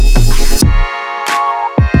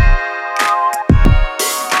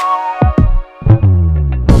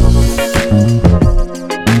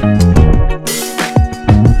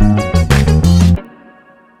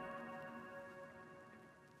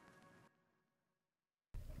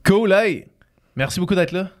Cool, hey! Merci beaucoup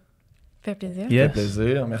d'être là. Ça fait plaisir. Yes. Ça fait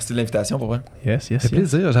plaisir. Merci de l'invitation, pour vrai. Yes. Ça fait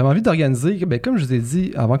plaisir. J'avais envie d'organiser, comme je vous ai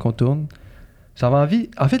dit avant qu'on tourne, j'avais envie...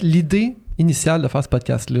 En fait, l'idée initiale de faire ce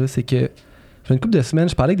podcast-là, c'est que j'ai une couple de semaines,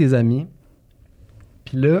 je parlais avec des amis,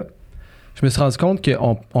 puis là, je me suis rendu compte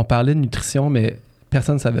qu'on parlait de nutrition, mais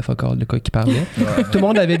personne ne savait fuck all de quoi ils parlaient. Tout le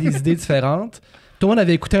monde avait des idées différentes. Tout le monde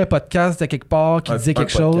avait écouté un podcast de quelque part qui disait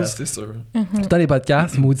quelque chose. C'est sûr. Tout le temps les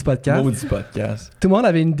podcasts, maudits podcasts. Maudit podcast. Tout le monde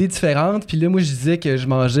avait une idée différente. Puis là, moi, je disais que je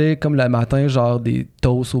mangeais comme le matin, genre des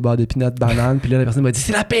toasts au beurre de peanut, banane. Puis là, la personne m'a dit,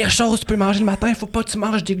 c'est la pire chose que tu peux manger le matin. Il faut pas que tu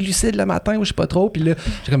manges des glucides le matin ou je sais pas trop. Puis là,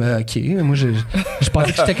 j'ai comme, OK. Moi, je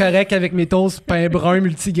pensais que j'étais correct avec mes toasts pain brun,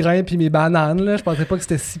 multigrain, puis mes bananes. Là. Je pensais pas que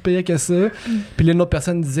c'était si pire que ça. Puis là, une autre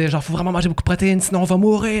personne disait, genre, faut vraiment manger beaucoup de protéines, sinon on va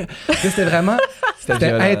mourir. Là, c'était vraiment...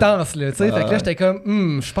 C'était intense, là, tu sais. Fait que là, j'étais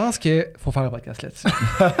comme, je pense qu'il faut faire un podcast là-dessus.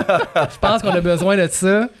 Je pense qu'on a besoin de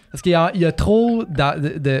ça. Parce qu'il y a trop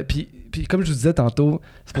puis comme je vous disais tantôt,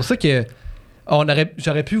 c'est pour ça que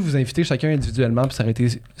j'aurais pu vous inviter chacun individuellement, puis ça aurait été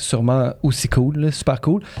sûrement aussi cool, là, super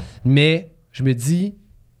cool. Mais je me dis,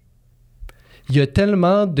 il y a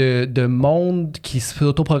tellement de monde qui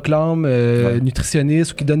s'autoproclame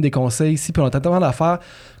nutritionniste ou qui donne des conseils ici, puis on a tellement d'affaires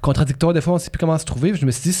contradictoires, des fois on ne sait plus comment se trouver. Je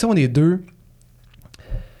me suis dit, si on est deux,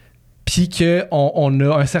 puis qu'on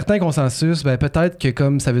a un certain consensus, ben peut-être que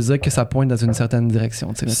comme ça veut dire que ça pointe dans une certaine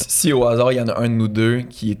direction. Si au hasard, il y en a un de nous deux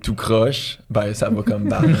qui est tout croche, ben ça va comme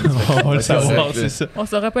balance. On va le savoir, c'est ça. On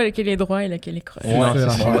saura pas lequel est droit et lequel est croche. Ouais,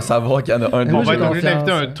 on va savoir qu'il y en a un de nous On va deux. être obligé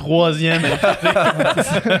d'inviter un troisième.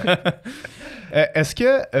 Est-ce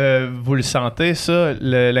que vous le sentez, ça,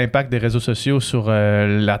 l'impact des réseaux sociaux sur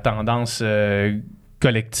la tendance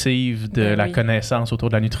collective de la connaissance autour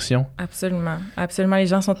de la nutrition? Absolument. Absolument. Les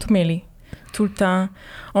gens sont tout mêlés. Tout le temps.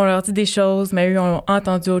 On leur dit des choses, mais eux ont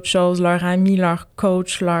entendu autre chose. Leurs amis, leur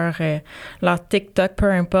coach, leur TikTok, peu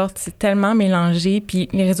importe. C'est tellement mélangé. Puis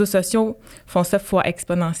les réseaux sociaux font ça fois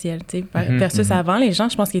exponentielle. Versus avant, les gens,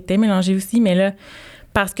 je pense qu'ils étaient mélangés aussi. Mais là,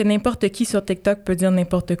 parce que n'importe qui sur TikTok peut dire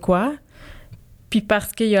n'importe quoi, puis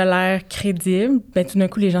parce qu'il a l'air crédible, ben tout d'un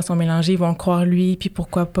coup, les gens sont mélangés. Ils vont croire lui, puis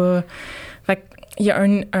pourquoi pas. Fait il y a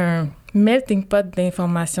un melting pot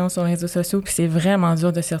d'informations sur les réseaux sociaux, puis c'est vraiment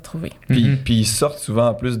dur de s'y retrouver. Puis ils sortent souvent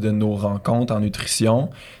en plus de nos rencontres en nutrition,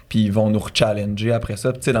 puis ils vont nous rechallenger après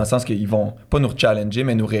ça. Tu sais, dans le sens qu'ils vont pas nous rechallenger,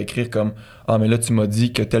 mais nous réécrire comme « Ah, mais là, tu m'as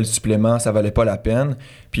dit que tel supplément, ça valait pas la peine. »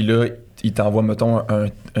 Puis là, ils t'envoient, mettons,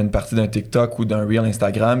 une partie d'un TikTok ou d'un Reel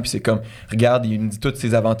Instagram, puis c'est comme « Regarde, il me dit tous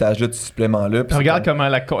ces avantages-là de ce supplément-là. » Regarde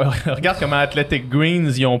comment Athletic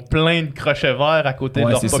Greens, ils ont plein de crochets verts à côté de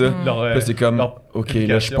leur... c'est ça. Là, c'est comme « OK,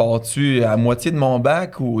 là, je pars-tu à moitié de mon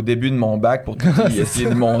bac ou au début de mon bac pour essayer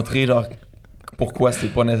de montrer, genre, pourquoi c'est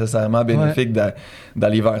pas nécessairement bénéfique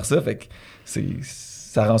d'aller vers ça. » Fait que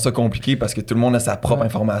ça rend ça compliqué parce que tout le monde a sa propre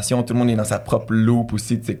information, tout le monde est dans sa propre loop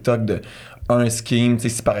aussi de TikTok de un scheme. Tu sais,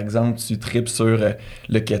 si par exemple tu tripes sur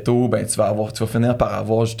le keto, ben tu vas finir par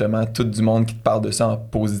avoir justement tout du monde qui te parle de ça en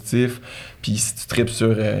positif. Puis si tu tripes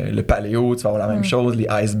sur le paléo, tu vas avoir la même chose. Les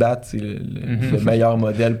ice baths, c'est le meilleur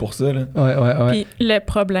modèle pour ça. Là. Ouais. Puis le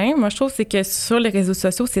problème, moi je trouve, c'est que sur les réseaux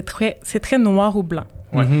sociaux, c'est très noir ou blanc.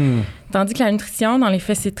 Ouais. Tandis que la nutrition, dans les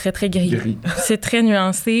faits, c'est très, très gris. C'est très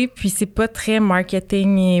nuancé, puis c'est pas très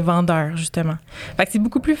marketing et vendeur, justement. Fait que c'est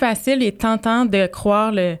beaucoup plus facile et tentant de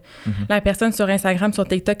croire la personne sur Instagram, sur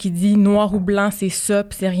TikTok qui dit noir ou blanc, c'est ça,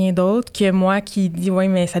 puis c'est rien d'autre, que moi qui dis oui,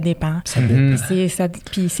 mais ça dépend. Oui,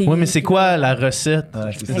 mais c'est quoi la recette?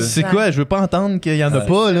 C'est quoi? Je veux pas entendre qu'il y en a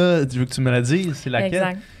pas, là. Je veux que tu me la dises. C'est laquelle?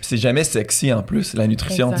 Exact. C'est jamais sexy en plus, la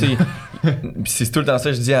nutrition. C'est tout le temps ça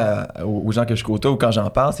que je dis aux gens que je côtoie ou quand j'en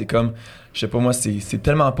parle, c'est comme, je sais pas moi, c'est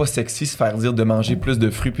tellement pas sexy se faire dire de manger plus de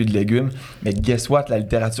fruits puis de légumes, mais guess what, la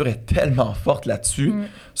littérature est tellement forte là-dessus,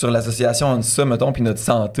 sur l'association entre ça, mettons, puis notre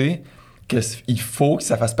santé, qu'il faut que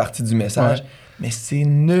ça fasse partie du message. Ouais. Mais c'est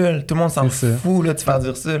nul. Tout le monde s'en fout là, de se faire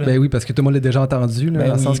dire ça. Là. Ben oui, parce que tout le monde l'a déjà entendu, là,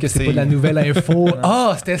 dans le sens que c'est pas de la nouvelle info.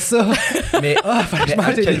 C'était ça! Mais à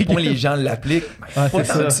quel point les gens l'appliquent? Pas tant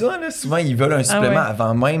que ça. Là. Souvent, ils veulent un supplément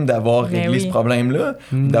avant même d'avoir réglé ce problème-là,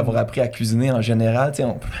 d'avoir appris à cuisiner en général.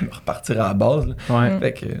 On peut même repartir à la base.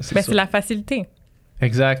 Fait que, c'est la facilité.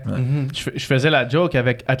 Exact. Je faisais la joke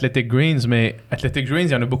avec Athletic Greens, mais Athletic Greens, il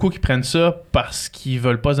y en a beaucoup qui prennent ça parce qu'ils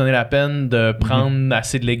veulent pas se donner la peine de prendre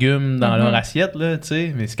assez de légumes dans leur assiette, là, tu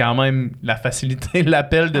sais. Mais c'est quand même la facilité,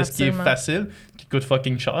 l'appel de ce qui est facile, qui coûte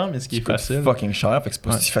fucking cher, mais ce qui est facile. Fucking cher, fait que c'est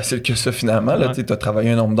pas si facile que ça finalement. Là, tu as travaillé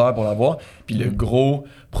un nombre d'heures pour l'avoir. Puis le gros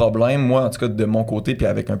problème, moi, en tout cas de mon côté, puis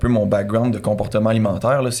avec un peu mon background de comportement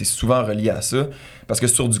alimentaire, là, c'est souvent relié à ça. Parce que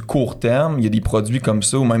sur du court terme, il y a des produits comme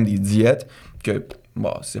ça ou même des diètes que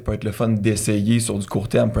bon, ça peut être le fun d'essayer sur du court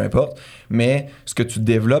terme, peu importe, mais ce que tu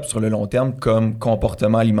développes sur le long terme comme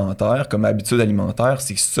comportement alimentaire, comme habitude alimentaire,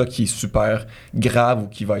 c'est ça qui est super grave ou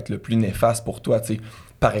qui va être le plus néfaste pour toi, tu sais.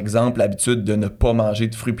 Par exemple, l'habitude de ne pas manger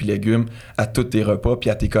de fruits puis légumes à tous tes repas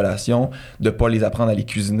puis à tes collations, de pas les apprendre à les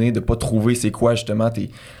cuisiner, de pas trouver c'est quoi justement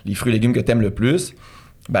les fruits et légumes que tu aimes le plus,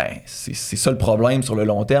 ben c'est ça le problème sur le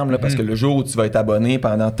long terme, là, parce que le jour où tu vas être abonné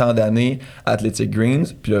pendant tant d'années à Athletic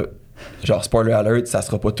Greens, puis là, genre spoiler alert, ça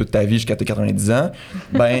sera pas toute ta vie jusqu'à tes 90 ans,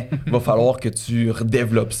 ben va falloir que tu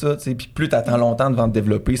redéveloppes ça, tu sais, puis plus t'attends longtemps devant de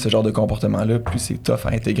développer ce genre de comportement-là, plus c'est tough à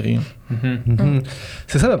intégrer.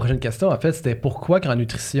 C'est ça ma prochaine question, en fait, c'était pourquoi qu'en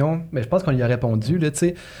nutrition, mais je pense qu'on y a répondu, là, tu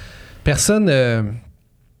sais, personne...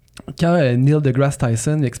 Quand Neil deGrasse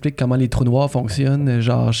Tyson explique comment les trous noirs fonctionnent,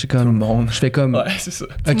 genre, je sais comme... Tout le monde. Je fais comme... Ouais, c'est ça.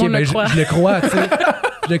 OK, mais je le crois, tu sais.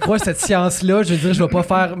 Je le crois, cette science-là, je veux dire, je vais pas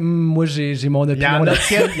faire... Moi, j'ai mon opinion.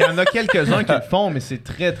 Il y en a quelques-uns qui le font, mais c'est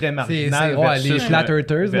très, très marginal. Les flat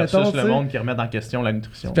earthers, mettons. Versus le monde qui remet en question la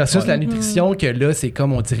nutrition. Versus la nutrition, que là, c'est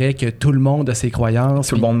comme on dirait que tout le monde a ses croyances.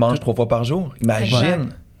 Tout le monde mange 3 fois par jour. Imagine!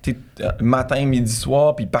 Matin, midi,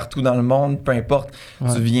 soir, puis partout dans le monde, peu importe,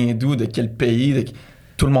 tu viens d'où, de quel pays...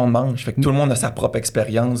 Tout le monde mange. Fait que tout le monde a sa propre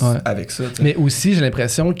expérience avec ça. T'sais. Mais aussi, j'ai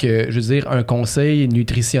l'impression que, je veux dire, un conseil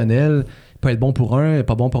nutritionnel peut être bon pour un,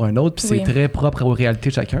 pas bon pour un autre, puis c'est très propre aux réalités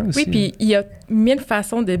de chacun aussi. Oui, puis il y a 1000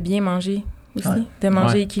 façons de bien manger aussi, de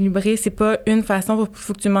manger équilibré. C'est pas une façon.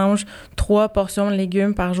 Faut que tu manges 3 portions de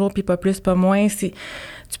légumes par jour, puis pas plus, pas moins. Tu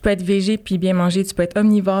peux être végé puis bien manger. Tu peux être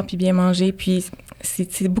omnivore puis bien manger. Puis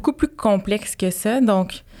c'est beaucoup plus complexe que ça.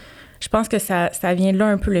 Donc, je pense que ça vient de là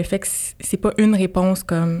un peu le fait que c'est pas une réponse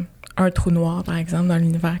comme un trou noir, par exemple, dans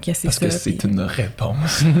l'univers qui a Parce que c'est une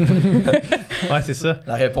réponse. Ouais, c'est ça.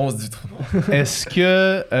 La réponse du trou noir. Est-ce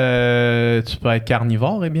que tu peux être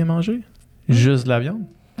carnivore et bien manger? Juste de la viande?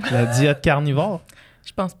 La diète carnivore?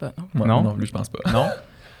 Je pense pas, non. Moi, non plus, je pense pas. Non?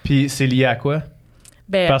 Puis c'est lié à quoi?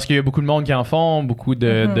 Parce qu'il y a beaucoup de monde qui en font, beaucoup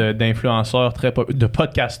d'influenceurs, de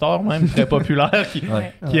podcasteurs même, très populaires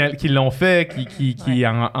qui l'ont fait, qui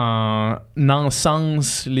en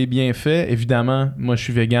encensent les bienfaits. Évidemment, moi je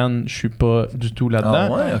suis vegan, je suis pas du tout là-dedans.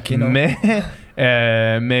 Ah ouais, ok, non.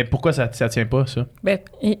 Mais pourquoi ça tient pas, ça?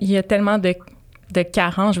 Il y a tellement de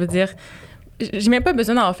carences, je veux dire. J'ai même pas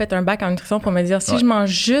besoin d'avoir fait un bac en nutrition pour me dire si je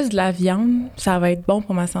mange juste de la viande, ça va être bon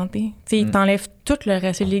pour ma santé. Tu sais, t'enlèves tout le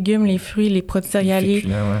reste, les légumes, les fruits, les produits céréaliers,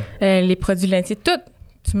 les produits laitiers, tout.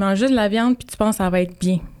 Tu manges juste de la viande puis tu penses que ça va être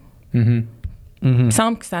bien. Il me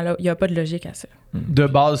semble qu'il n'y a pas de logique à ça. De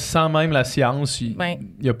base, sans même la science, il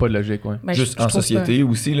n'y a pas de logique. Juste en société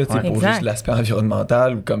aussi, là, pour juste l'aspect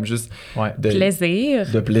environnemental ou comme juste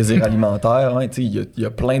de plaisir alimentaire. Il y a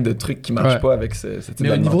plein de trucs qui ne marchent pas avec ce type d'alimentation.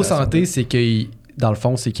 Mais au niveau santé, c'est que dans le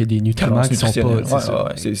fond, c'est qu'il y a des nutriments qui sont pas...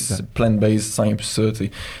 C'est plant-based, simple, ça.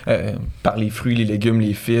 Par les fruits, les légumes,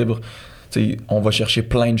 les fibres. T'sais, on va chercher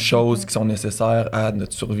plein de choses qui sont nécessaires à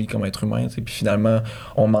notre survie comme être humain. Puis finalement,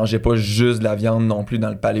 on mangeait pas juste de la viande non plus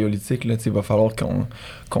dans le paléolithique. Il va falloir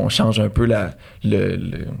qu'on change un peu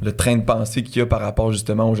le train de pensée qu'il y a par rapport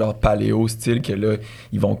justement au genre paléo style, que là,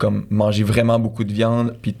 ils vont comme manger vraiment beaucoup de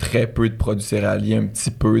viande puis très peu de produits céréaliers, un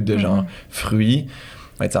petit peu de genre fruits.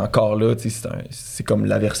 Mais encore là, c'est comme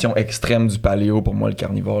la version extrême du paléo pour moi, le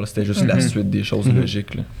carnivore. Là, c'était juste la suite des choses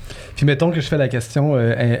logiques. Là. Puis mettons que je fais la question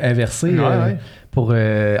inversée.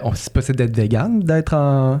 On c'est possible d'être vegan, d'être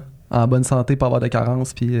en bonne santé, pas avoir de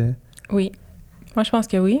carences. Puis, Oui. Moi, je pense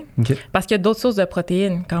que oui. Okay. Parce qu'il y a d'autres sources de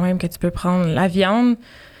protéines quand même que tu peux prendre. La viande,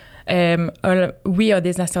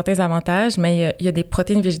 a certains avantages, mais il y a des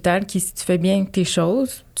protéines végétales qui, si tu fais bien tes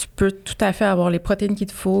choses, tu peux tout à fait avoir les protéines qu'il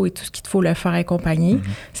te faut et tout ce qu'il te faut le faire accompagner.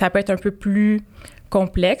 Ça peut être un peu plus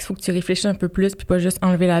complexe, il faut que tu réfléchisses un peu plus puis pas juste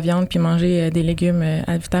enlever la viande puis manger des légumes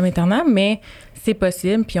ad vitam aeternam, mais c'est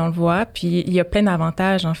possible puis on le voit. Puis il y a plein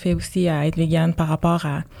d'avantages en fait aussi à être vegan par rapport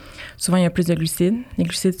à... Souvent, il y a plus de glucides. Les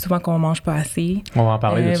glucides, souvent, qu'on mange pas assez. On va en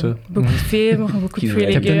parler de ça. Beaucoup de fibres, beaucoup de fruits et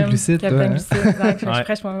légumes. Captain Glucide, exact. Je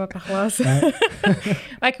prêche pour ma paroisse.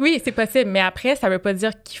 Fait que oui, c'est possible. Mais après, ça veut pas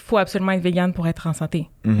dire qu'il faut absolument être vegan pour être en santé.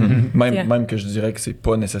 Même que je dirais que c'est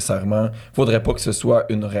pas nécessairement... Faudrait pas que ce soit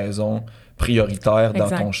une raison prioritaire dans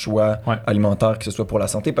ton choix alimentaire, que ce soit pour la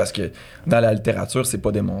santé, parce que dans la littérature, c'est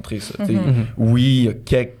pas démontré ça. Oui, il y a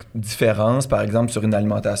quelques différences, par exemple, sur une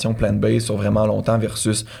alimentation plant-based sur vraiment longtemps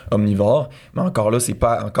versus omnivore, mais encore là, c'est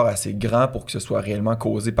pas encore assez grand pour que ce soit réellement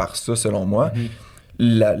causé par ça, selon moi.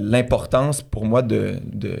 L'importance pour moi du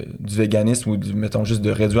véganisme ou mettons juste de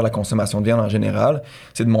réduire la consommation de viande en général,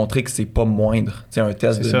 c'est de montrer que c'est pas moindre. C'est un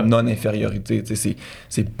test de non-infériorité.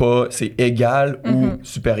 C'est égal ou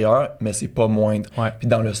supérieur, mais c'est pas moindre. Puis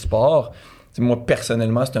dans le sport, moi,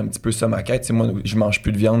 personnellement, c'est un petit peu ça ma quête. Moi, je mange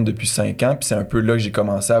plus de viande depuis 5 ans, puis c'est un peu là que j'ai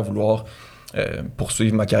commencé à vouloir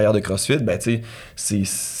poursuivre ma carrière de CrossFit. Ben, tu sais,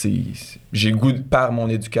 j'ai le goût, par mon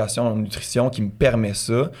éducation en nutrition, qui me permet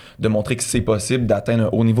ça, de montrer que c'est possible d'atteindre un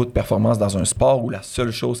haut niveau de performance dans un sport où la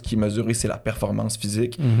seule chose qui est mesurée, c'est la performance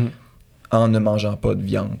physique en ne mangeant pas de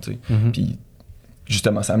viande, tu sais. Puis,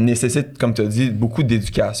 justement, ça me nécessite, comme tu as dit, beaucoup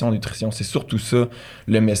d'éducation en nutrition. C'est surtout ça,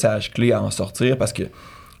 le message clé à en sortir, parce que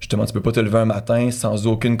justement, tu peux pas te lever un matin sans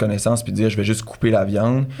aucune connaissance puis dire je vais juste couper la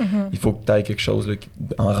viande. Il faut que tu aies quelque chose là,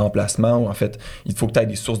 en remplacement, ou en fait, il faut que tu aies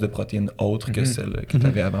des sources de protéines autres que celles que tu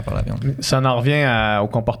avais avant par la viande. Ça en revient au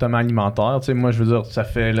comportement alimentaire. Tu sais, moi, je veux dire, ça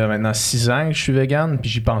fait là, maintenant 6 ans que je suis vegan puis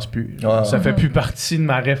j'y pense plus. Ça fait plus partie de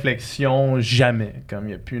ma réflexion jamais. Comme il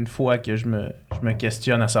n'y a plus une fois que je me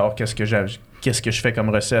questionne à savoir qu'est-ce que je fais comme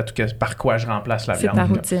recette ou par quoi je remplace la viande. C'est ta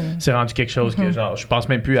routine. C'est rendu quelque chose que genre, je pense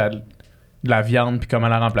même plus à de la viande puis comment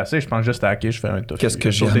la remplacer. Je pense juste à OK, je fais un tofu. Qu'est-ce que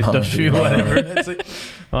j'ai des tofu, whatever.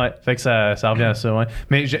 Ouais, fait que ça revient à ça, ouais.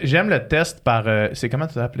 Mais j'aime le test par... c'est comment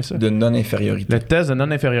tu as appelé ça? De non-infériorité. Le test de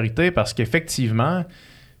non-infériorité, parce qu'effectivement,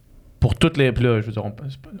 pour toutes les... Là, je veux dire,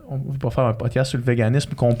 on ne va pas faire un podcast sur le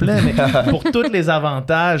véganisme complet, mais pour tous les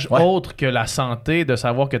avantages autres que la santé, de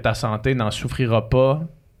savoir que ta santé n'en souffrira pas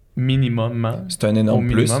minimum. C'est un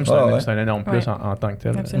énorme plus. C'est un énorme plus en tant que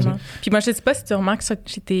tel. Absolument. Puis moi, je ne sais pas si tu remarques ça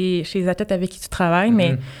chez les athlètes avec qui tu travailles,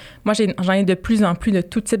 mais moi, j'en ai de plus en plus de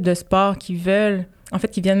tout type de sport qui viennent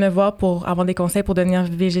me voir pour avoir des conseils pour devenir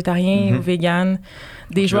végétarien ou vegan.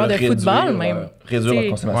 Des joueurs de football, même. Réduire leur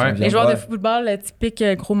consommation de viande. Les joueurs de football, le typique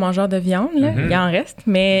gros mangeur de viande, là, il en reste,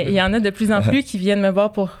 mais il y en a de plus en plus qui viennent me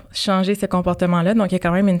voir pour changer ce comportement-là. Donc, il y a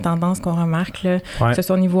quand même une tendance qu'on remarque, là, que ce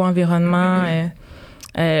soit au niveau environnement,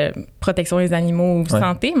 protection des animaux ou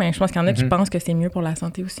santé, mais je pense qu'il y en a qui pensent que c'est mieux pour la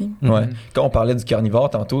santé aussi. Ouais. Quand on parlait du carnivore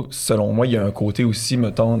tantôt, selon moi, il y a un côté aussi,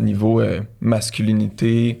 mettons, niveau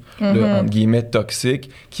masculinité, entre guillemets, toxique,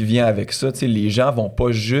 qui vient avec ça. Tu sais, les gens vont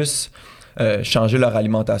pas juste changer leur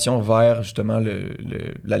alimentation vers, justement,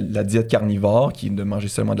 la diète carnivore, qui est de manger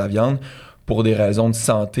seulement de la viande, pour des raisons de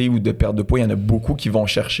santé ou de perte de poids. Il y en a beaucoup qui vont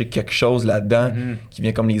chercher quelque chose là-dedans qui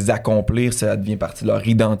vient comme les accomplir, ça devient partie de leur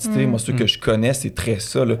identité. Moi, ceux que je connais, c'est très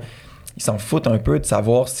ça, là. Ils s'en foutent un peu de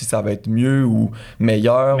savoir si ça va être mieux ou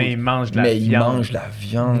meilleur. Mais ils mangent de la viande. Ils mangent la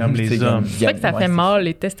viande. Comme les hommes. C'est vrai que ça fait mal,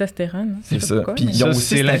 les testostérones. C'est ça. Puis ils ont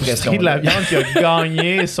aussi c'est l'industrie de la viande qui a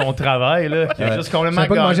gagné son travail, là. Qui a juste complètement gagné.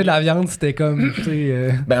 Pas que manger de la viande, c'était comme...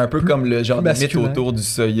 un peu comme le genre de mythe autour du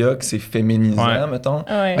soya, que c'est féminisant, mettons.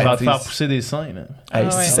 Ça va te faire pousser des seins,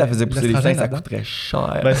 là. Si ça faisait pousser des seins, ça coûterait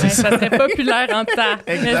cher. Ça serait populaire en temps.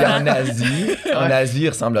 En Asie, il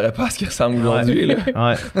ressemblerait pas à ce qu'il ressemble aujourd'hui, là.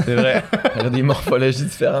 Ouais, c'est vrai. Il y a des morphologies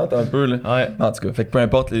différentes un peu, là. Ouais. En tout cas, fait que peu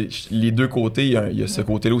importe les deux côtés, il y a ce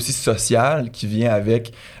côté-là aussi social qui vient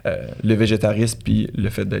avec le végétarisme puis le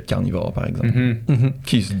fait d'être carnivore, par exemple.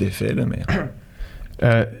 Qui se défait, là,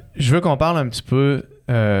 mais... je veux qu'on parle un petit peu...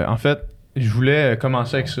 en fait, je voulais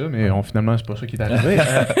commencer avec ça, mais finalement, c'est pas ça qui est arrivé.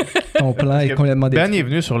 Ton plan est complètement détruit. Ben est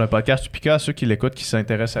venu sur le podcast Upica, ceux qui l'écoutent, qui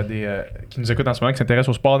s'intéressent à qui nous écoutent en ce moment, qui s'intéressent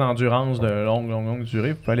au sport d'endurance de longue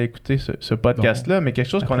durée. Vous pouvez aller écouter ce podcast-là. Mais quelque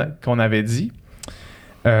chose qu'on avait dit,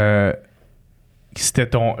 c'était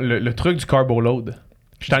le truc du carbo load.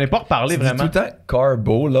 Je t'en ai pas reparlé vraiment. Tu dis tout le temps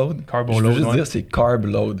carbo load. Carbo je veux load, juste dire c'est carb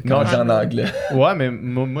load quand j'ai en anglais. Ouais, mais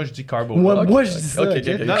moi je dis carbo load. Moi je dis ça. Non,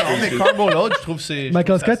 mais carbo load, je trouve que c'est...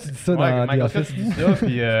 Michael Scott, tu dis ça dans Michael Scott, tu dis ça.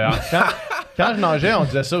 Puis quand je mangeais, on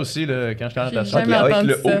disait ça aussi, là, quand je parlais de la J'ai jamais entendu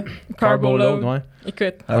le ça. Carbo load. Ouais.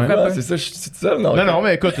 Écoute. C'est ça, je suis tout seul. Non,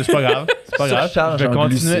 mais écoute, c'est pas grave. C'est pas grave.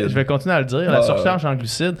 Je vais continuer à le dire. La surcharge en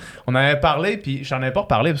glucides. On en avait parlé, puis j'en avais pas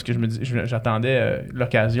reparlé parce que j'attendais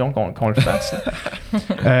l'occasion qu'on le fasse.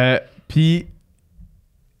 Puis,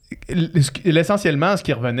 essentiellement, ce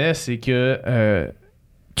qui revenait, c'est que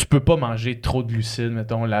tu peux pas manger trop de glucides,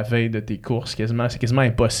 mettons, la veille de tes courses. C'est quasiment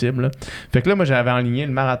impossible. Là. Fait que là, moi, j'avais enligné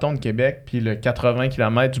le marathon de Québec puis le 80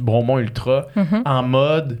 km du Bromont Ultra en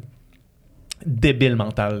mode débile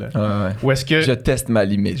mental. Où est-ce que... Je teste ma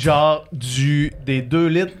limite. Genre des 2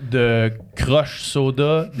 litres de croche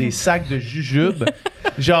soda, des sacs de jujube,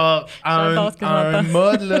 genre un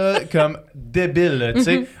mode là, comme débile, tu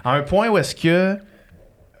sais, à un point où est-ce que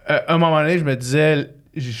à un moment donné, je me disais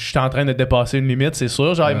je suis en train de dépasser une limite, c'est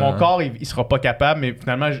sûr. Genre, mon corps, il sera pas capable, mais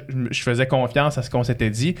finalement, je faisais confiance à ce qu'on s'était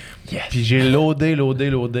dit. Yes. Puis j'ai loadé.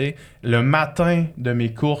 Le matin de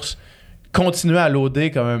mes courses, continuer à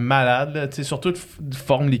loader comme un malade, là, surtout de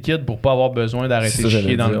forme liquide pour pas avoir besoin d'arrêter de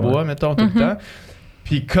chier dans le bois, mettons, tout le temps.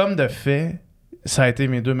 Puis comme de fait, ça a été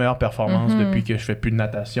mes 2 meilleures performances depuis que je fais plus de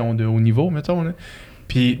natation de haut niveau, mettons. Là.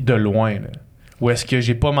 Puis de loin, là. ou est-ce que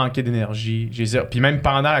j'ai pas manqué d'énergie? Puis même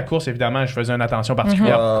pendant la course, évidemment, je faisais une attention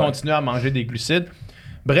particulière pour continuer à manger des glucides.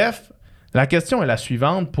 Bref, la question est la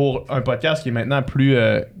suivante pour un podcast qui est maintenant plus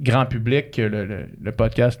grand public que le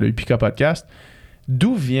podcast, le Upika Podcast.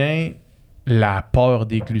 D'où vient la peur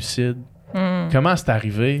des glucides? Comment c'est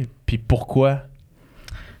arrivé? Puis pourquoi?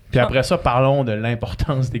 Puis après ça, parlons de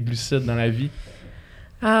l'importance des glucides dans la vie.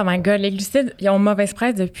 Oh my God, les glucides, ils ont mauvaise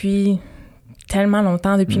presse depuis tellement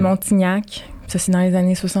longtemps, depuis Montignac. Ça, c'est dans les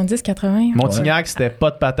années 70-80. Montignac, c'était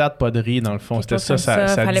pas de patates, pas de riz, dans le fond. C'était ça, sa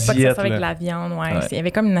fallait diète. Pas que ça soit avec de la viande, Il y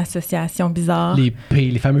avait comme une association bizarre.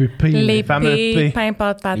 Les fameux P. Les P, pain,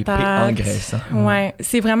 pâte, patate. Les P engraissants. Ouais,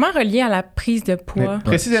 c'est vraiment relié à la prise de poids. Mais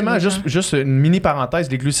précisément, juste une mini parenthèse,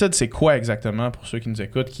 les glucides, c'est quoi exactement pour ceux qui nous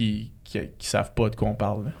écoutent, qui savent pas de quoi on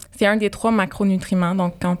parle? Là? C'est un des 3 macronutriments.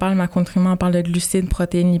 Donc, quand on parle de macronutriments, on parle de glucides,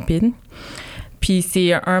 protéines, lipides. Puis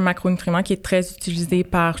c'est un macronutriment qui est très utilisé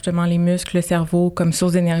par justement les muscles, le cerveau comme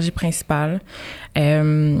source d'énergie principale.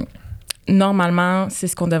 Normalement, c'est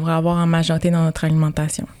ce qu'on devrait avoir en majorité dans notre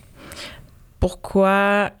alimentation.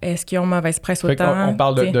 Pourquoi est-ce qu'ils ont mauvaise presse autant? On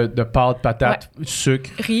parle de pâtes, patates, sucre.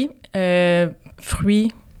 Riz,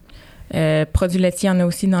 fruits, produits laitiers, il y en a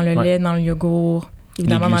aussi dans le lait, dans le yogourt.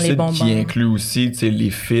 Évidemment, dans les bonbons. Qui inclut aussi les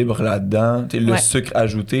fibres là-dedans, le sucre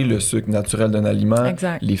ajouté, le sucre naturel d'un aliment,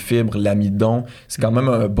 les fibres, l'amidon. C'est quand même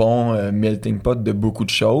un bon melting pot de beaucoup de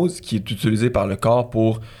choses qui est utilisé par le corps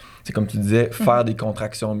pour, comme tu disais, faire des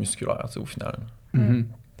contractions musculaires au final.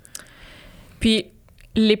 Puis,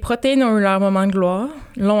 les protéines ont eu leur moment de gloire,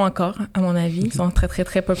 l'ont encore, à mon avis. Ils sont très, très,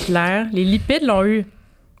 très populaires. Les lipides l'ont eu.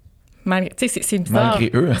 C'est bizarre.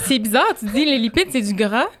 Malgré eux. C'est bizarre. Tu dis, les lipides, c'est du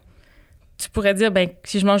gras. Tu pourrais dire,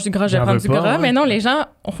 si je mange du gras, je vais prendre du gras. Mais non, les gens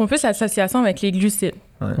font plus l'association avec les glucides.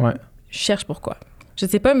 Ouais. Je cherche pourquoi. Je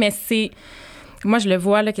sais pas, mais c'est... Moi, je le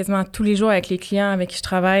vois là, quasiment tous les jours avec les clients avec qui je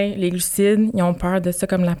travaille. Les glucides, ils ont peur de ça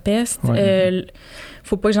comme la peste.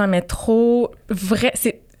 Faut pas que j'en mette trop.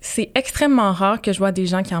 C'est extrêmement rare que je vois des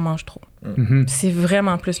gens qui en mangent trop. C'est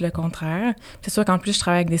vraiment plus le contraire. C'est sûr qu'en plus, je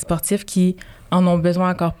travaille avec des sportifs qui en ont besoin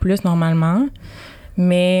encore plus normalement.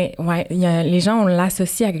 Mais les gens, on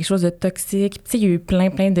l'associe à quelque chose de toxique. Il y a eu plein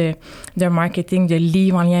de marketing, de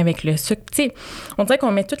livres en lien avec le sucre. On dirait qu'on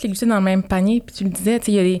met tous les glucides dans le même panier. Puis tu le disais,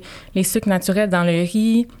 il y a les sucres naturels dans le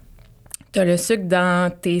riz, tu as le sucre dans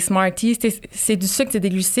tes Smarties. C'est du sucre, c'est des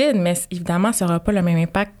glucides, mais évidemment, ça n'aura pas le même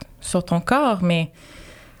impact sur ton corps. Mais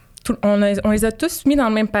on les a tous mis dans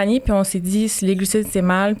le même panier, puis on s'est dit, si les glucides, c'est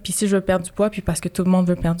mal, puis si je veux perdre du poids, puis parce que tout le monde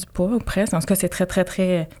veut perdre du poids, ou presque, en tout cas, c'est très, très,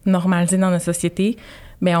 très normalisé dans notre société,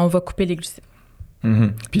 bien, on va couper les glucides.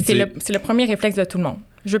 Puis c'est le premier réflexe de tout le monde.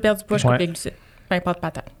 Je veux perdre du poids, je coupe les glucides. Peu importe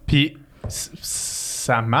patate. Puis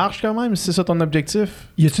ça marche quand même, si c'est ça ton objectif?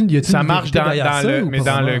 Ça marche dans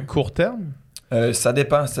le court terme? Ça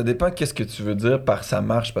dépend qu'est-ce que tu veux dire par ça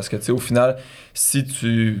marche, parce que au final, si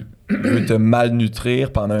tu veux te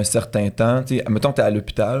malnutrir pendant un certain temps, mettons que t'es à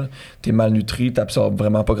l'hôpital, t'es malnutri, t'absorbes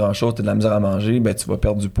vraiment pas grand-chose, t'as de la misère à manger, ben tu vas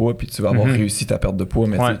perdre du poids puis tu vas avoir réussi ta perte de poids,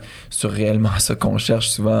 mais c'est réellement ça qu'on cherche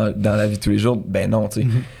souvent dans la vie de tous les jours, ben non,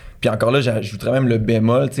 Puis encore là, j'ajouterais même le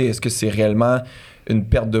bémol, est-ce que c'est réellement une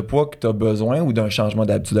perte de poids que t'as besoin ou d'un changement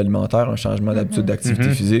d'habitude alimentaire, un changement d'habitude d'activité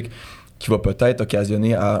physique qui va peut-être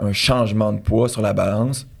occasionner à un changement de poids sur la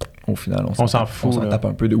balance. Au final, on s'en fout. On s'en tape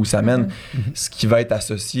un peu de où ça mène. Ce qui va être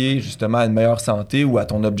associé justement à une meilleure santé ou à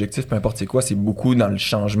ton objectif, peu importe c'est quoi, c'est beaucoup dans le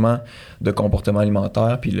changement de comportement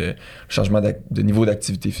alimentaire puis le changement de niveau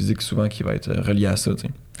d'activité physique souvent qui va être relié à ça.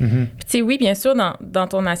 Puis oui, bien sûr, dans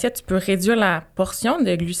ton assiette, tu peux réduire la portion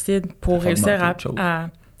de glucides pour réussir à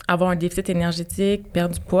avoir un déficit énergétique,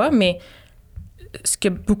 perdre du poids, mais ce que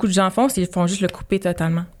beaucoup de gens font, c'est qu'ils font juste le couper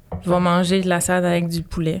totalement. Ils vont manger de la salade avec du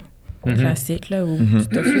poulet classique là, ou du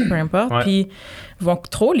tofu, peu importe, puis ils vont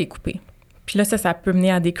trop les couper. Puis là, ça peut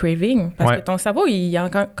mener à des cravings parce que ton cerveau, il a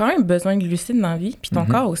quand même besoin de glucides dans la vie, puis ton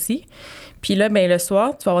corps aussi. Puis là, le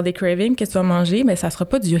soir, tu vas avoir des cravings que tu vas manger, mais ça sera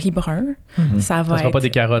pas du riz brun. Ça va sera pas des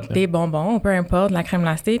carottes. Là. Des bonbons, peu importe, de la crème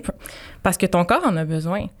glacée, parce que ton corps en a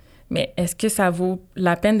besoin. Mais est-ce que ça vaut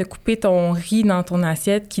la peine de couper ton riz dans ton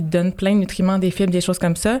assiette qui te donne plein de nutriments, des fibres, des choses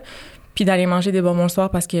comme ça, puis d'aller manger des bonbons le soir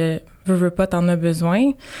parce que veux pas, t'en as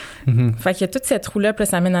besoin. Fait qu'il y a toute cette roue-là, puis là,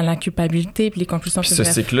 ça mène à la culpabilité, puis les compulsions. Puis ce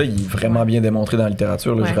cycle-là, il est vraiment bien démontré dans la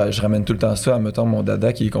littérature. Là. Je ramène tout le temps ça, mettons mon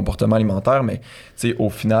dada qui est comportement alimentaire, mais au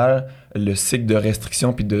final, le cycle de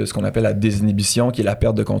restriction puis de ce qu'on appelle la désinhibition, qui est la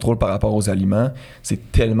perte de contrôle par rapport aux aliments,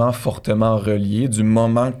 c'est tellement fortement relié. Du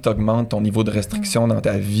moment que tu augmentes ton niveau de restriction dans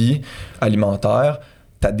ta vie alimentaire,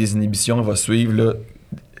 ta désinhibition va suivre là,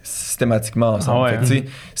 systématiquement ensemble. Fait que,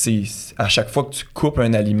 c'est à chaque fois que tu coupes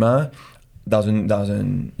un aliment, dans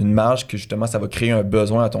une marge que justement ça va créer un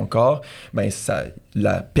besoin à ton corps, ben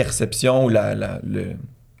la perception ou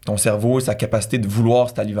ton cerveau, sa capacité de vouloir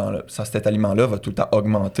cet aliment-là va tout le temps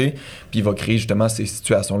augmenter, puis il va créer justement ces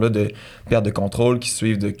situations-là de perte de contrôle qui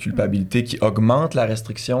suivent de culpabilité, qui augmentent la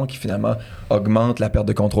restriction, qui finalement augmentent la perte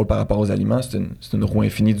de contrôle par rapport aux aliments. C'est une roue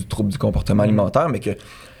infinie du trouble du comportement alimentaire, mais que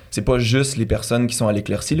c'est pas juste les personnes qui sont à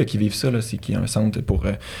l'éclaircie là, qui vivent ça, là, c'est qu'il y a un centre pour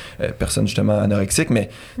personnes justement anorexiques, mais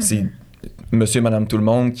c'est monsieur et madame tout le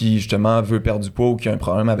monde qui justement veut perdre du poids ou qui a un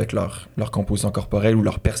problème avec leur composition corporelle ou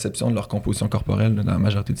leur perception de leur composition corporelle là, dans la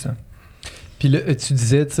majorité de ça. Puis là, tu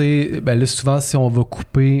disais, tu sais, ben là, souvent, si on va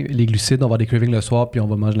couper les glucides, on va avoir des cravings le soir, puis on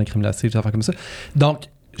va manger de la crème glacée, des affaires comme ça. Donc,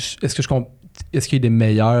 est-ce qu'il y a des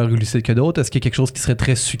meilleurs glucides que d'autres? Est-ce qu'il y a quelque chose qui serait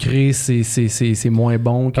très sucré, c'est moins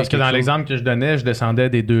bon? Parce que dans l'exemple que je donnais, je descendais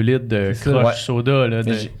des 2 litres de crush soda. Là,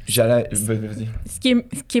 Vas-y. Ce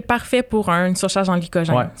qui est parfait pour une surcharge en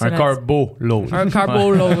glycogène. Ouais, un carbo load. Un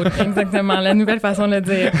carbo load, exactement. La nouvelle façon de le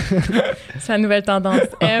dire. C'est la nouvelle tendance.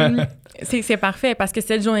 C'est parfait parce que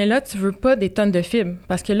cette journée-là, tu veux pas des tonnes de fibres.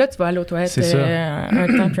 Parce que là, tu vas aller aux toilettes un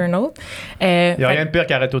temps puis un autre. Il n'y a rien de pire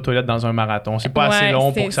qu'arrêter aux toilettes dans un marathon. C'est pas assez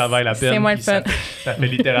long pour que ça vaille la peine. C'est moins le fun. Ça fait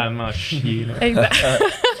littéralement chier. Là. Exact.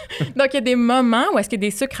 Donc, il y a des moments où est-ce que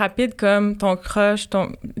des sucres rapides comme ton crush,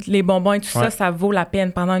 les bonbons et tout ça vaut la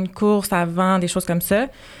peine pendant une course, avant, des choses comme ça.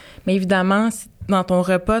 Mais évidemment, si dans ton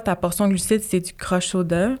repas, ta portion glucide, c'est du crush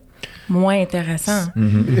soda, moins intéressant.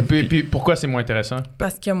 Mm-hmm. Et puis, pourquoi c'est moins intéressant?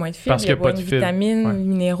 Parce qu'il y a moins de fibres, il y a moins de vitamines,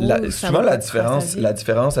 minéraux. Souvent, la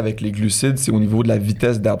différence avec les glucides, c'est au niveau de la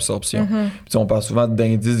vitesse d'absorption. Puis, on parle souvent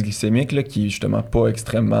d'indice glycémique, là, qui est justement pas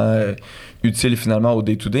extrêmement utile finalement au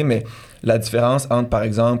day-to-day, mais la différence entre, par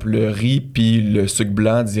exemple, le riz puis le sucre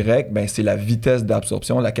blanc direct, ben, c'est la vitesse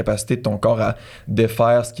d'absorption, la capacité de ton corps à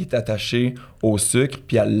défaire ce qui est attaché au sucre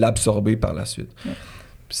puis à l'absorber par la suite.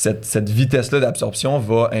 Cette vitesse-là d'absorption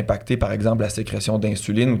va impacter, par exemple, la sécrétion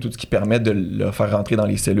d'insuline ou tout ce qui permet de le faire rentrer dans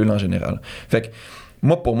les cellules en général. Fait que,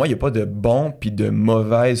 pour moi, il n'y a pas de bonnes puis de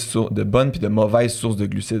mauvaises sources de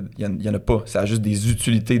glucides. Il n'y en a pas. Ça a juste des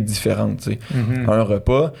utilités différentes. Un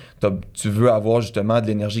repas, tu veux avoir justement de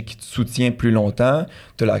l'énergie qui te soutient plus longtemps.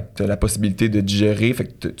 Tu as la possibilité de digérer. Fait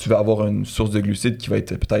que tu vas avoir une source de glucides qui va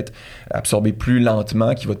être peut-être absorbée plus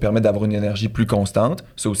lentement, qui va te permettre d'avoir une énergie plus constante.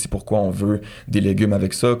 C'est aussi pourquoi on veut des légumes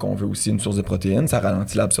avec ça, qu'on veut aussi une source de protéines. Ça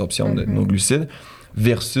ralentit l'absorption de nos glucides.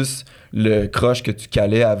 Versus le crush que tu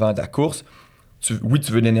calais avant ta course. Tu veux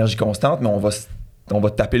de l'énergie constante, mais on va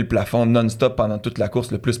taper le plafond non-stop pendant toute la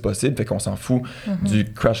course le plus possible. Fait qu'on s'en fout du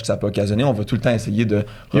crash que ça peut occasionner. On va tout le temps essayer de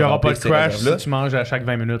il n'y aura pas de crash si tu manges à chaque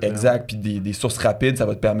 20 minutes. Exact. Puis des sources rapides, ça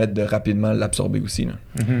va te permettre de rapidement l'absorber aussi.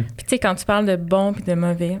 Puis tu sais, quand tu parles de bon puis de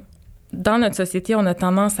mauvais, dans notre société, on a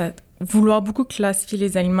tendance à vouloir beaucoup classifier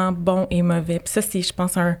les aliments bons et mauvais. Puis ça, c'est, je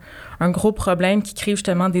pense, un gros problème qui crée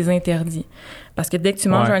justement des interdits. Parce que dès que tu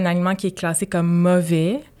manges un aliment qui est classé comme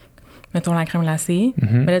mauvais, mettons la crème glacée,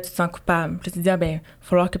 mais là, tu te sens coupable. Puis tu te dis, il va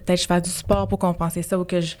falloir que peut-être je fasse du sport pour compenser ça ou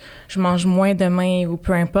que je mange moins demain ou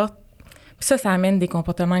peu importe. Puis ça amène des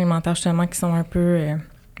comportements alimentaires justement qui sont un peu...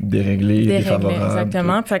 déréglés, défavorables.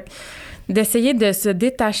 Exactement. Fait que d'essayer de se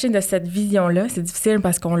détacher de cette vision-là, c'est difficile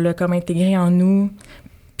parce qu'on l'a comme intégré en nous.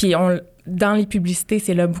 Puis dans les publicités,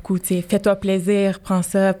 c'est là beaucoup, tu sais, fais-toi plaisir, prends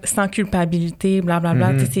ça sans culpabilité,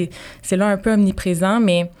 blablabla. C'est là un peu omniprésent,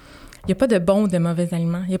 mais... Il n'y a pas de bons ou de mauvais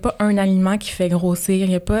aliments. Il n'y a pas un aliment qui fait grossir.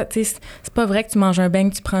 Il y a pas, c'est pas vrai que tu manges un beigne,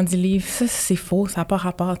 tu prends 10 livres. Ça, c'est faux. Ça n'a pas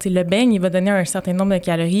rapport. T'sais, le beigne, il va donner un certain nombre de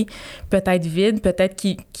calories, peut-être vide, peut-être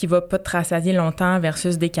qui ne va pas te rassasier longtemps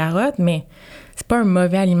versus des carottes, mais c'est pas un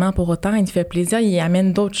mauvais aliment pour autant. Il te fait plaisir. Il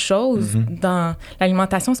amène d'autres choses. Dans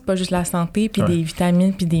l'alimentation, c'est pas juste la santé, puis des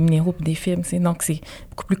vitamines, puis des minéraux, puis des fibres. Donc, c'est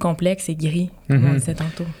beaucoup plus complexe. C'est gris, comme on disait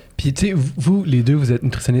tantôt. Puis, tu sais, vous, les deux, vous êtes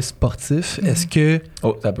nutritionnistes sportifs. Est-ce que...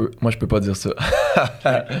 Oh, ça peut. Moi, je peux pas dire ça.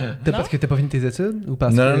 Parce que t'as pas fini tes études? Ou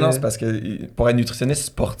parce non, c'est parce que pour être nutritionniste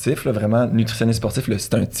sportif, là, vraiment, nutritionniste sportif, là,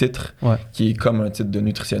 c'est un titre qui est comme un titre de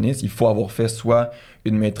nutritionniste. Il faut avoir fait soit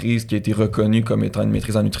une maîtrise qui a été reconnue comme étant une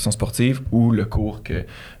maîtrise en nutrition sportive ou le cours que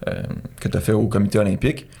tu as fait au comité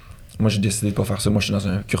olympique. Moi, j'ai décidé de pas faire ça. Moi, je suis dans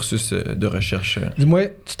un cursus de recherche. Dis-moi,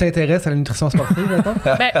 tu t'intéresses à la nutrition sportive, maintenant?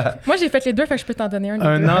 Moi, j'ai fait les deux, fait que je peux t'en donner un.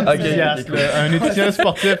 Un enthousiaste, un nutritionniste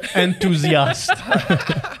sportif enthousiaste.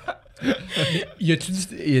 Y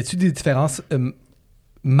a-tu des différences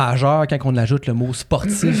majeures quand on ajoute le mot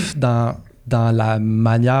sportif dans la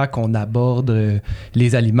manière qu'on aborde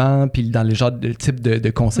les aliments puis dans le genre de type de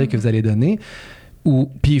conseils que vous allez donner?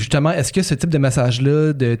 Puis justement, est-ce que ce type de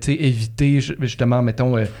message-là, de éviter justement,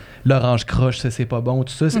 mettons, l'orange croche, ça c'est pas bon,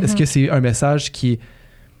 tout ça, est-ce que c'est un message qui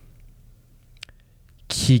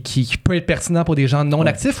qui peut être pertinent pour des gens non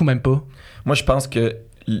actifs ou même pas? Moi, je pense que,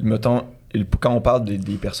 mettons, quand on parle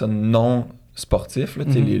des personnes non sportifs, là,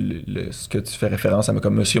 ce que tu fais référence à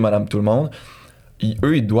comme monsieur, madame, tout le monde,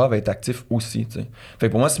 eux, ils doivent être actifs aussi. T'sais. Fait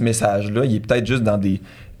que pour moi, ce message-là, il est peut-être juste dans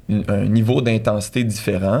un niveau d'intensité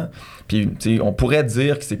différent. Puis, on pourrait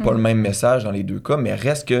dire que c'est pas le même message dans les deux cas, mais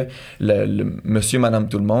reste que le monsieur, madame,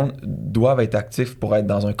 tout le monde doivent être actifs pour être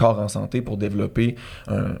dans un corps en santé, pour développer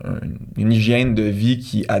une hygiène de vie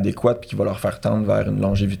qui est adéquate puis qui va leur faire tendre vers une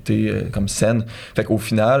longévité comme saine. Fait qu'au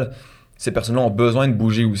final, ces personnes-là ont besoin de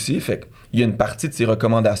bouger aussi. Fait qu'il y a une partie de ces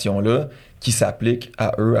recommandations-là qui s'appliquent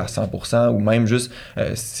à eux à 100%, ou même juste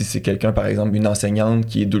si c'est quelqu'un, par exemple, une enseignante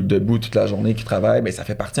qui est debout toute la journée, qui travaille, bien, ça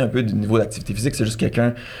fait partie un peu du niveau d'activité physique. C'est juste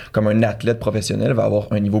quelqu'un comme un athlète professionnel va avoir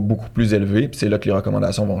un niveau beaucoup plus élevé, puis c'est là que les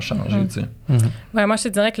recommandations vont changer. Ouais, moi, je te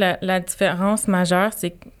dirais que la différence majeure,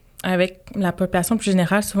 c'est qu'avec la population plus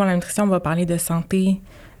générale, souvent la nutrition, on va parler de santé,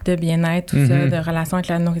 de bien-être, tout ça, de relation avec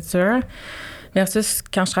la nourriture. Versus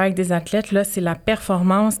quand je travaille avec des athlètes, là, c'est la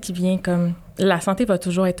performance qui vient comme... La santé va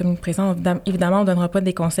toujours être omniprésente. Évidemment, on ne donnera pas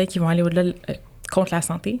des conseils qui vont aller au-delà contre la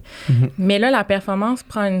santé. Mais là, la performance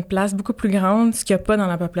prend une place beaucoup plus grande, ce qu'il n'y a pas dans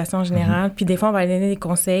la population en général. Puis des fois, on va aller donner des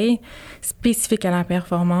conseils spécifiques à la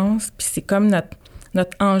performance. Puis c'est comme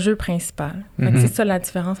notre enjeu principal. Fait que c'est ça la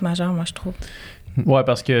différence majeure, moi, je trouve. Ouais,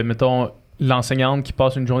 parce que, mettons... L'enseignante qui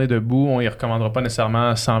passe une journée debout, on ne recommandera pas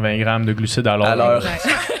nécessairement 120 grammes de glucides à l'heure.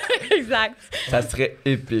 Exact. Ça serait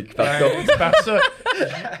épique. Par contre, par ça,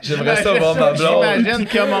 j'aimerais ça voir ma blonde. J'imagine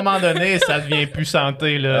qu'à un moment donné, ça devient plus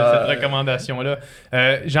santé, là, cette recommandation-là.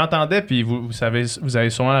 J'entendais, puis vous savez, vous avez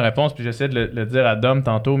sûrement la réponse, puis j'essaie de le dire à Dom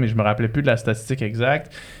tantôt, mais je me rappelais plus de la statistique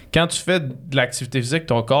exacte. Quand tu fais de l'activité physique,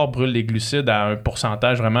 ton corps brûle les glucides à un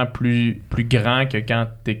pourcentage vraiment plus grand que quand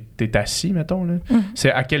t'es assis, mettons. Là.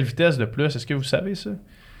 C'est à quelle vitesse de plus? Est-ce que vous savez ça?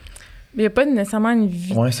 Il n'y a pas nécessairement une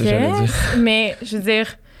vitesse, ça, j'allais dire. Mais je veux dire,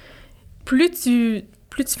 plus tu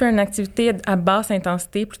fais une activité à basse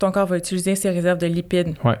intensité, plus ton corps va utiliser ses réserves de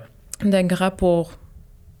lipides, de gras pour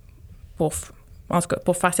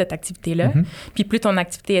faire cette activité-là. Puis plus ton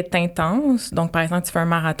activité est intense, donc par exemple, tu fais un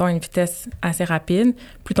marathon à une vitesse assez rapide,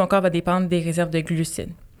 plus ton corps va dépendre des réserves de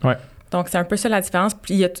glucides. Ouais. Donc, c'est un peu ça la différence.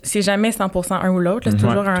 Puis, c'est jamais 100% un ou l'autre. C'est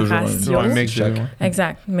toujours un ratio. Un mix.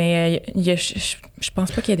 Exact. Mais je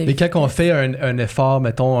pense pas qu'il y ait de... Mais quand on fait un effort,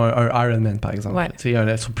 mettons un Ironman, par exemple,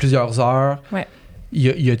 sur plusieurs heures,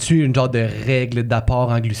 y a-tu une genre de règle d'apport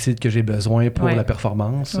en glucides que j'ai besoin pour la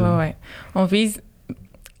performance? Oui. On vise...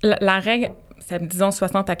 La règle... C'est, disons,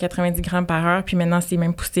 60 à 90 grammes par heure, puis maintenant, c'est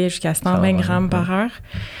même poussé jusqu'à 120 grammes par heure.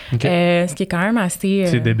 Okay. Ce qui est quand même assez...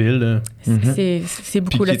 c'est débile, là. C'est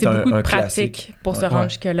beaucoup, là. C'est beaucoup de pratique pour se rendre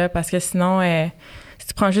jusque-là, parce que sinon, si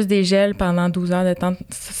tu prends juste des gels pendant 12 heures de temps,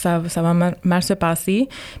 ça va mal se passer.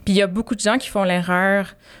 Puis il y a beaucoup de gens qui font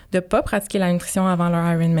l'erreur de ne pas pratiquer la nutrition avant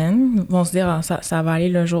leur Ironman. Ils vont se dire, ça va aller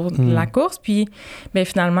le jour de la course, puis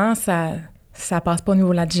finalement, ça passe pas au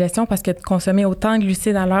niveau de la digestion parce que de consommer autant de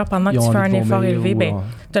glucides à l'heure pendant que tu fais un effort élevé,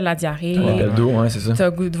 tu as de la diarrhée, tu as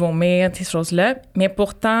le goût de vomir, ces choses-là. Mais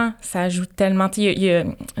pourtant, ça ajoute tellement...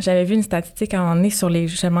 J'avais vu une statistique à un moment donné sur les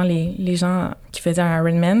gens qui faisaient un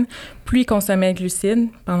Ironman. Plus ils consommaient de glucides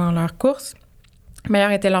pendant leur course,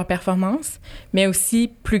 meilleure était leur performance, mais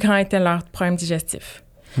aussi plus grand était leur problème digestif.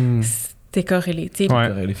 C'était corrélé.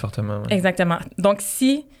 Corrélé fortement. Ouais. Exactement. Donc,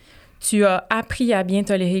 si tu as appris à bien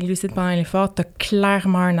tolérer les glucides pendant l'effort, tu as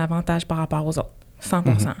clairement un avantage par rapport aux autres.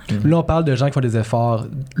 100%. Là, on parle de gens qui font des efforts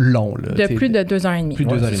longs. Là, de plus de 2 heures et demie.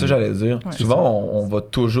 C'est ça, j'allais dire. Ouais. Souvent, on va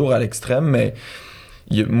toujours à l'extrême, mais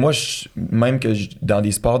moi, même que dans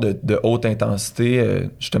des sports de haute intensité,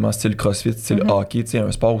 justement style CrossFit, style hockey,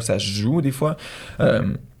 un sport où ça se joue des fois,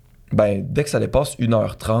 dès que ça dépasse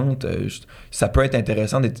 1h30, ça peut être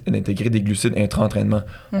intéressant d'intégrer des glucides intra-entraînement.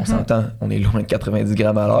 On s'entend, on est loin de 90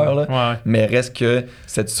 grammes à l'heure, là, mais reste que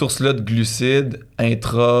cette source-là de glucides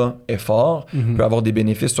intra-effort peut avoir des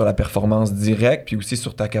bénéfices sur la performance directe, puis aussi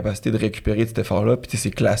sur ta capacité de récupérer de cet effort-là. Puis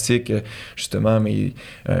c'est classique, justement, mais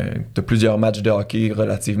t'as plusieurs matchs de hockey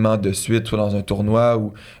relativement de suite, soit dans un tournoi,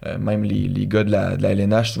 ou même les gars de la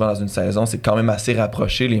LNH, souvent dans une saison, c'est quand même assez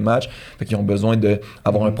rapproché, les matchs. Fait qu'ils ont besoin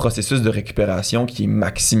d'avoir un processus de récupération qui est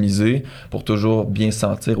maximisé pour toujours bien se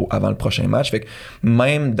sentir avant le prochain match. Fait que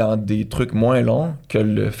même dans des trucs moins longs que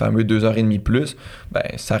le fameux 2h30 plus,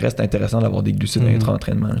 ça reste intéressant d'avoir des glucides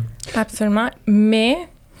intra-entraînement. Là. Absolument, mais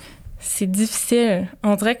c'est difficile.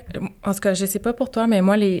 On dirait que, en tout cas, je sais pas pour toi, mais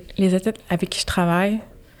moi, les athlètes avec qui je travaille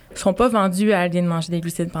sont pas vendus à l'idée de manger des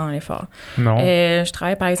glucides pendant l'effort. Non. Je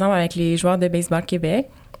travaille, par exemple, avec les joueurs de baseball Québec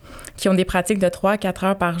qui ont des pratiques de 3 à 4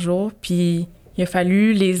 heures par jour, puis il il a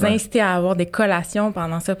fallu les inciter à avoir des collations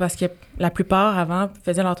pendant ça parce que la plupart, avant,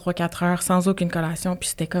 faisaient leurs 3-4 heures sans aucune collation, puis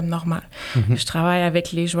c'était comme normal. Je travaille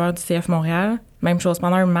avec les joueurs du CF Montréal. Même chose,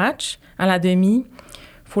 pendant un match, à la demi,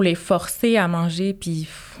 il faut les forcer à manger, puis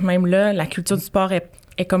même là, la culture du sport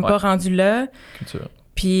est comme pas rendue là.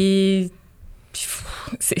 Puis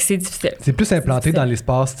c'est difficile. C'est plus implanté dans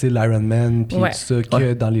l'espace, tu sais, l'Ironman, puis tout ça,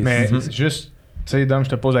 que dans les... Mais juste, tu sais, Dom, je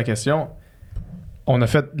te pose la question. On a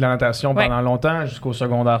fait de la natation pendant longtemps, jusqu'au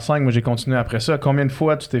secondaire 5. Moi, j'ai continué après ça. Combien de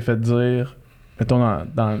fois tu t'es fait dire, mettons,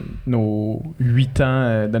 dans nos 8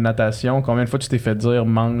 ans de natation, combien de fois tu t'es fait dire «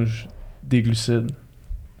 mange des glucides » ?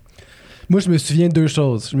 Moi, je me souviens de 2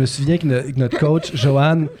 choses. Je me souviens que notre coach,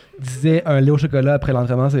 Joanne, disait un lait au chocolat après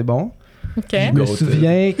l'entraînement, c'est bon. Okay. Je me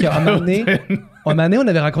souviens qu'à un moment donné, on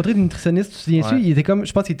avait rencontré une nutritionniste, tu te souviens-tu? Il était comme,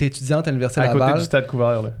 je pense qu'il était étudiante à l'Université Laval. À côté du stade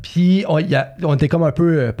couvert, là. Puis on était comme un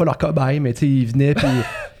peu, pas leur cobaye, mais tu sais, ils venaient, puis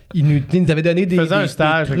ils nous avaient donné des trucs. Un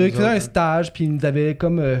stage. Ils faisaient un stage, puis ils nous avaient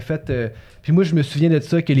comme fait... puis moi, je me souviens de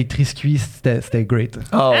ça, que les triscuits, c'était great.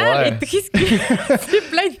 Oh, les triscuits! C'est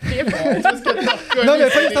plein de tripes! Non, mais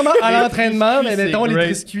pas nécessairement à l'entraînement, mais mettons les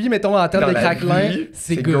triscuits, mettons en termes de craquelin,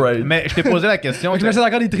 c'est good. Mais je t'ai posé la question. Je m'achète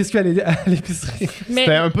encore des triscuits à l'épicerie.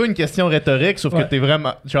 C'était un peu une question rhétorique, sauf que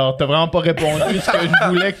t'as vraiment pas répondu ce que je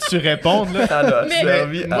voulais que tu répondes. Là.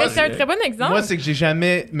 Mais c'est un très bon exemple. Moi, c'est que j'ai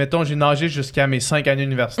jamais... Mettons, j'ai nagé jusqu'à mes 5 années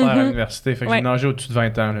universitaires à l'université. Fait que j'ai nagé au-dessus de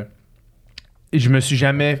 20 ans, là. Et je me suis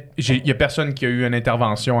jamais... Il y a personne qui a eu une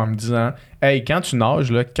intervention en me disant « Hey, quand tu nages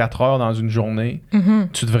là, 4 heures dans une journée,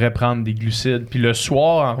 tu devrais prendre des glucides. Puis le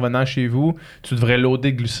soir, en revenant chez vous, tu devrais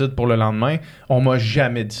loader de glucides pour le lendemain. » On m'a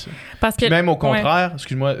jamais dit ça. Parce que, même au contraire,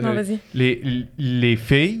 excuse-moi, les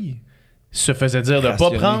filles se faisaient dire de pas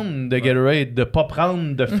prendre de Gatorade, de pas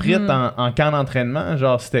prendre de frites en camp d'entraînement.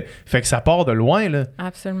 Genre, c'était... Fait que ça part de loin, là.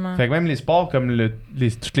 Absolument. Fait que même les sports comme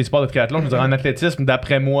tous les sports de triathlon, je veux dire, en athlétisme,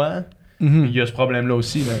 d'après moi... Il y a ce problème-là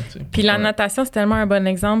aussi. Là, puis la natation, c'est tellement un bon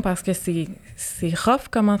exemple parce que c'est rough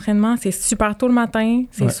comme entraînement. C'est super tôt le matin.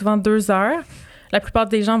 C'est souvent 2 heures. La plupart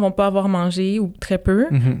des gens vont pas avoir mangé ou très peu.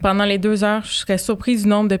 Pendant les 2 heures, je serais surprise du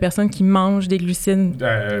nombre de personnes qui mangent des glucides.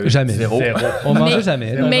 Jamais. Zéro. On mangeait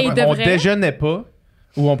jamais. Mais on déjeunait pas.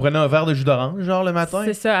 Ou on prenait un verre de jus d'orange, genre, le matin.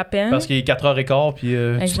 C'est ça, à peine. Parce qu'il est 4h15, puis...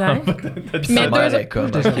 exact. Mais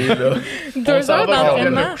 2 heures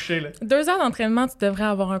d'entraînement. 2 heures d'entraînement, tu devrais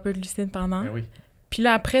avoir un peu de glucides pendant. Ben oui. Puis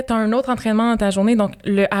là, après, tu as un autre entraînement dans ta journée. Donc,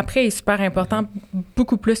 le après est super important,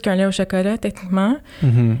 beaucoup plus qu'un lait au chocolat, techniquement.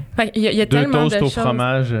 Fait il y a tellement de choses. 2 toasts au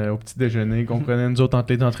fromage au petit déjeuner qu'on prenait nous autres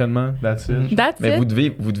entre les entraînements. That's it. Mais vous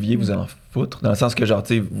deviez vous en foutre, dans le sens que, genre,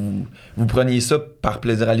 tu sais, vous preniez ça par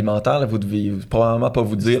plaisir alimentaire, là, vous deviez probablement pas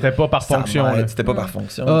vous dire... C'était pas par fonction. C'était pas par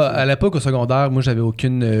fonction. À l'époque, au secondaire, moi, j'avais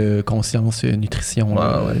aucune conscience nutrition.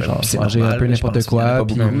 Genre, manger un peu n'importe quoi.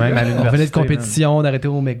 Puis même on venait de compétition, on arrêtait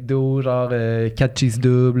au McDo, genre 4 cheese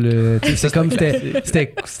double. C'est comme,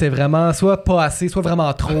 c'était vraiment soit pas assez, soit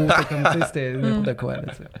vraiment trop. C'était n'importe quoi. Là,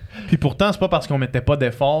 puis pourtant, c'est pas parce qu'on mettait pas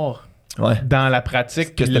d'efforts dans la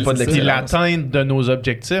pratique que c'était pas de l'excellence. L'atteinte de nos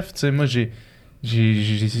objectifs. Tu sais, moi,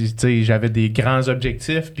 j'avais des grands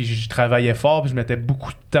objectifs, puis je travaillais fort, puis je mettais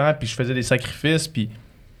beaucoup de temps, puis je faisais des sacrifices, puis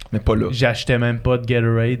mais pas là. J'achetais même pas de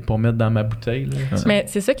Gatorade pour mettre dans ma bouteille. Là. Mais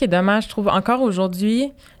c'est ça qui est dommage, je trouve. Encore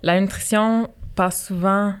aujourd'hui, la nutrition passe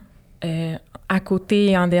souvent à côté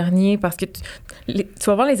et en dernier, parce que tu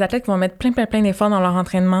vas voir les athlètes qui vont mettre plein d'efforts dans leur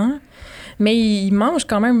entraînement, mais ils mangent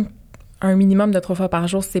quand même un minimum de 3 fois par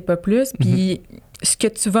jour, si c'est pas plus. Puis ce que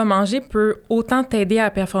tu vas manger peut autant t'aider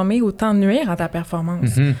à performer, autant nuire à ta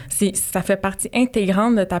performance. Ça fait partie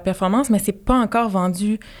intégrante de ta performance, mais c'est pas encore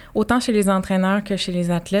vendu autant chez les entraîneurs que chez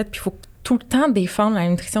les athlètes. Puis il faut tout le temps défendre la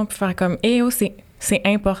nutrition puis faire comme c'est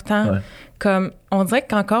important. Comme on dirait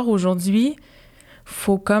qu'encore aujourd'hui,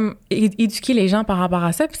 faut comme éduquer les gens par rapport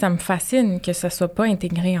à ça, puis ça me fascine que ça soit pas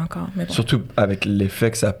intégré encore. Mais bon. Surtout avec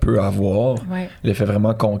l'effet que ça peut avoir, l'effet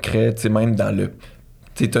vraiment concret, tu sais, même dans le...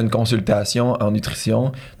 Tu sais, t'as une consultation en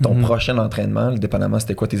nutrition, ton prochain entraînement, dépendamment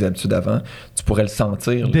c'était quoi tes habitudes avant, tu pourrais le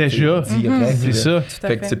sentir. Déjà, direct. C'est ça.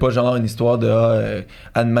 Fait que c'est pas genre une histoire de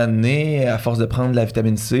à demander, à force de prendre de la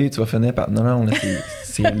vitamine C, tu vas finir par... Non, là,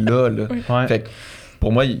 c'est là. Fait que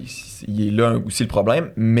pour moi, il est là aussi le problème,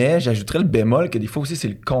 mais j'ajouterais le bémol que des fois aussi c'est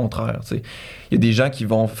le contraire. Il y a des gens qui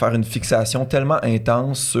vont faire une fixation tellement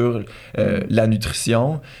intense sur la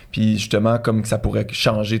nutrition, puis justement comme que ça pourrait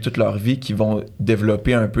changer toute leur vie, qui vont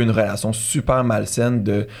développer un peu une relation super malsaine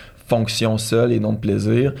de fonction seule et non de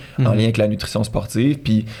plaisir en lien avec la nutrition sportive.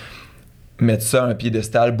 Puis mettre ça à un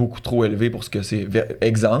piédestal beaucoup trop élevé pour ce que c'est.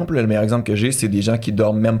 Exemple, le meilleur exemple que j'ai, c'est des gens qui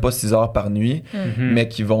dorment même pas 6 heures par nuit, mais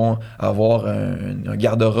qui vont avoir un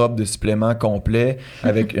garde-robe de suppléments complet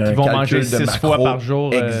avec un vont calcul manger de 6 macro fois par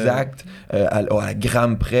jour. exact, à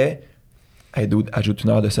gramme près. Hey, dude, ajoute 1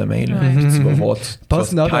 heure de sommeil, là, puis tu vas voir.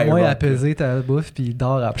 Passe 1 heure de moins à peser ta bouffe, puis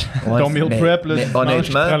dors après. Ton meal prep, là, mais tu manges,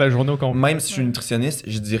 tu prends la journée au complet. même si je suis nutritionniste,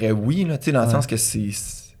 je dirais oui, là, dans le sens que c'est...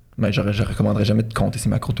 Ben, je recommanderais jamais de compter ses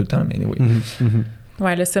macros tout le temps, mais oui.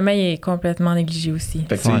 Ouais, le sommeil est complètement négligé aussi.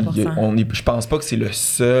 Fait que, je pense pas que c'est le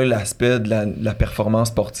seul aspect de la performance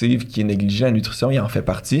sportive qui est négligé. La nutrition, il en fait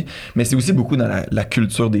partie. Mais c'est aussi beaucoup dans la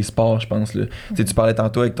culture des sports, je pense. Là. Tu parlais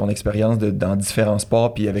tantôt avec ton expérience dans différents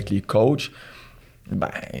sports puis avec les coachs. Ben,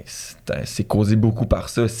 c'est causé beaucoup par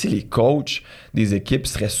ça. Si les coachs des équipes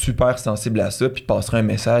seraient super sensibles à ça puis passeraient un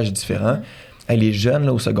message différent, les jeunes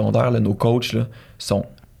là, au secondaire, là, nos coachs là,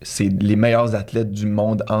 c'est les meilleurs athlètes du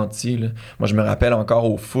monde entier. Là. Moi, je me rappelle encore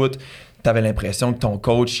au foot, t'avais l'impression que ton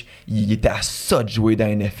coach, il était à ça de jouer dans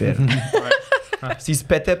la NFL. S'il se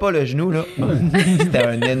pétait pas le genou, là, c'était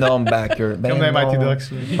un énorme backer. Comme dans Mighty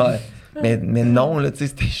Ducks. Ouais. Mais non, là,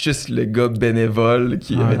 c'était juste le gars bénévole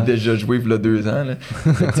qui avait déjà joué il y a 2 ans. Là.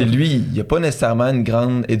 Lui, il n'a pas nécessairement une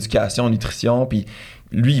grande éducation en nutrition, puis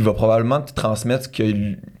lui, il va probablement te transmettre ce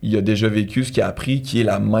qu'il a déjà vécu, ce qu'il a appris, qui est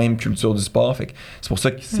la même culture du sport. Fait que c'est pour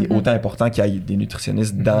ça que c'est autant important qu'il y ait des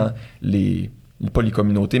nutritionnistes dans pas les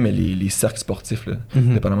communautés, mais les cercles sportifs, là,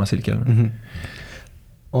 dépendamment c'est lequel.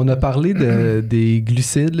 On a parlé des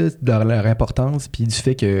glucides, là, de leur importance, puis du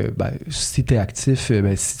fait que si tu es actif,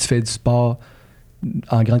 si tu fais du sport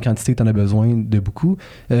en grande quantité, tu en as besoin de beaucoup.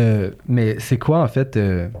 Mais c'est quoi, en fait...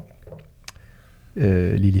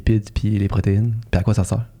 les lipides puis les protéines, puis à quoi ça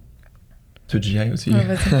sert? Tu veux que j'y aille aussi?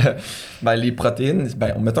 Les protéines,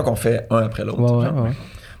 mettons qu'on fait un après l'autre.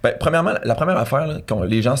 Premièrement, la première affaire là, que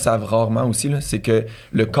les gens savent rarement aussi, là, c'est que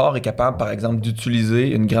le corps est capable, par exemple,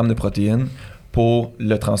 d'utiliser 1 gramme de protéines pour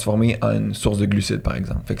le transformer en une source de glucides, par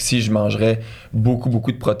exemple. Fait que si je mangerais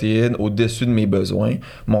beaucoup de protéines au-dessus de mes besoins,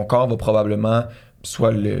 mon corps va probablement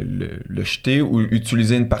soit le jeter ou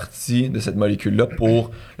utiliser une partie de cette molécule-là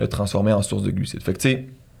pour le transformer en source de glucides. Fait que, tu sais,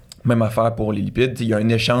 même affaire pour les lipides, il y a un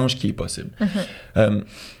échange qui est possible.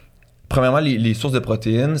 Premièrement, les sources de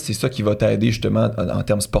protéines, c'est ça qui va t'aider justement en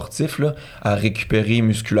termes sportifs là, à récupérer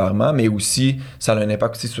musculairement, mais aussi, ça a un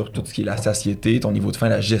impact aussi sur tout ce qui est la satiété, ton niveau de faim,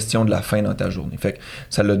 la gestion de la faim dans ta journée. Fait que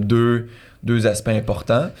ça a deux aspects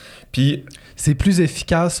importants. Puis... C'est plus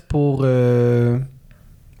efficace pour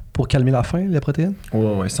calmer la faim, les protéines?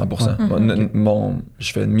 Oui, 100%.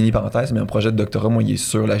 Je fais une mini parenthèse, mais un projet de doctorat, moi, il est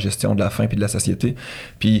sur la gestion de la faim et de la satiété.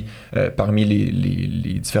 Puis, parmi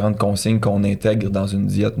les différentes consignes qu'on intègre dans une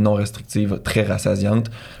diète non restrictive très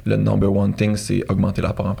rassasiante, le number one thing, c'est augmenter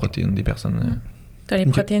l'apport en protéines des personnes. Tu as les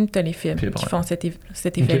protéines, tu as les fibres qui font cet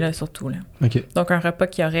effet-là surtout. Là. Donc, un repas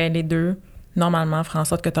qui aurait les deux, normalement, fera en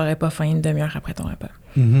sorte que tu n'aurais pas faim une demi-heure après ton repas.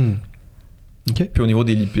 Puis au niveau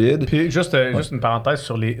des lipides... Puis juste une parenthèse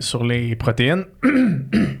sur les protéines.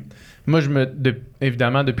 Moi,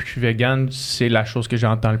 évidemment, depuis que je suis vegan, c'est la chose que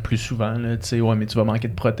j'entends le plus souvent. Tu sais, mais tu vas manquer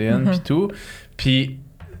de protéines, puis tout. Puis,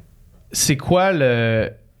 c'est quoi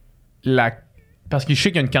parce que je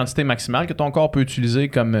sais qu'il y a une quantité maximale que ton corps peut utiliser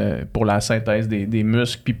comme pour la synthèse des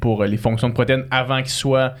muscles, puis pour les fonctions de protéines avant qu'ils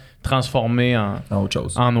soient transformés en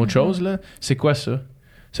autre chose. Là. C'est quoi ça?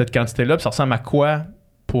 Cette quantité-là, puis ça ressemble à quoi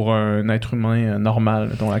pour un être humain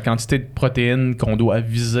normal, donc la quantité de protéines qu'on doit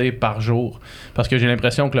viser par jour. Parce que j'ai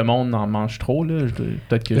l'impression que le monde en mange trop. Là.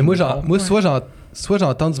 Peut-être que moi, soit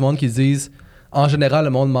j'entends du monde qui disent en général,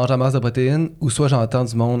 le monde mange en masse de protéines, ou soit j'entends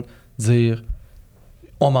du monde dire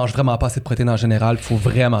on mange vraiment pas assez de protéines en général, il faut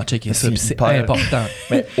vraiment checker ça, c'est important.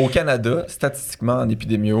 Mais au Canada, statistiquement, en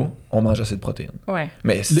épidémio, on mange assez de protéines. Ouais.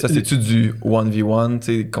 Mais ça, c'est-tu du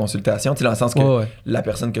 1v1, consultation, dans le sens que la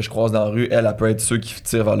personne que je croise dans la rue, elle peut être ceux qui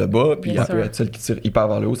tirent vers le bas, puis elle peut être celle qui tire hyper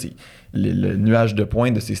vers le haut. Le nuage de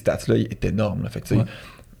points de ces stats-là est énorme. Là. Fait que,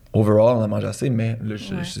 overall, on en mange assez, mais là,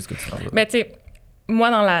 je sais ce que tu parles. Mais tu sais,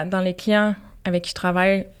 moi, dans les clients avec qui je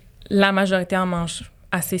travaille, la majorité en mange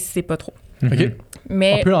assez si c'est pas trop. OK.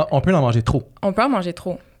 Mais on peut en manger trop. On peut en manger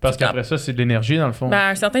trop. Parce qu'après ça, c'est de l'énergie, dans le fond. À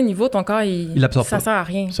un certain niveau, ton corps, il absorbe ça sert à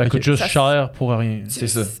rien. Ça coûte juste cher pour rien. C'est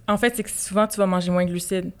ça. En fait, c'est que souvent, tu vas manger moins de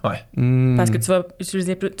glucides. Ouais. Parce que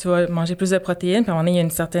tu vas manger plus de protéines, puis à un moment donné, il y a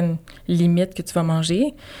une certaine limite que tu vas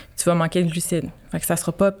manger. Tu vas manquer de glucides. Fait que ça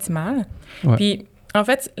sera pas optimal. Ouais. Puis, en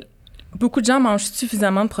fait, beaucoup de gens mangent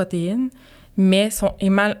suffisamment de protéines, mais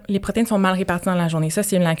les protéines sont mal réparties dans la journée. Ça,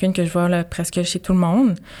 c'est une lacune que je vois là, presque chez tout le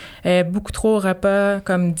monde. Beaucoup trop repas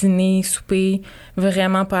comme dîner, souper,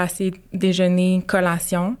 vraiment pas assez déjeuner,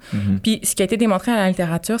 collation. Puis ce qui a été démontré à la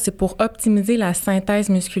littérature, c'est pour optimiser la synthèse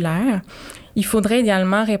musculaire, il faudrait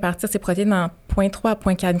idéalement répartir ces protéines en 0,3 à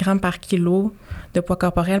 0,4 grammes par kilo de poids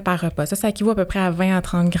corporel par repas. Ça équivaut à peu près à 20 à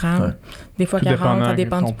 30 grammes. Des fois 40, ça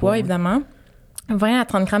dépend du poids, évidemment. 20 à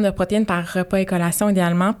 30 grammes de protéines par repas et collation,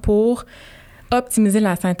 idéalement, pour optimiser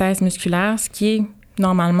la synthèse musculaire, ce qui est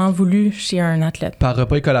normalement voulu chez un athlète. Par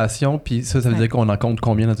repas et collation, puis ça veut dire qu'on en compte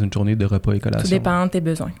combien dans une journée de repas et collation? Tout dépend de tes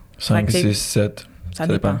besoins. 5, 6, 7. Ça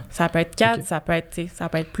dépend. Ça peut être 4, ça peut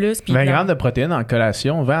être plus. 20 grammes de protéines en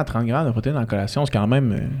collation, 20 à 30 grammes de protéines en collation, c'est quand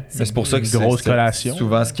même c'est pour ça que une grosse collation.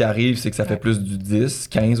 Souvent, ce qui arrive, c'est que ça fait plus du 10,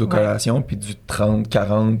 15 aux collations, puis du 30,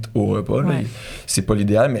 40 au repas. Là. C'est pas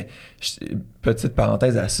l'idéal, mais petite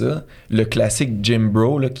parenthèse à ça, le classique gym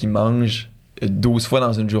bro là, qui mange 12 fois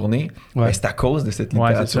dans une journée, ben c'est à cause de cette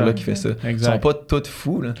littérature-là qui fait ça. Exact. Ils sont pas tous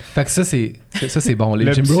fous. Là. Fait que ça, c'est bon.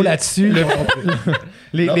 Les gym bros là-dessus.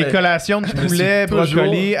 Les collations de poulet,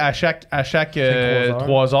 brocoli à chaque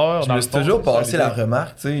 3 heures. Je me suis toujours passé la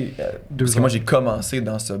remarque, tu sais, parce que moi, j'ai commencé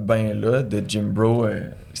dans ce bain-là de gym bro.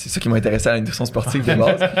 C'est ça qui m'a intéressé à la nutrition sportive de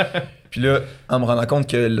base. Puis là, en me rendant compte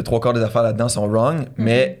que le 3/4 des affaires là-dedans sont wrong,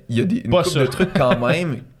 mais il y a une couple de trucs quand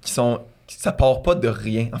même qui sont... Ça part pas de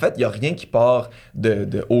rien. En fait, il y a rien qui part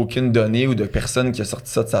de aucune donnée ou de personne qui a sorti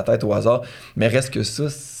ça de sa tête au hasard. Mais reste que ça,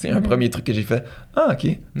 c'est un premier truc que j'ai fait. Ah, OK.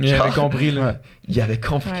 Il avait compris, là. Il avait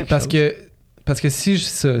compris quelque chose. Parce que si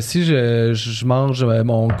je mange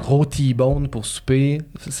mon gros T-bone pour souper,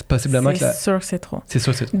 c'est possiblement c'est sûr que c'est trop. C'est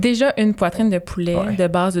sûr que c'est trop. Déjà, une poitrine de poulet de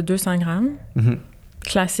base de 200 grammes.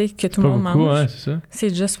 Classique que tout le monde mange. Hein, c'est ça. C'est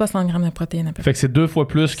déjà 60 grammes de protéines à peu près. Fait que c'est 2 fois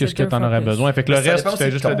plus que ce que tu en aurais besoin. Fait que le reste, tu fais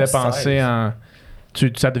juste le dépenser en...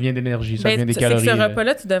 ça devient d'énergie, ça devient des calories. Ce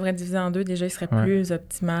repas-là, tu devrais diviser en 2. Déjà, il serait plus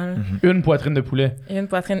optimal. Une poitrine de poulet. Et une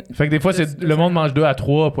poitrine. Fait que des fois, le monde mange 2 à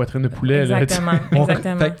 3 poitrines de poulet. Exactement.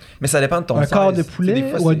 Exactement. Mais ça dépend de ton size. Un quart de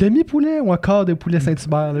poulet ou un demi-poulet ou un quart de poulet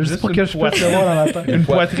Saint-Hubert. Juste pour que je puisse le voir dans la tête. Une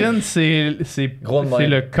poitrine, c'est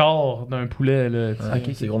le quart d'un poulet. Là,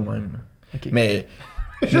 c'est gros de même. Mais...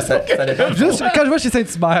 ça dépend. Juste quand je vais chez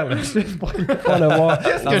Saint-Hubert, pour le voir.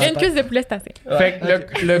 Une cuisse de poulet, c'est assez. Fait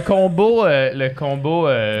que le combo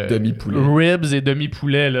demi-poulet. Ribs et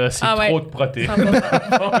demi-poulet, là, c'est trop de protéines.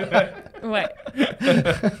 Ouais.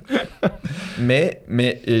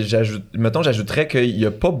 mais j'ajouterais qu'il n'y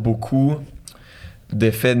a pas beaucoup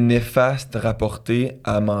d'effets néfastes rapportés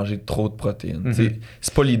à manger trop de protéines.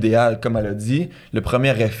 C'est pas l'idéal, comme elle a dit. Le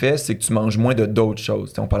premier effet, c'est que tu manges moins de d'autres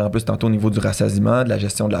choses. On parlait en plus tantôt au niveau du rassasiement, de la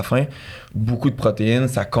gestion de la faim. Beaucoup de protéines,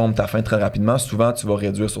 ça comble ta faim très rapidement. Souvent, tu vas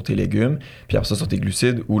réduire sur tes légumes, puis après ça sur tes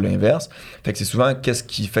glucides ou l'inverse. Fait que c'est souvent qu'est-ce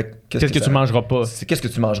que tu mangeras pas. C'est qu'est-ce que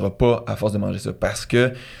tu mangeras pas à force de manger ça. Parce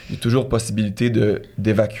que il y a toujours possibilité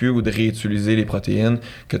d'évacuer ou de réutiliser les protéines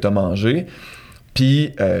que tu as mangées.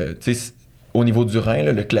 Puis, tu sais, au niveau du rein,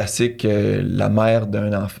 là, le classique, la mère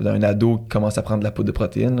d'un ado qui commence à prendre de la poudre de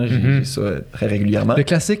protéines, là, j'ai ça très régulièrement.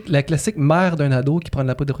 La classique mère d'un ado qui prend de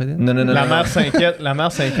la poudre de protéines? Non. La mère s'inquiète de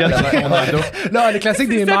son ado. Non, le classique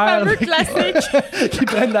des mères qui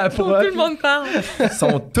prennent de la poudre. Tout le monde parle. Ils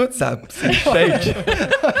sont toutes fake.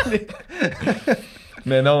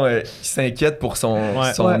 Mais non, il s'inquiète pour son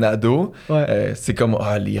ado. C'est comme,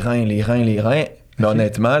 les reins. Mais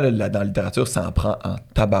honnêtement, là, dans la littérature, ça en prend en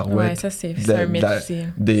tabarouette. Ouais, ça, c'est un mythe aussi.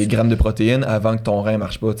 Des grammes de protéines avant que ton rein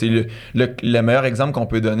marche pas. Le meilleur exemple qu'on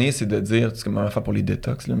peut donner, c'est de dire, c'est comme on va faire pour les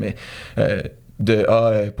détox, là, mais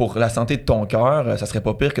pour la santé de ton cœur, ça serait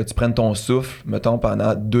pas pire que tu prennes ton souffle, mettons,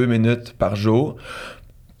 pendant 2 minutes par jour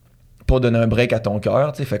pour donner un break à ton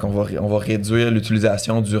cœur. Fait qu'on va réduire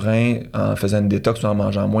l'utilisation du rein en faisant une détox ou en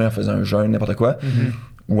mangeant moins, en faisant un jeûne, n'importe quoi,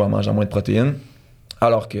 ou en mangeant moins de protéines.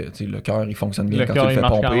 Alors que le cœur, il fonctionne bien quand tu le fais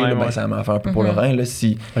pomper. Même, ça m'en fait un peu pour le rein. Là,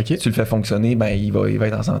 si tu le fais fonctionner, il va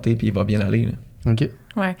être en santé puis il va bien aller. Là. OK.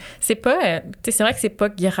 Ouais. C'est pas... c'est vrai que c'est pas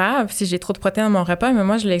grave si j'ai trop de protéines dans mon repas, mais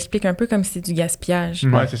moi, je l'explique un peu comme si c'est du gaspillage.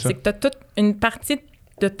 Ouais, c'est ça. C'est que t'as toute une partie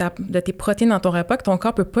de tes protéines dans ton repas que ton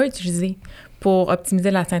corps peut pas utiliser pour optimiser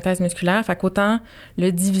la synthèse musculaire. Fait qu'autant le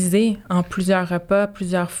diviser en plusieurs repas,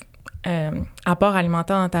 plusieurs apports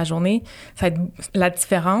alimentaires dans ta journée, ça va être, la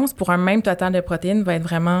différence pour un même total de protéines va être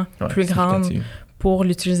vraiment plus grande pour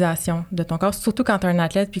l'utilisation de ton corps, surtout quand tu es un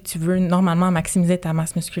athlète puis que tu veux normalement maximiser ta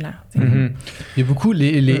masse musculaire. Il y a beaucoup,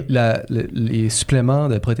 les suppléments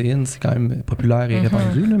de protéines, c'est quand même populaire et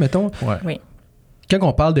répandu, là, mettons. Oui. Quand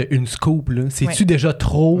on parle d'une scoop, là, c'est-tu déjà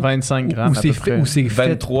trop? 25 grammes ou c'est fait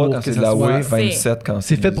 23 quand c'est de la whey, 27 quand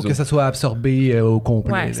c'est fait pour que ça soit absorbé au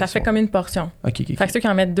complet. Oui, ça fait comme une portion. OK. Fait que ceux qui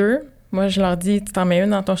en mettent 2, Moi, je leur dis, tu t'en mets une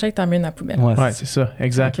dans ton shake, t'en mets une à la poubelle. Ouais, c'est ça.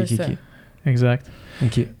 Exact. C'est un peu ça. Exact.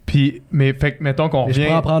 OK. Puis, mais fait que, mettons qu'on Mais revient... je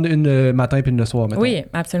peux en prendre une le matin puis une le soir, mettons. Oui,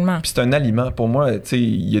 absolument. Puis c'est un aliment. Pour moi, tu sais,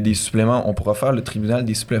 il y a des suppléments. On pourra faire le tribunal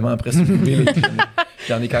des suppléments après si vous voulez. Là,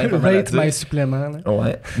 j'en ai quand même pas mal à Rate dire. my supplément. Là.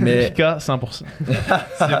 Ouais, mais... Pika, 100%. S'il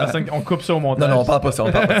y a personne... On coupe ça au montage. Non, on parle pas ça,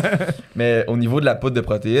 on parle pas ça. Mais au niveau de la poudre de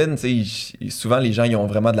protéines, tu sais, souvent les gens ils ont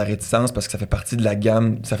vraiment de la réticence parce que ça fait partie de la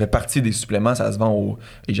gamme, ça fait partie des suppléments, ça se vend au...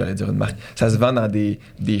 Et j'allais dire une marque. Ça se vend dans des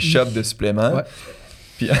shops de suppléments. Ouais.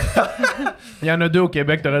 Puis... Il y en a 2 au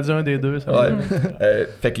Québec, t'aurais dit un des 2. Ça ouais.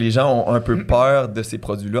 Fait que les gens ont un peu peur de ces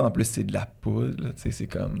produits-là. En plus, c'est de la poudre, tu sais, c'est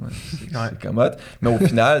comme hot. Mais au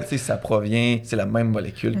final, tu sais, ça provient, c'est la même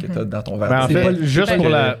molécule que t'as dans ton verre. Ben, en fait, juste pour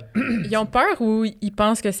la... Ils ont peur ou ils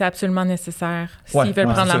pensent que c'est absolument nécessaire Ouais, s'ils veulent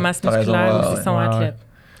prendre la masse T'as raison, musculaire ou s'ils sont athlètes.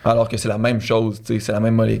 Alors que c'est la même chose, tu sais, c'est la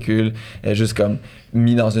même molécule, elle est juste comme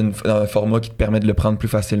mis dans un format qui te permet de le prendre plus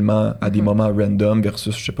facilement à des moments random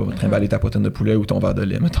versus, je sais pas, trimballer ta poitrine de poulet ou ton verre de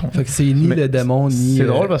lait, mettons. Fait que c'est ni le démon, ni c'est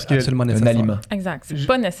drôle parce que absolument Un nécessaire. aliment. Exact. C'est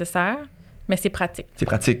pas nécessaire, mais c'est pratique. C'est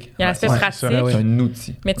pratique. Il y a l'aspect c'est pratique, c'est un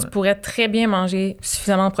outil. mais tu pourrais très bien manger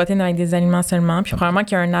suffisamment de protéines avec des aliments seulement. Puis probablement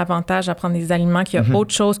qu'il y a un avantage à prendre des aliments qu'il y a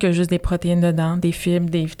autre chose que juste des protéines dedans, des fibres,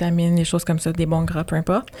 des vitamines, des choses comme ça, des bons gras, peu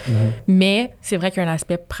importe. Mais c'est vrai qu'il y a un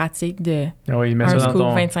aspect pratique de Oui, mets un ça dans scoop,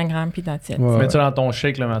 ton... 25 grammes, puis that's it. Ouais. Mets ça dans ton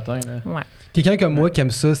shake le matin. Là. Ouais. Quelqu'un comme moi qui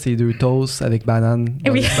aime ça, c'est 2 toasts avec banane.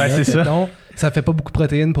 Oui. Ben, c'est ça. Mettons, ça fait pas beaucoup de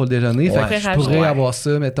protéines pour le déjeuner. Ouais. Fait que je pourrais Ouais. avoir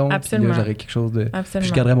ça, mettons. Puis Absolument. là, j'aurais quelque chose de... Puis Absolument.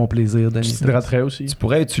 je garderais mon plaisir de Tu t'hydraterais aussi. Tu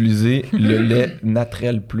pourrais utiliser le lait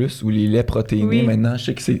naturel plus ou les laits protéinés. Oui. Maintenant, je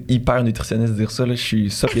sais que c'est hyper nutritionniste de dire ça. Là. Je suis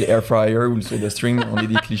ça, puis air fryer ou le soda stream, on est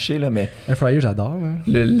des clichés, là, mais Un fryer, j'adore. Hein.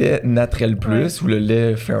 le lait naturel plus ou le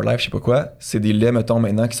lait Fairlife, je sais pas quoi, c'est des laits, mettons,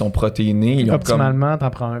 maintenant qui sont protéinés. Ils ont Optimalement, t'en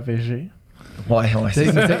prends un VG. Ouais, c'est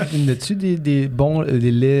ça. As-tu des bons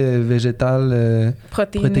des laits végétales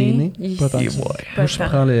protéinés? Ici, Ouais. pas Moi, je tant.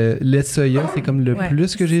 prends le lait de soya, c'est comme le Ouais.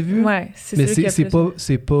 plus que j'ai vu. Ouais, c'est Mais celui qui a c'est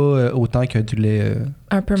plus- pas autant que du lait,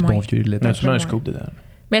 un peu du moins. bon vieux lait. Tu mets un Ouais. scoop dedans.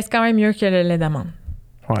 Mais c'est quand même mieux que le lait d'amande.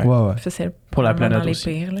 Ouais. Ouais. Ça, c'est Pour la probablement planète dans les aussi.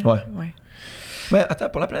 pires. Là. Ouais. Mais attends,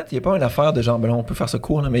 pour la planète, il n'y a pas une affaire de genre, ben là, on peut faire ça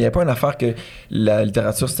court, là, mais il n'y a pas une affaire que la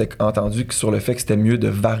littérature s'est entendue sur le fait que c'était mieux de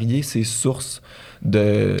varier ses sources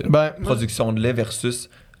de production de lait versus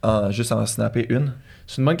juste en snapper une.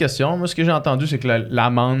 C'est une bonne question. Moi, ce que j'ai entendu, c'est que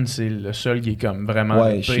l'amande, c'est le seul qui est comme vraiment.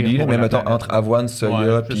 Ouais, le pire chili, là, pour mais la mettons planète. entre avoine, soya,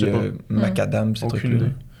 Ouais, je puis sais pas. macadam, ces Aucune trucs-là.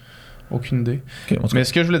 idée. Aucune idée. Ok, on se- Mais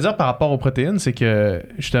ce que je voulais dire par rapport aux protéines, c'est que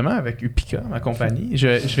justement, avec Upika, ma compagnie, je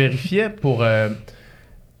vérifiais pour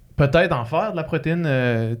peut-être en faire de la protéine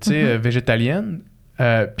végétalienne.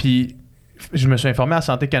 Puis je me suis informé à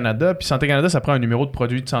Santé Canada. Puis Santé Canada, ça prend un numéro de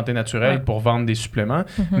produit de santé naturelle Ouais. pour vendre des suppléments.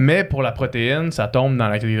 Mais pour la protéine, ça tombe dans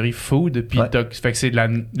la catégorie food. Puis Ouais. fait que c'est de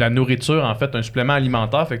la nourriture, en fait, un supplément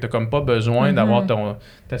alimentaire. Fait que t'as comme pas besoin d'avoir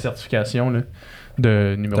ta certification là,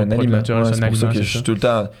 de numéro C'est un de produit aliment. naturel. Ouais, c'est c'est un pour ça aliment, que c'est je suis ça. tout le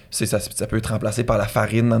temps. Ça peut être remplacé par la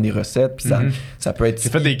farine dans des recettes. Puis ça peut être. J'ai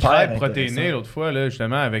fait des hyper crêpes intéressant. protéinées l'autre fois, là,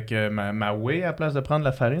 justement, avec ma whey à la place de prendre de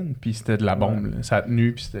la farine. Puis c'était de la bombe. Là. Ça a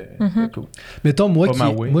tenu, puis c'était cool. Mettons, moi, Pas ma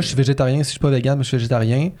whey. moi, je suis végétarien. Si je suis pas vegan, mais je suis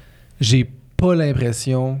végétarien, j'ai pas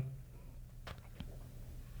l'impression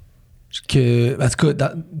que... En tout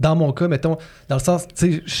cas, dans mon cas, mettons, dans le sens... Tu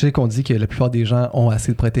sais, je sais qu'on dit que la plupart des gens ont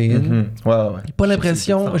assez de protéines. Ouais. Pas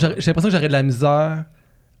l'impression... J'ai l'impression que j'aurais de la misère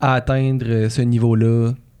à atteindre ce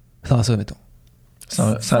niveau-là sans ça, mettons.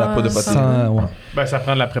 Sans la poudre de protéines. Ouais. Ben, ça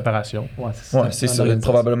prend de la préparation. Ouais, c'est ça.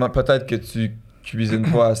 Probablement, peut-être que tu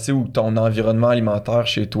cuisines pas assez ou que ton environnement alimentaire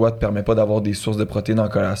chez toi te permet pas d'avoir des sources de protéines en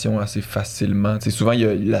collation assez facilement. Tu sais, souvent, il y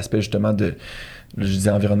a l'aspect justement de... Je dis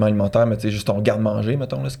environnement alimentaire, mais tu sais, juste ton garde-manger,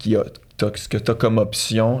 mettons, là, ce que tu as comme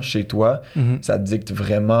option chez toi, ça te dicte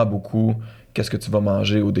vraiment beaucoup qu'est-ce que tu vas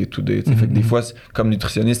manger au day-to-day. Fait que des fois, comme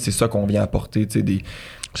nutritionniste, c'est ça qu'on vient apporter, tu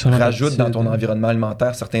sais, rajoute dans ton environnement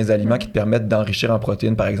alimentaire certains aliments qui te permettent d'enrichir en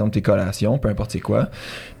protéines, par exemple tes collations, peu importe c'est quoi.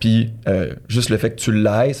 Puis juste le fait que tu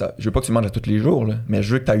l'ailles, je veux pas que tu manges à tous les jours, là, mais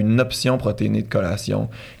je veux que tu aies une option protéinée de collation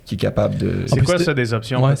qui est capable de... C'est quoi ça, des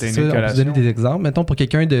options Ouais, protéinées c'est de ça. On peut collation? donner des exemples. Mettons, pour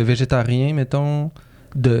quelqu'un de végétarien, mettons,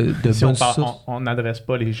 de Si bonnes sources. on n'adresse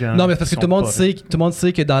pas les gens. Non, mais parce que qui tout le sont monde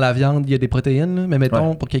sait que dans la viande, il y a des protéines. Là. Mais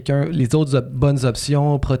mettons, pour quelqu'un, les autres bonnes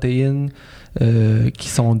options, protéines, qui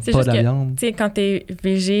sont C'est pas juste de la que, viande. tu sais, quand t'es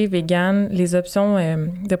végé, vegan, les options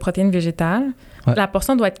de protéines végétales, la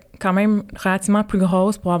portion doit être quand même relativement plus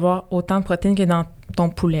grosse pour avoir autant de protéines que dans ton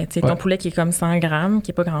poulet. Tu sais, ton poulet qui est comme 100 grammes,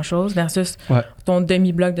 qui est pas grand-chose, versus ton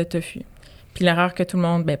demi-bloc de tofu. Puis l'erreur que tout le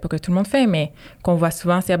monde, pas que tout le monde fait, mais qu'on voit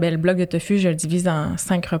souvent, c'est le bloc de tofu, je le divise en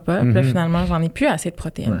 5 repas. Puis là, finalement, j'en ai plus assez de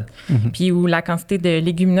protéines. Puis où la quantité de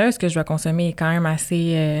légumineuses que je dois consommer est quand même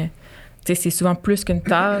assez c'est souvent plus qu'une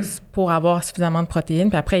tasse pour avoir suffisamment de protéines.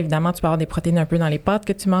 Puis après, évidemment, tu peux avoir des protéines un peu dans les pâtes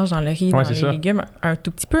que tu manges, dans le riz, dans les légumes, un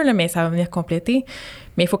tout petit peu, là, mais ça va venir compléter.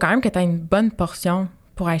 Mais il faut quand même que tu aies une bonne portion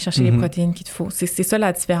pour aller chercher les protéines qu'il te faut. C'est ça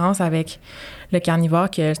la différence avec le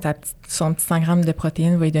carnivore, que son petit 100 grammes de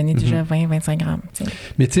protéines va lui donner déjà 20-25 grammes. T'sais.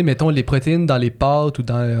 Mais tu sais, mettons, les protéines dans les pâtes ou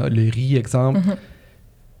dans le riz, exemple,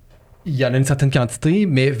 il y en a une certaine quantité,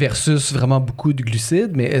 mais versus vraiment beaucoup de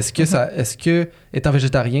glucides. Mais est-ce que, étant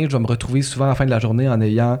végétarien, je vais me retrouver souvent à la fin de la journée en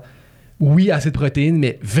ayant, oui, assez de protéines,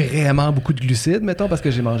 mais vraiment beaucoup de glucides, mettons, parce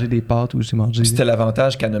que j'ai mangé des pâtes ou j'ai mangé... C'était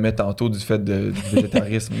l'avantage qu'elle nommait tantôt du fait du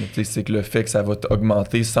végétarisme. C'est que le fait que ça va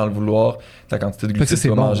augmenter sans le vouloir ta quantité de glucides que tu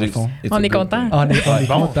vas manger. On est content. On est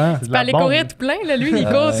content. Tu peux aller courir tout plein, là, lui, il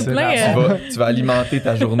court tout plein. Tu vas alimenter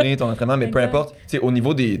ta journée, ton entraînement, mais peu importe. Au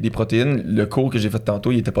niveau des protéines, le cours que j'ai fait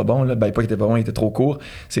tantôt, il était pas bon. Là. Ben, pas qu'il était pas bon, il était trop court.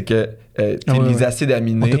 C'est que les acides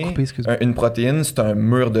aminés, une protéine, c'est un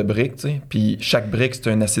mur de briques, puis chaque brique,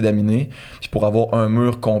 c'est un acide aminé. Puis pour avoir un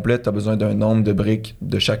mur complet, tu as besoin d'un nombre de briques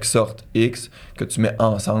de chaque sorte X que tu mets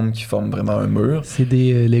ensemble qui forment vraiment un mur. C'est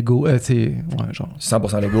des Lego, c'est genre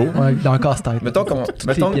 100% Lego. Ouais, dans le casse-tête. Mettons,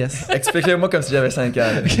 explique-le-moi comme si j'avais 5 ans.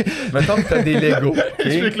 Mettons que tu as des Lego. Okay?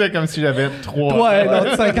 Explique-le comme si j'avais 3 ans. Ouais,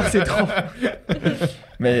 non, 5 ans, c'est trop.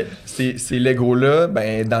 Mais ces Legos-là,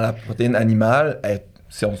 ben, dans la protéine animale,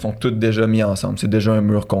 sont toutes déjà mis ensemble. C'est déjà un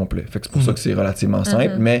mur complet. Fait que c'est pour ça que c'est relativement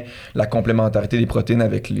simple. Mais la complémentarité des protéines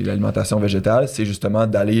avec l'alimentation végétale, c'est justement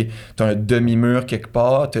d'aller... T'as un demi-mur quelque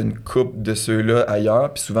part, t'as une coupe de ceux-là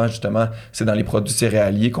ailleurs. Puis souvent, justement, c'est dans les produits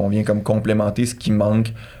céréaliers qu'on vient comme complémenter ce qui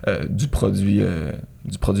manque du produit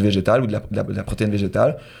végétal ou de la protéine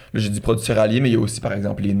végétale. Là, j'ai dit produits céréaliers, mais il y a aussi, par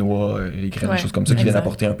exemple, les noix, les graines, des choses comme ça qui viennent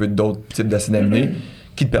apporter un peu d'autres types d'acides aminés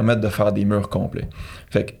qui te permettent de faire des murs complets.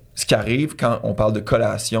 Fait que ce qui arrive quand on parle de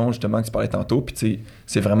collation, justement, que tu parlais tantôt, puis tu sais,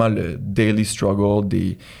 c'est vraiment le daily struggle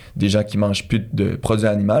des gens qui mangent plus de produits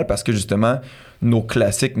animaux parce que, justement, nos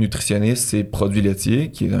classiques nutritionnistes, c'est produits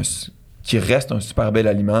laitiers, qui reste un super bel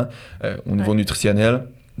aliment au niveau nutritionnel.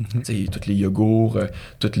 Tous les yogourts,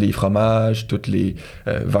 tous les fromages, tous les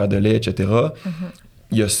verres de lait, etc.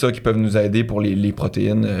 Il y a ça qui peuvent nous aider pour les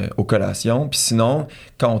protéines aux collations. Puis sinon,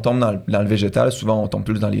 quand on tombe dans le végétal, souvent on tombe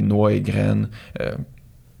plus dans les noix et graines,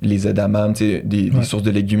 les edamames, des sources de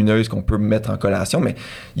légumineuses qu'on peut mettre en collation. Mais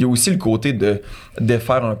il y a aussi le côté de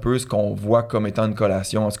défaire un peu ce qu'on voit comme étant une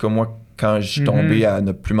collation. En tout cas, moi, quand je suis tombé à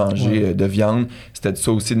ne plus manger de viande, c'était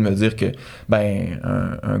ça aussi de me dire que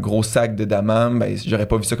un gros sac d'edamame, j'aurais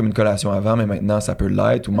pas vu ça comme une collation avant, mais maintenant ça peut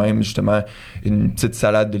l'être, ou même justement une petite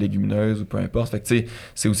salade de légumineuses ou peu importe. Fait que tu sais,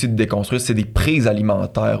 c'est aussi de déconstruire, c'est des prises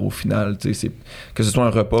alimentaires au final, tu sais, que ce soit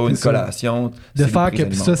un repas ou une collation. De faire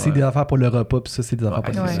que ça c'est des affaires pour le repas, puis ça c'est des affaires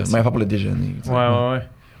pour le dessert. Même affaire pour le déjeuner.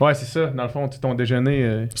 Ouais, c'est ça. Dans le fond, ton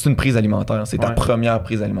déjeuner... C'est une prise alimentaire. C'est ta première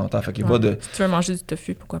prise alimentaire. Fait qu'il n'y a pas de... Si tu veux manger du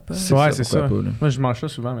tofu, pourquoi pas? C'est ça. Moi, je mange ça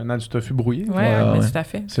souvent maintenant, du tofu brouillé. Ouais, tout à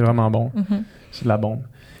fait. C'est vraiment bon. C'est de la bombe.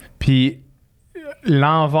 Puis,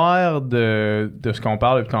 l'envers de ce qu'on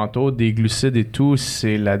parle depuis tantôt, des glucides et tout,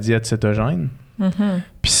 c'est la diète cétogène.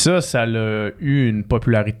 Puis ça a eu une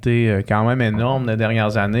popularité quand même énorme les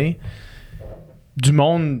dernières années. Du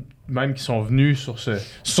monde... même qui sont venus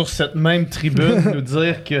sur cette même tribune nous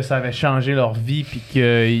dire que ça avait changé leur vie puis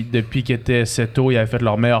que depuis qu'ils étaient céto, ils avaient fait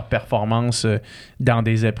leur meilleure performance dans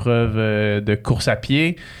des épreuves de course à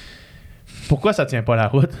pied. Pourquoi ça tient pas la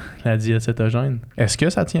route, la diète cétogène? Est-ce que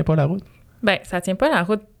ça tient pas la route? Bien, ça tient pas la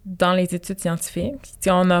route dans les études scientifiques.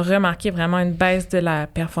 T'sais, on a remarqué vraiment une baisse de la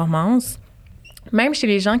performance. Même chez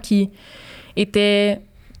les gens qui étaient,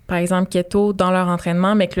 par exemple, keto dans leur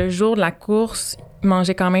entraînement, mais que le jour de la course,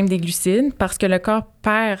 manger quand même des glucides parce que le corps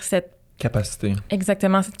perd cette capacité.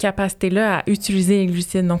 Exactement, cette capacité-là à utiliser les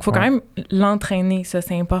glucides. Donc, il faut quand même l'entraîner, ça,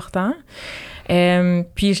 c'est important.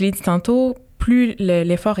 Puis, je l'ai dit tantôt, plus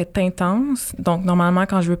l'effort est intense, donc normalement,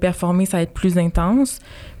 quand je veux performer, ça va être plus intense,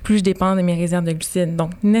 plus je dépends de mes réserves de glucides.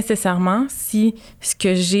 Donc, nécessairement, si ce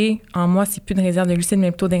que j'ai en moi, c'est plus de réserves de glucides,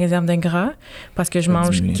 mais plutôt des réserves de gras, parce que je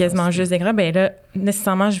mange quasiment juste des gras, bien là,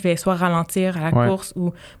 nécessairement, je vais soit ralentir à la course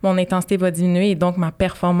ou mon intensité va diminuer et donc ma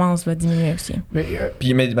performance va diminuer aussi.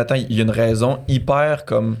 Puis maintenant, il y a une raison hyper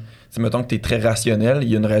comme... mettons que tu es très rationnel, il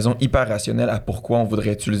y a une raison hyper rationnelle à pourquoi on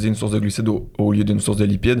voudrait utiliser une source de glucides au lieu d'une source de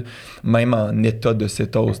lipides, même en état de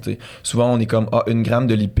cétose. T'sais. Souvent, on est comme, 1 gramme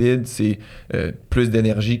de lipides, c'est plus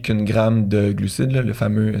d'énergie qu'une gramme de glucides, là, le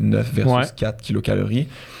fameux 9 versus 4 kilocalories.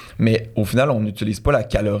 Mais au final, on n'utilise pas la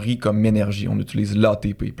calorie comme énergie, on utilise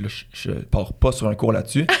l'ATP. Puis là, je pars pas sur un cours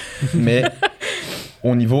là-dessus, mais...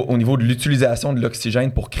 Au niveau de l'utilisation de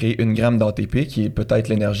l'oxygène pour créer 1 gramme d'ATP, qui est peut-être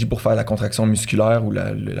l'énergie pour faire la contraction musculaire ou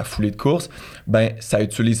la foulée de course, ben ça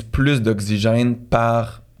utilise plus d'oxygène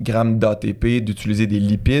par grammes d'ATP d'utiliser des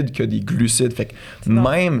lipides que des glucides. Fait que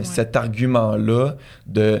même cet argument-là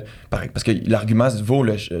parce que l'argument se vaut,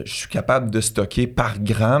 là, je suis capable de stocker par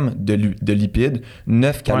gramme de lipides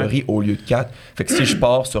 9 calories au lieu de 4. Fait que si je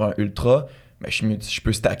pars sur un ultra, ben, je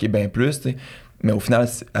peux stacker bien plus, tu sais. Mais au final,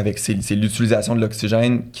 c'est l'utilisation de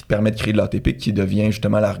l'oxygène qui te permet de créer de l'ATP qui devient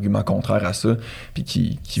justement l'argument contraire à ça. Puis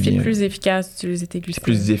qui vient. C'est plus efficace d'utiliser tes glucides.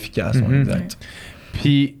 C'est plus efficace, exact.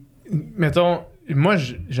 Puis, mettons, moi,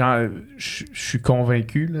 je suis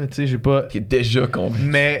convaincu, là, tu sais, j'ai pas... T'es déjà convaincu.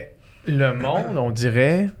 Mais le monde, on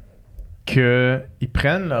dirait qu'ils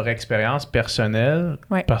prennent leur expérience personnelle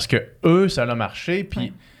parce que eux, ça a marché,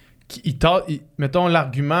 puis... mettons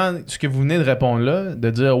l'argument, ce que vous venez de répondre là, de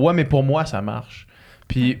dire « Ouais, mais pour moi, ça marche. »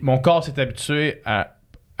 Puis mon corps s'est habitué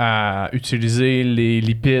à utiliser les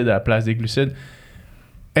lipides à la place des glucides.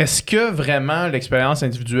 Est-ce que vraiment l'expérience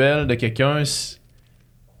individuelle de quelqu'un,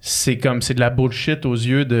 c'est de la bullshit aux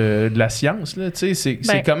yeux de la science, là? Tu sais,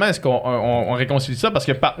 c'est comment est-ce qu'on réconcilie ça? Parce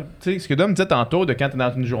que, tu sais, ce que Dom disait tantôt, de quand t'es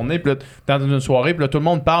dans une journée, puis là, dans une soirée, puis là, tout le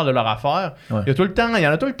monde parle de leur affaire. Ouais. Il y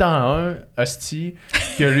en a tout le temps un, hostie,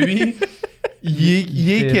 que lui,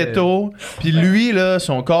 il est keto, puis lui, là,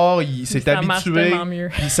 son corps, il s'est habitué,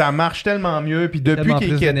 puis ça marche tellement mieux, puis depuis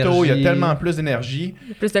qu'il est keto, il y a tellement plus d'énergie.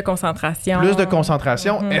 Plus de concentration.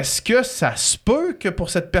 Mm-hmm. Est-ce que ça se peut que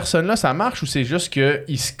pour cette personne-là, ça marche, ou c'est juste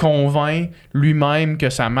qu'il se convainc lui-même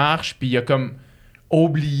que ça marche, puis il a comme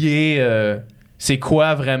oublié c'est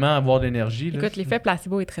quoi vraiment avoir de l'énergie? Écoute, l'effet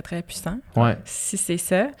placebo est très, très puissant. Ouais. Si c'est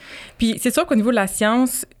ça. Puis c'est sûr qu'au niveau de la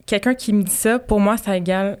science, quelqu'un qui me dit ça, pour moi, ça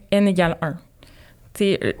égale N égale 1.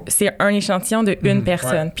 C'est un échantillon de une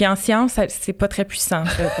personne. Ouais. Puis en science, c'est pas très puissant.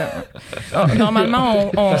 Normalement,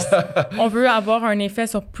 on veut avoir un effet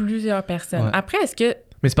sur plusieurs personnes. Ouais. Après, est-ce que...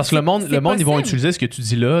 Mais c'est parce que le monde ils vont utiliser ce que tu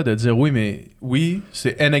dis là, de dire oui,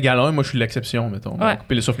 c'est N égale 1, moi je suis l'exception, mettons. Ouais.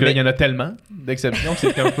 Puis, sauf que là, il y en a tellement d'exceptions,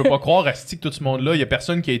 c'est que je peux pas croire à que tout ce monde-là, il y a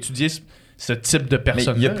personne qui a étudié ce type de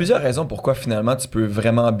personne. Il y a plusieurs raisons pourquoi finalement tu peux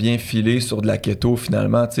vraiment bien filer sur de la keto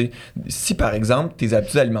finalement. T'sais. Si par exemple tes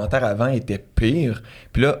habitudes alimentaires avant étaient pires,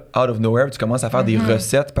 puis là, out of nowhere, tu commences à faire des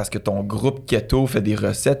recettes parce que ton groupe keto fait des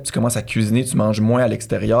recettes, tu commences à cuisiner, tu manges moins à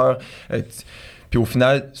l'extérieur. Puis au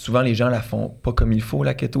final, souvent les gens la font pas comme il faut,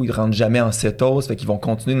 la keto, ils rentrent jamais en cétose, fait qu'ils vont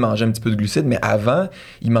continuer de manger un petit peu de glucides, mais avant,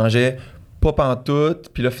 ils mangeaient pas pantoute,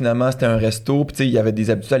 puis là finalement c'était un resto, puis tu sais, il y avait des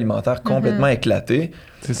habitudes alimentaires complètement éclatées.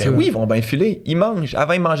 Oui, ils vont bien filer, ils mangent.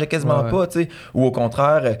 Avant, ils mangeaient quasiment pas, tu sais. Ou au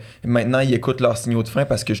contraire, maintenant, ils écoutent leurs signaux de faim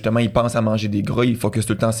parce que justement, ils pensent à manger des gras, ils focusent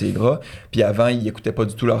tout le temps sur les gras. Puis avant, ils écoutaient pas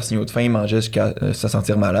du tout leurs signaux de faim, ils mangeaient jusqu'à se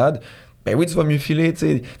sentir malade. Ben oui, tu vas mieux filer, tu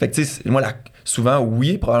sais. Fait que tu sais, moi, souvent,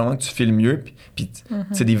 oui, probablement que tu files mieux, puis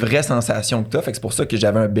c'est des vraies sensations que tu as. Fait que c'est pour ça que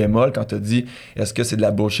j'avais un bémol quand tu as dit est-ce que c'est de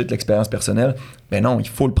la bullshit, l'expérience personnelle? Ben non, il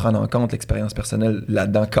faut le prendre en compte, l'expérience personnelle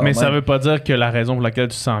là-dedans quand même. Mais ça veut pas dire que la raison pour laquelle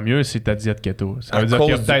tu te sens mieux, c'est ta diète keto. Ça veut dire qu'il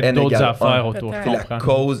y a peut-être d'autres affaires autour.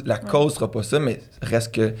 La cause sera pas ça, mais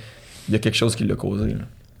reste que il y a quelque chose qui l'a causé, là.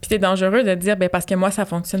 Puis c'est dangereux de dire, parce que moi, ça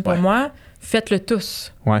fonctionne pour moi, faites-le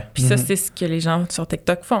tous. Ouais. Puis ça, c'est ce que les gens sur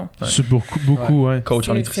TikTok font. Ouais. C'est beaucoup, ouais. Coach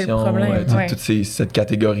en nutrition, toute cette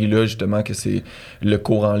catégorie-là, justement, que c'est le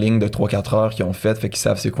cours en ligne de 3-4 heures qu'ils ont fait qu'ils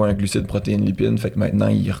savent c'est quoi un glucide, protéine, lipide. Fait que maintenant,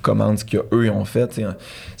 ils recommandent ce qu'eux, ils ont fait. T'sais,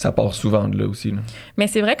 ça part souvent de là aussi. Là. Mais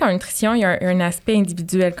c'est vrai qu'en nutrition, il y a un aspect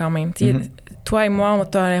individuel quand même. Toi et moi, on ne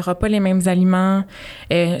tolérera pas les mêmes aliments.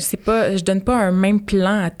 Je donne pas un même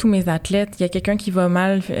plan à tous mes athlètes. Il y a quelqu'un qui va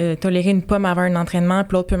mal tolérer une pomme avant un entraînement,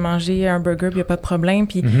 puis l'autre peut manger un burger, puis il n'y a pas de problème.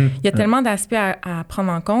 Puis il y a tellement d'aspects à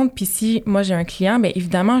prendre en compte. Puis si moi, j'ai un client, bien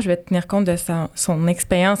évidemment, je vais tenir compte de son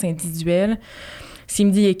expérience individuelle. S'il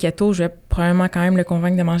me dit qu'il est keto, je vais probablement quand même le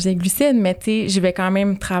convaincre de manger des glucides, mais tu sais, je vais quand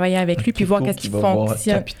même travailler avec lui puis voir qu'est-ce qui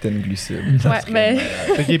fonctionne. Capitaine glucide. Ouais, mais...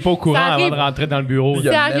 Fait qu'il n'est pas au courant avant de rentrer dans le bureau.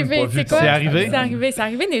 C'est arrivé, c'est quoi? C'est arrivé? C'est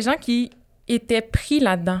arrivé des gens qui étaient pris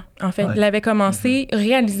là-dedans. En fait, ils avaient commencé,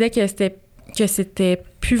 réalisaient que c'était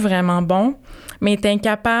plus vraiment bon, mais étaient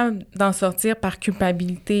incapables d'en sortir par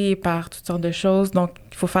culpabilité et par toutes sortes de choses. Donc,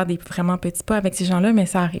 il faut faire des vraiment petits pas avec ces gens-là, mais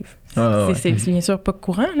ça arrive. C'est bien sûr pas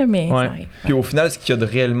courant, là, mais ça arrive. Puis au final, ce qu'il y a de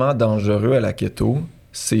réellement dangereux à la keto,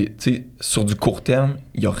 c'est, tu sais, sur du court terme,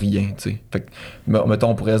 il n'y a rien, tu sais. Fait que,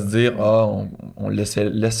 mettons, on pourrait se dire,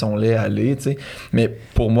 laissons-les aller, tu sais. Mais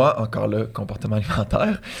pour moi, encore là, comportement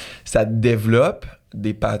alimentaire, ça développe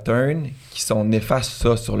des patterns qui sont néfastes,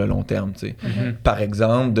 ça, sur le long terme, tu sais. Par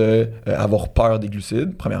exemple, avoir peur des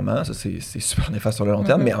glucides, premièrement, ça, c'est super néfaste sur le long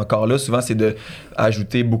terme, mais encore là, souvent, c'est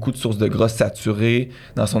d'ajouter beaucoup de sources de gras saturées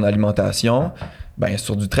dans son alimentation. Ben,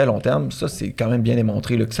 sur du très long terme, ça, c'est quand même bien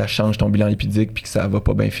démontré là, que ça change ton bilan lipidique puis que ça va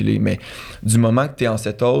pas bien filer. Mais du moment que tu es en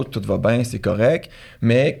cétose, tout va bien, c'est correct,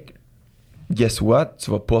 mais guess what?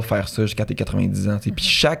 Tu vas pas faire ça jusqu'à tes 90 ans. Puis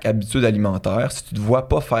chaque habitude alimentaire, si tu te vois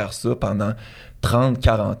pas faire ça pendant 30,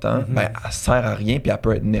 40 ans, ben, elle sert à rien puis elle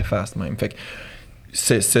peut être néfaste même. Fait que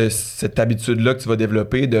cette habitude-là que tu vas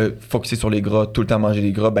développer de focusser sur les gras, tout le temps manger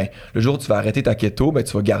les gras, ben, le jour où tu vas arrêter ta keto, ben,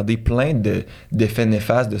 tu vas garder plein d'effets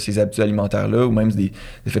néfastes de ces habitudes alimentaires-là ou même des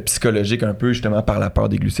effets psychologiques un peu justement par la peur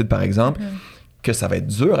des glucides, par exemple, que ça va être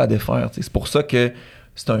dur à défaire. T'sais. C'est pour ça que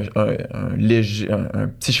c'est un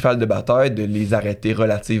petit cheval de bataille de les arrêter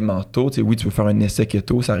relativement tôt. T'sais, oui, tu veux faire un essai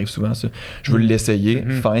keto, ça arrive souvent, ça. Je veux l'essayer,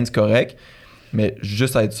 fine, c'est correct. Mais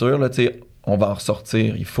juste à être sûr, là, on va en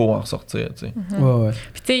ressortir, il faut en ressortir. Ouais.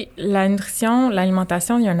 Puis tu sais, la nutrition,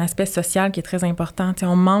 l'alimentation, il y a un aspect social qui est très important. T'sais,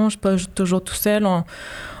 on mange pas toujours tout seul,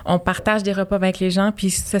 on partage des repas avec les gens, puis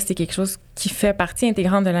ça, c'est quelque chose qui fait partie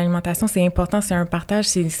intégrante de l'alimentation. C'est important, c'est un partage,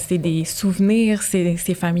 c'est des souvenirs,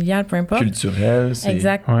 c'est familial, peu importe. Culturel.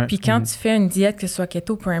 Exact. Ouais. Puis quand tu fais une diète, que ce soit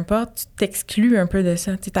keto, peu importe, tu t'exclus un peu de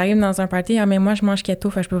ça. Tu arrives dans un party, mais moi, je mange keto,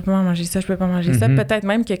 fait je peux pas manger ça, je peux pas manger ça. Peut-être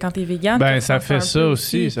même que quand t'es vegan, ça fait ça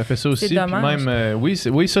aussi. Puis même,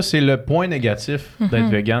 oui, ça, c'est le point négatif d'être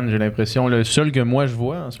vegan, j'ai l'impression. Le seul que moi, je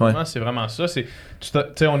vois en ce moment, c'est vraiment ça.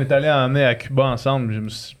 On est allé emmener à Cuba ensemble.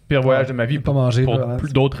 Pire voyage de ma vie pour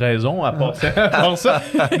plus d'autres raisons à part ça.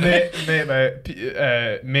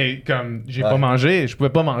 mais comme j'ai pas mangé, je pouvais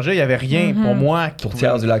pas manger, il y avait rien pour moi.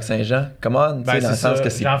 Tourtière du lac Saint-Jean, come on, dans le sens que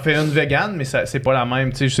c'est... J'en fais une vegan, mais c'est pas la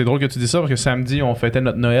même. C'est drôle que tu dis ça parce que samedi, on fêtait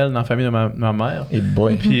notre Noël dans la famille de ma mère. Et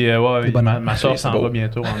boy. Puis ma soeur s'en va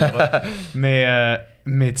bientôt en Europe.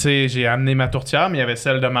 Mais tu sais, j'ai amené ma tourtière, mais il y avait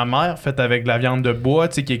celle de ma mère faite avec de la viande de bois,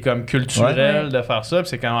 tu sais, qui est comme culturelle de faire ça. Puis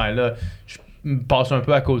c'est quand là, je passe un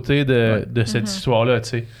peu à côté de cette histoire-là, tu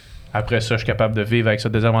sais. Après ça, je suis capable de vivre avec ce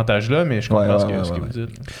désavantage-là, mais je comprends ce que vous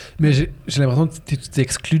dites. Mais j'ai l'impression que tu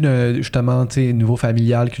t'exclus justement, tu sais, niveau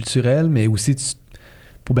familial, culturel, mais aussi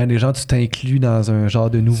pour bien des gens, tu t'inclus dans un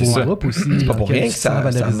genre de nouveau groupe aussi. C'est pas pour rien que ça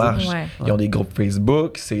marche. Ouais. Ils ont des groupes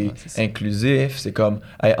Facebook, c'est inclusif, c'est comme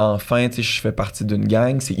enfin, tu sais, je fais partie d'une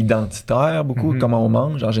gang, c'est identitaire beaucoup, comment on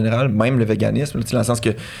mange en général, même le véganisme, dans le sens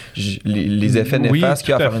que les effets néfastes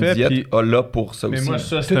qu'il y a à faire une diète, là pour ça aussi. Mais moi,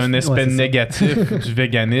 ça, c'est un aspect négatif du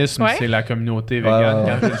véganisme, c'est la communauté végane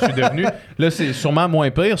quand je suis devenu. Là, c'est sûrement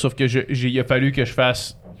moins pire, sauf que il a fallu que je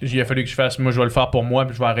fasse, moi, je vais le faire pour moi,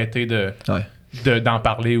 puis je vais arrêter d'en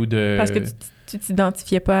parler ou de... Parce que tu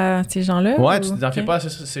t'identifiais pas à ces gens-là? Ouais, tu t'identifiais pas à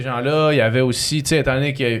ces gens-là. Il y avait aussi, tu sais, étant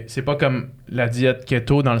donné que c'est pas comme la diète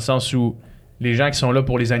keto dans le sens où les gens qui sont là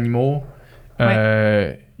pour les animaux,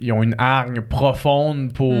 ils ont une hargne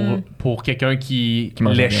profonde pour quelqu'un qui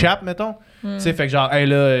l'échappe, mettons. Tu sais, fait que genre,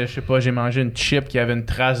 là, je sais pas, j'ai mangé une chip qui avait une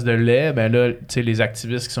trace de lait, ben là, tu sais, les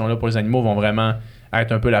activistes qui sont là pour les animaux vont vraiment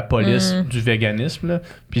être un peu la police du véganisme. Là.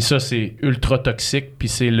 Puis ça, c'est ultra toxique. Puis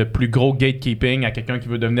c'est le plus gros gatekeeping à quelqu'un qui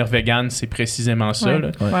veut devenir vegan, c'est précisément ça.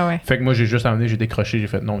 Là. Fait que moi, j'ai juste emmené, j'ai décroché, j'ai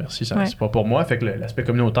fait non, merci, c'est pas pour moi. Fait que l'aspect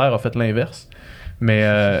communautaire a fait l'inverse. Mais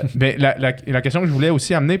la question que je voulais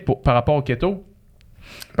aussi amener par rapport au keto,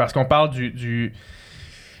 parce qu'on parle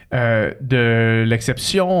de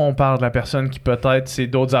l'exception, on parle de la personne qui peut-être c'est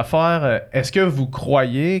d'autres affaires. Est-ce que vous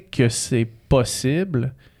croyez que c'est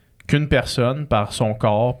possible qu'une personne, par son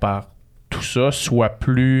corps, par tout ça, soit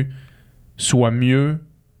mieux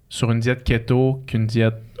sur une diète keto qu'une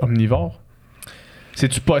diète omnivore?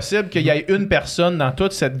 C'est-tu possible qu'il y ait une personne dans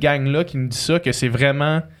toute cette gang-là qui nous dit ça, que c'est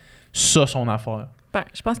vraiment ça son affaire? Ben,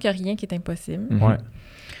 je pense qu'il n'y a rien qui est impossible.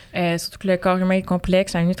 Ouais. Surtout que le corps humain est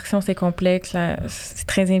complexe, la nutrition c'est complexe, c'est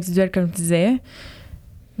très individuel comme je disais.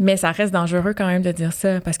 Mais ça reste dangereux quand même de dire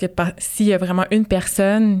ça, parce que s'il y a vraiment une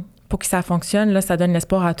personne... pour que ça fonctionne, là, ça donne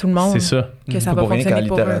l'espoir à tout le monde. C'est ça. Que ça va fonctionner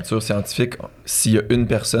pour eux. En littérature scientifique, s'il y a une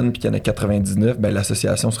personne puis qu'il y en a 99, ben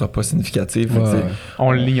l'association sera pas significative.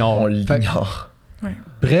 On l'ignore. Ouais.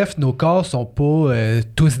 Bref, nos corps sont pas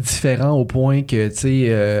tous différents au point que, tu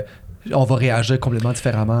sais, on va réagir complètement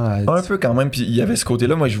différemment. Un peu quand même. Puis il y avait ce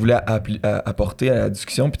côté-là, moi, je voulais apporter à la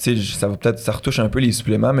discussion. Puis tu sais, ça retouche un peu les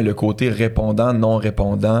suppléments, mais le côté répondant, non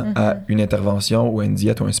répondant à une intervention ou à une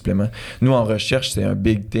diète ou un supplément. Nous, en recherche, c'est un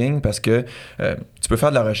big thing parce que tu peux faire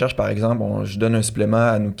de la recherche, par exemple, je donne un supplément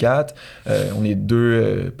à nous 4, on est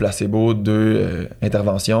 2 placebos, 2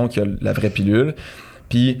 interventions, qui a la vraie pilule.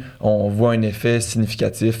 Puis on voit un effet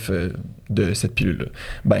significatif de cette pilule-là.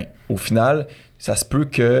 Ben, au final, ça se peut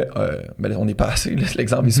que... on n'est pas assez, là,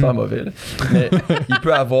 l'exemple est super mauvais. Là, mais il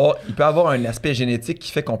peut avoir un aspect génétique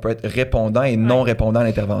qui fait qu'on peut être répondant et non répondant à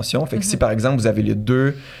l'intervention. Fait que si, par exemple, vous avez les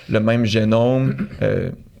deux le même génome,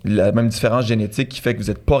 la même différence génétique qui fait que vous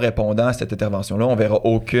n'êtes pas répondant à cette intervention-là, on ne verra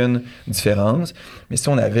aucune différence. Mais si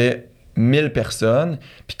on avait 1000 personnes,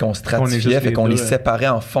 puis qu'on stratifiait, fait qu'on les séparait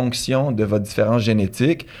en fonction de votre différence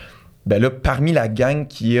génétique, ben là, parmi la gang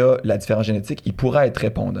qui a la différence génétique, il pourrait être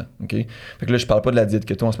répondant. Okay? Fait que là, je parle pas de la diète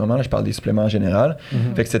keto en ce moment, là, je parle des suppléments en général.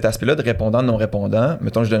 Fait que cet aspect-là de répondant, non répondant,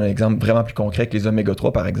 mettons, je donne un exemple vraiment plus concret que les oméga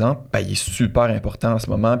 3, par exemple, ben, il est super important en ce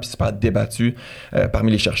moment, puis super débattu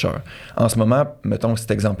parmi les chercheurs. En ce moment, mettons, cet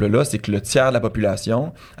exemple-là, c'est que le tiers de la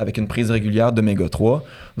population, avec une prise régulière d'oméga 3,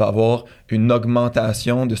 va avoir une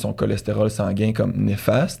augmentation de son cholestérol sanguin comme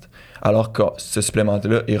néfaste, alors que ce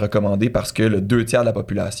supplément-là est recommandé parce que le 2/3 de la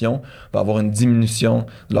population va avoir une diminution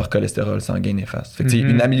de leur cholestérol sanguin néfaste. Fait que,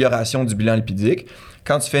 une amélioration du bilan lipidique.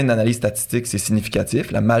 Quand tu fais une analyse statistique, c'est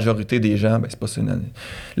significatif. La majorité des gens, ben, c'est pas ça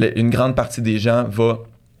une grande partie des gens va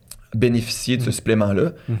bénéficier de ce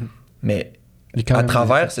supplément-là. Mais à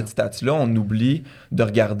travers cette statue-là, on oublie de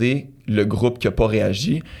regarder le groupe qui n'a pas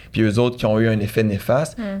réagi, puis eux autres qui ont eu un effet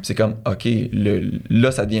néfaste. C'est comme, OK,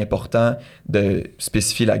 là, ça devient important de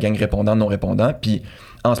spécifier la gang répondant, non répondant. Puis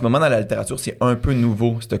en ce moment, dans la littérature, c'est un peu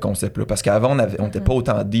nouveau, ce concept-là. Parce qu'avant, on n'était pas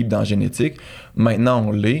autant deep dans la génétique. Maintenant,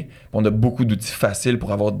 on l'est. On a beaucoup d'outils faciles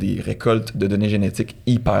pour avoir des récoltes de données génétiques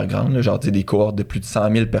hyper grandes. Là, genre, des cohortes de plus de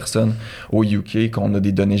 100 000 personnes au UK qu'on a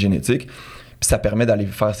des données génétiques. Puis ça permet d'aller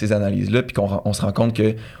faire ces analyses-là, puis qu'on se rend compte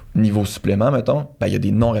que niveau supplément, mettons, ben, il y a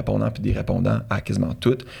des non-répondants puis des répondants à quasiment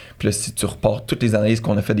toutes. Puis là, si tu reportes toutes les analyses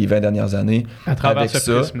qu'on a fait des 20 dernières années à travers avec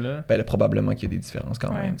ce prisme-là, ben, là, probablement qu'il y a des différences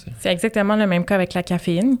quand même. T'sais. C'est exactement le même cas avec la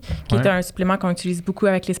caféine, qui est un supplément qu'on utilise beaucoup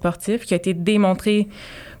avec les sportifs, qui a été démontré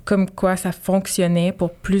comme quoi ça fonctionnait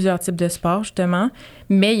pour plusieurs types de sports, justement.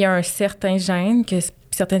 Mais il y a un certain gène que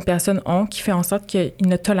certaines personnes ont qui fait en sorte qu'ils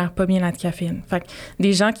ne tolèrent pas bien la caféine. Fait que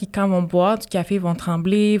des gens qui, quand vont boire du café, vont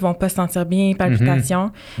trembler, vont pas se sentir bien,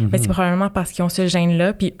 palpitations, mais c'est probablement parce qu'ils ont ce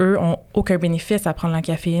gène-là, puis eux ont aucun bénéfice à prendre la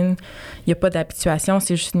caféine. Il n'y a pas d'habituation,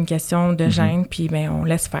 c'est juste une question de gène, puis ben, on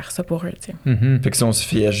laisse faire ça pour eux. Fait que si on se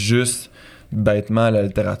fiait juste bêtement à la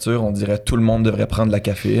littérature, on dirait tout le monde devrait prendre de la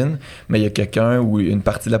caféine, mais il y a quelqu'un ou une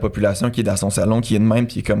partie de la population qui est dans son salon, qui est de même,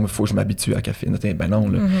 puis qui est comme, il faut que je m'habitue à la caféine. Ben non,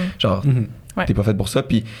 là. Genre, t'es pas fait pour ça.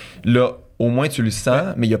 Puis là, au moins tu le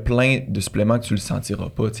sens, mais il y a plein de suppléments que tu le sentiras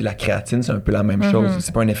pas. T'sais, la créatine, c'est un peu la même chose.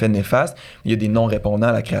 C'est pas un effet néfaste, mais il y a des non-répondants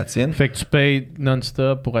à la créatine. Fait que tu payes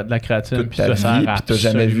non-stop pour être de la créatine, toute ta vie, puis t'as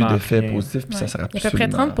jamais vu d'effet positif, puis ça sert absolument. Il y a à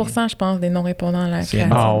peu près 30%, je pense, des non-répondants à la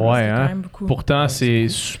créatine. Ah ouais, hein? Pourtant, c'est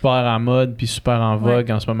super en mode puis super en vogue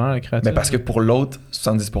en ce moment, la créatine. Mais parce que pour l'autre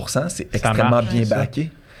 70%, c'est extrêmement bien backé.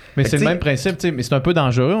 Mais c'est le même principe, tu sais, mais c'est un peu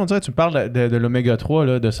dangereux, on dirait. Tu me parles de l'oméga 3,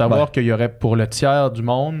 là, de savoir qu'il y aurait, pour le tiers du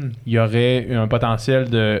monde, il y aurait un potentiel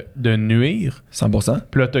de nuire. 100%.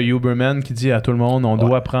 Puis là, t'as Huberman qui dit à tout le monde, on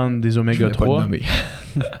doit prendre des oméga 3.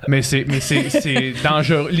 mais c'est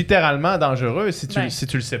dangereux, littéralement dangereux. Si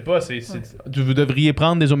tu le sais pas, vous devriez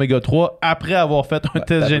prendre des oméga 3 après avoir fait un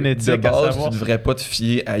test génétique. De base, tu devrais pas te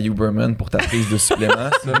fier à Huberman pour ta prise de supplément.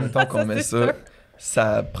 Ça, mettons qu'on met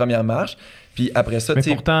ça première marche. Puis après ça, tu sais,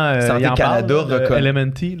 Santé Canada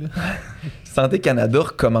recommande. Santé Canada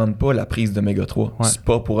recommande pas la prise d'oméga 3. C'est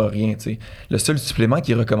pas pour rien, tu sais. Le seul supplément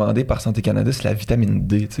qui est recommandé par Santé Canada, c'est la vitamine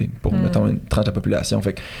D, tu sais, pour, mettons, une tranche de la population.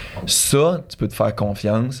 Fait que ça, tu peux te faire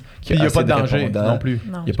confiance. Il n'y a pas de danger non plus.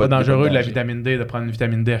 Non. Il n'y a pas dangereux de la vitamine D, de prendre une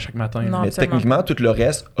vitamine D à chaque matin. Non, mais techniquement, tout le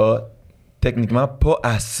reste a techniquement pas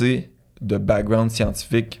assez de background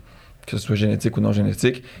scientifique, que ce soit génétique ou non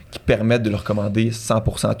génétique, qui permettent de le recommander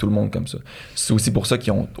 100% à tout le monde comme ça. C'est aussi pour ça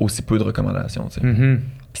qu'ils ont aussi peu de recommandations.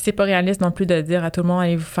 Puis c'est pas réaliste non plus de dire à tout le monde,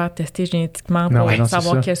 allez vous faire tester génétiquement pour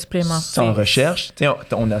savoir quel supplément. Sans recherche.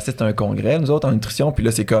 On assiste à un congrès, nous autres, en nutrition, puis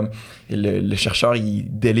là, c'est comme le chercheur, il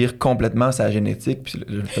délire complètement sa génétique, puis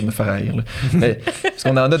je vais me faire haïr. Là. Mais, parce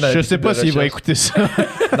qu'on en a dans je sais pas s'il va écouter ça.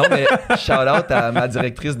 Non, mais shout-out à ma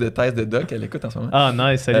directrice de thèse de doc, elle écoute en ce moment. Ah,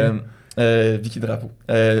 nice, salut. Vicky Drapeau.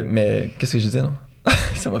 Mais qu'est-ce que je disais, non?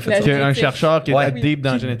 Ça m'a fait ça. Un chercheur qui est deep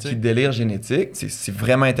dans la génétique. Qui délire génétique. C'est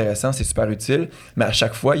vraiment intéressant, c'est super utile. Mais à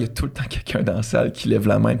chaque fois, il y a tout le temps quelqu'un dans la salle qui lève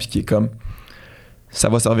la main puis qui est comme ça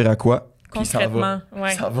va servir à quoi? Puis concrètement,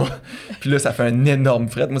 il s'en va. Puis là, ça fait un énorme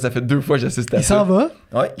fret. Moi, ça fait 2 fois que j'assiste à ça. Il s'en va?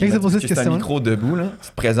 Ouais. Qu'est-ce que c'est pour cette question? C'est un micro debout, là. Tu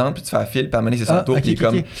te présentes, puis tu fais la file, puis à un moment donné, c'est son tour, puis il est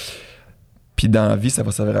comme. Puis dans la vie, ça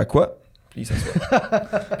va servir à quoi?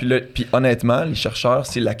 Puis honnêtement, les chercheurs,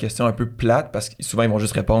 c'est la question un peu plate parce que souvent ils vont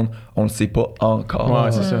juste répondre on ne sait pas encore.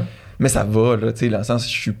 Ouais, c'est ça. Mais ça va, là, tu sais, dans le sens,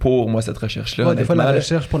 je suis pour moi cette recherche-là. Ouais, des fois, la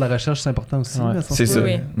recherche pour la recherche, c'est important aussi. Ouais. C'est ça.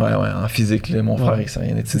 Oui. Ouais, en physique, là, mon frère,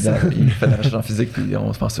 il est étudiant, il fait de la recherche en physique, puis on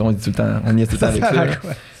dit tout le temps, on y est tout le temps avec ça.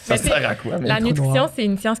 Ça sert à quoi? La nutrition, c'est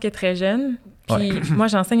une science qui est très jeune. Puis moi,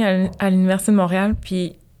 j'enseigne à l'Université de Montréal,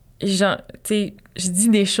 puis je dis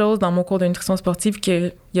des choses dans mon cours de nutrition sportive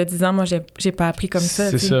qu'il y a 10 ans, moi, j'ai pas appris comme ça.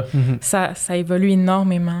 C'est ça. Ça évolue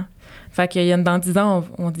énormément. Fait qu'il y a dans 10 ans,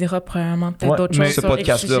 on dira probablement peut-être d'autres choses. Ce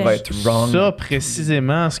podcast-là va être wrong. Ça,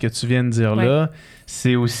 précisément, ce que tu viens de dire là,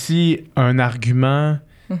 c'est aussi un argument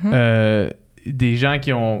des gens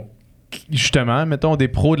qui ont, justement, mettons, des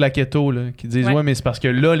pros de la keto, là, qui disent mais c'est parce que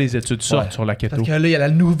là, les études sortent sur la keto. Parce que là, il y a la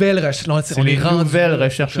nouvelle recherche. C'est les nouvelles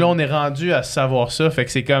recherches. Là, on est rendu à savoir ça. Fait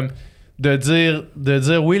que c'est comme de dire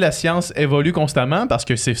oui, la science évolue constamment parce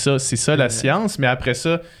que c'est ça la science, mais après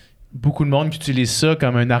ça, beaucoup de monde qui utilise ça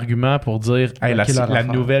comme un argument pour dire hey, la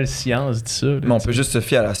nouvelle science dit ça. Là, mais on peut juste se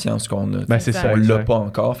fier à la science qu'on a. Ben, c'est ça, on l'a pas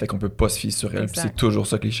encore, fait qu'on peut pas se fier sur elle. Puis c'est toujours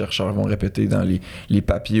ça que les chercheurs vont répéter dans les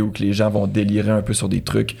papiers ou que les gens vont délirer un peu sur des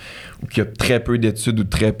trucs ou qu'il y a très peu d'études ou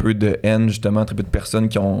très peu de N, justement, très peu de personnes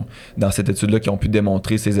qui ont, dans cette étude-là, qui ont pu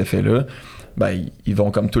démontrer ces effets-là. Ben, ils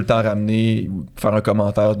vont comme tout le temps ramener ou faire un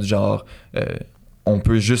commentaire du genre on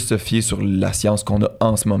peut juste se fier sur la science qu'on a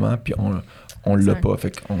en ce moment, puis on l'a pas,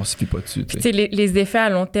 fait qu'on se fie pas dessus. Tu sais, les effets à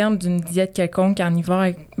long terme d'une diète quelconque carnivore,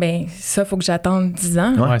 ben ça, faut que j'attende 10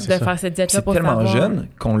 ans de faire cette diète-là pour savoir. C'est tellement jeune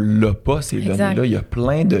qu'on l'a pas, ces données-là. Il y a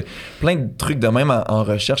plein de trucs de même en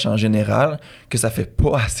recherche en général que ça fait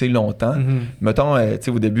pas assez longtemps. Mettons, tu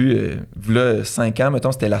sais, au début, là, 5 ans,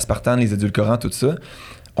 mettons, c'était l'aspartame, les édulcorants, tout ça.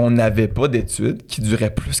 On n'avait pas d'études qui duraient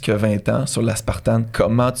plus que 20 ans sur l'aspartame.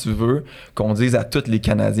 Comment tu veux qu'on dise à tous les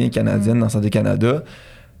Canadiens et Canadiennes dans Santé Canada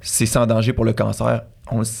c'est sans danger pour le cancer?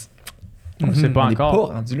 On le sait pas encore. On n'est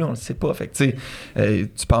pas rendu là, on le sait pas. Fait que, tu sais,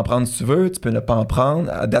 tu peux en prendre si tu veux, tu peux ne pas en prendre.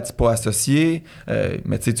 À date, c'est pas associé.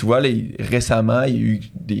 Mais tu vois, là, récemment, il y a eu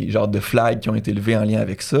des genres de flags qui ont été levés en lien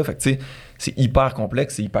avec ça. Fait que, tu sais, c'est hyper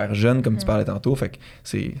complexe, c'est hyper jeune, comme tu parlais tantôt. Fait que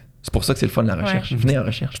c'est pour ça que c'est le fun de la recherche. Venez en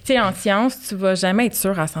recherche. Tu sais, en science, tu vas jamais être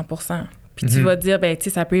sûr à 100%. Puis tu vas dire, ben, tu sais,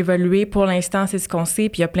 ça peut évoluer. Pour l'instant, c'est ce qu'on sait,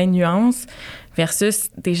 puis il y a plein de nuances. Versus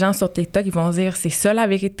des gens sur TikTok, ils vont dire, c'est ça la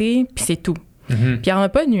vérité, puis c'est tout. Puis il n'y en a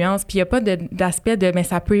pas de nuance, puis il n'y a pas d'aspect de, mais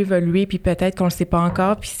ça peut évoluer, puis peut-être qu'on ne le sait pas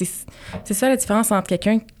encore. Puis c'est ça la différence entre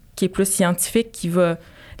quelqu'un qui est plus scientifique, qui va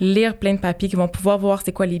lire plein de papiers, qui vont pouvoir voir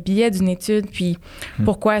c'est quoi les biais d'une étude, puis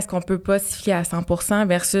pourquoi est-ce qu'on ne peut pas s'y fier à 100%,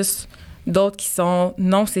 versus d'autres qui sont,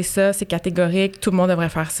 non, c'est ça, c'est catégorique, tout le monde devrait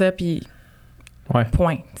faire ça, puis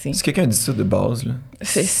point. T'sais. Si quelqu'un dit ça de base, là,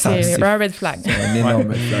 c'est un red flag. C'est un énorme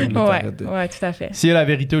red flag. Oui, tout à fait. S'il y a la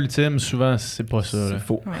vérité ultime, souvent, c'est pas ça. C'est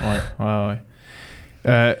faux.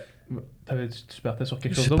 Tu partais sur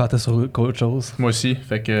quelque chose d'autre? Je partais sur autre chose. Moi aussi.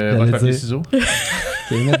 Fait que roche, papier, ciseaux.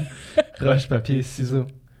 Roche, papier, ciseaux.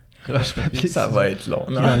 Roche, papier, ça va être long.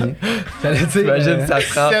 J'allais dire... T'imagines, ça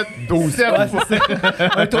prend 12 c'est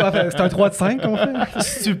un 3 de 5 qu'on fait.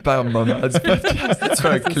 Super moment du podcast. Tu fais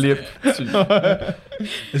un clip.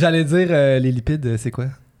 J'allais dire, les lipides, c'est quoi?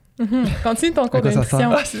 Continue ton cours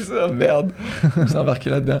d'intuition. Ah, c'est ça, merde. Je me suis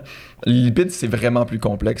embarqué là-dedans. Les lipides, c'est vraiment plus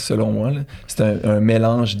complexe, selon moi. Là. C'est un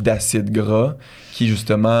mélange d'acides gras qui,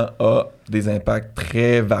 justement, a des impacts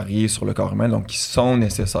très variés sur le corps humain, donc qui sont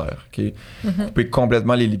nécessaires. Okay? Couper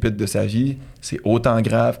complètement les lipides de sa vie, c'est autant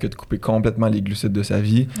grave que de couper complètement les glucides de sa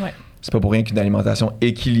vie. Ouais. C'est pas pour rien qu'une alimentation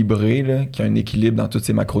équilibrée, là, qui a un équilibre dans tous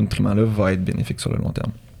ces macronutriments-là, va être bénéfique sur le long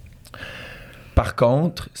terme. Par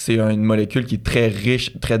contre, c'est une molécule qui est très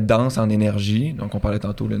riche, très dense en énergie. Donc, on parlait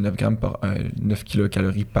tantôt de 9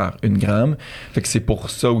 kilocalories par 1 gramme. Fait que c'est pour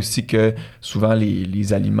ça aussi que souvent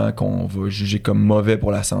les aliments qu'on va juger comme mauvais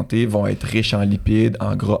pour la santé vont être riches en lipides,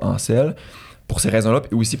 en gras, en sel. Pour ces raisons-là,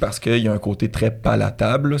 et aussi parce qu'il y a un côté très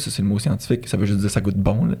palatable. Là. Ça, c'est le mot scientifique. Ça veut juste dire que ça goûte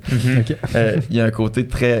bon. Là. Il y a un côté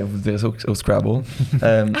très... Vous direz ça au Scrabble.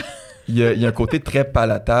 Il y a un côté très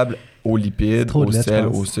palatable aux lipides, au sel,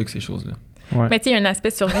 au sucre, ces choses-là. Ouais. Mais tu sais, il y a un aspect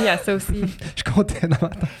survie à ça aussi. Je comptais dans ma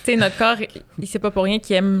tête. Tu sais, notre corps, il sait pas pour rien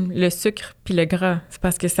qu'il aime le sucre puis le gras. C'est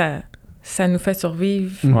parce que ça nous fait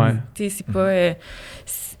survivre. Ouais. Tu sais, c'est pas...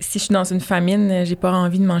 si je suis dans une famine, j'ai pas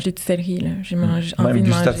envie de manger du céleri. Là. J'ai envie de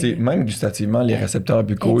manger... Même gustativement, les récepteurs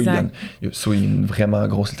buccaux, il y a une vraiment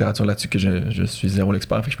grosse littérature là-dessus que je suis zéro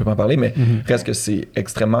l'expert, fait que je peux pas en parler, mais reste que c'est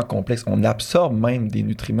extrêmement complexe. On absorbe même des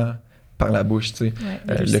nutriments par la bouche, tu sais.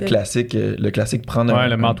 Le classique prendre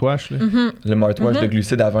le mouthwash. Le mouthwash de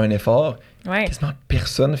glucides avant un effort. Ouais. Quasiment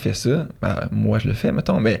personne fait ça. Ben, moi, je le fais,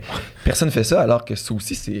 mettons, mais personne fait ça, alors que ça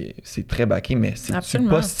aussi, c'est très baqué, mais c'est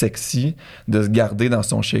pas sexy de se garder dans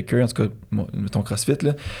son shaker, en tout cas, ton CrossFit,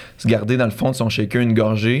 là, se garder dans le fond de son shaker une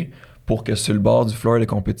gorgée pour que sur le bord du floor de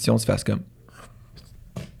compétition, tu fasses comme...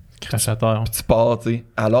 Crache à terre. Puis tu pars, tu sais,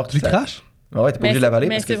 alors que tu craches? Ouais, t'es pas obligé de l'avaler.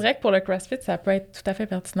 Mais c'est vrai que pour le CrossFit, ça peut être tout à fait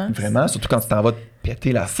pertinent. Vraiment, surtout quand tu t'en vas te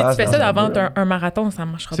péter la face. Si tu fais ça avant un marathon, ça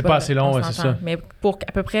ne marchera pas. C'est pas assez long, c'est ça. Mais pour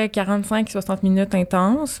à peu près 45-60 minutes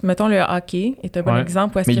intenses, mettons le hockey est un bon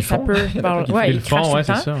exemple où est-ce que ça peut... Ils le font,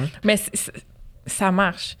 c'est ça. Mais ça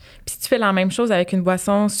marche. Puis si tu fais la même chose avec une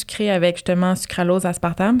boisson sucrée avec justement sucralose,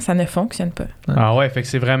 aspartame, ça ne fonctionne pas. Ah ouais, fait que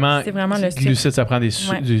c'est vraiment le sucre. Glucides, ça prend du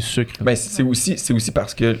sucre. Ben, c'est aussi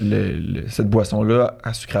parce que cette boisson-là,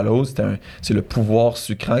 à sucralose, c'est le pouvoir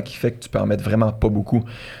sucrant qui fait que tu peux en mettre vraiment pas beaucoup.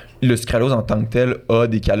 Le sucralose en tant que tel a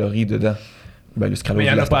des calories dedans. Ben, le sucralose,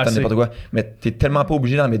 l'aspartame, n'importe quoi. Mais t'es tellement pas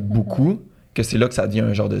obligé d'en mettre beaucoup que c'est là que ça devient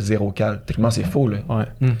un genre de 0 cal. Techniquement, c'est faux, là. Ouais.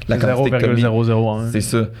 La quantité que 0,001. c'est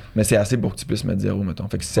ça. Mais c'est assez pour que tu puisses mettre 0, mettons.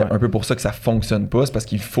 Fait que c'est un peu pour ça que ça fonctionne pas. C'est parce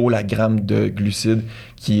qu'il faut la gramme de glucides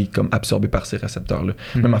qui est comme absorbée par ces récepteurs-là.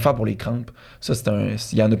 Même affaire pour les crampes. Ça,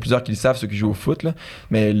 il y en a plusieurs qui le savent, ceux qui jouent au foot, là.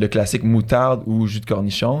 Mais le classique moutarde ou jus de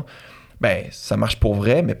cornichon, ben, ça marche pour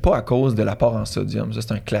vrai, mais pas à cause de l'apport en sodium. Ça,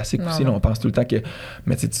 c'est un classique aussi. Là, on pense tout le temps que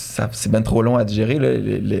mais c'est bien trop long à digérer.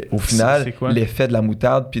 Là. Au final, l'effet de la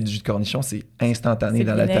moutarde puis du jus de cornichon, c'est instantané.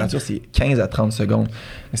 Dans la littérature, c'est 15 à 30 secondes.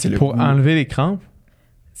 Mais c'est pour enlever les crampes?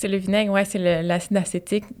 C'est le vinaigre, c'est l'acide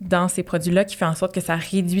acétique dans ces produits-là qui fait en sorte que ça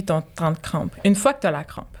réduit ton temps de crampe. Une fois que tu as la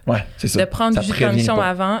crampe. Ouais, c'est ça. De prendre du jus de cornichon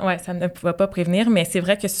avant, ça ne va pas prévenir, mais c'est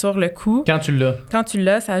vrai que sur le coup... Quand tu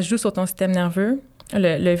l'as, ça joue sur ton système nerveux.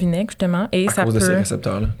 Le vinaigre, justement, et à cause de ces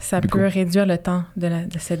récepteurs-là. Ça peut réduire le temps de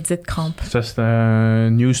cette dite crampe. Ça, c'est un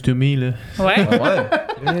news to me, là. Ouais.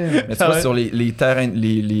 Mais tu vois, sur les terrains,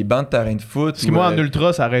 les bancs de terrain de foot... Parce que moi, en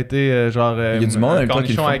ultra, ça aurait été genre... Il y a du monde, un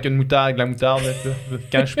cornichon avec une moutarde, de la moutarde, là,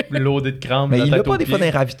 quand je suis loadé de crampes. Mais il n'y a pas des fois dans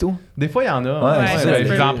les ravitaux. Des fois, il y en a. Ouais,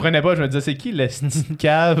 je n'en prenais pas. Je me disais, c'est qui le petite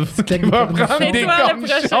cave qui va prendre des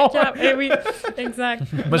cornichons? Eh oui, exact.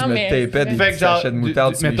 Moi, je me tapais des sachets de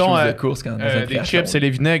moutarde sur les choses de course quand des chips et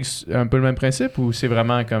les vinaigres, un peu le même principe ou c'est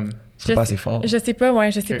vraiment comme... C'est pas assez fort. Je sais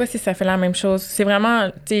pas, je sais pas si ça fait la même chose. C'est vraiment,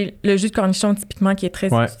 tu sais, le jus de cornichon typiquement qui est très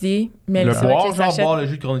étudié. Mais le boire le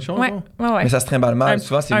jus de cornichon? Ouais. Mais ça se trimballe mal.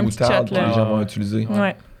 Souvent, c'est moutarde que les gens vont utiliser.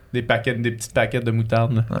 Ouais. Des petites paquettes de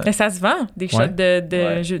moutarde. Là. Mais ça se vend, des shots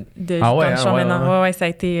de jus de cornichon maintenant. Ouais, ça a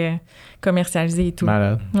été commercialisé et tout.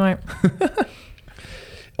 Malade. Ouais.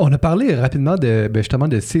 On a parlé rapidement justement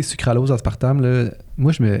de ces sucralose aspartame. Là.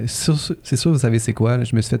 Moi, c'est sûr, vous savez c'est quoi. Là.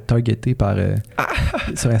 Je me suis fait targeter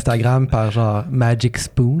sur Instagram par genre Magic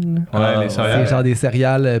Spoon. Ouais, les céréales. C'est genre des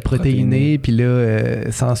céréales protéinées, puis là,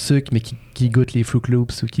 sans sucre, mais qui goûtent les Fruit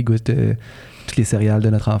Loops ou qui goûtent toutes les céréales de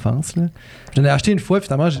notre enfance. Là. J'en ai acheté une fois,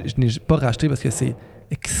 finalement, je n'ai pas racheté parce que c'est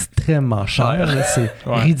extrêmement cher. Là. C'est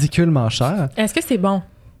ridiculement cher. Est-ce que c'est bon?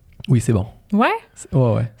 Oui, c'est bon. Ouais?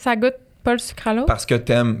 Ouais. Ça goûte pas le sucralose? Parce que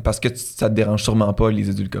ça te dérange sûrement pas les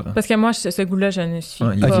édulcorants. Parce que moi, ce goût-là, je ne suis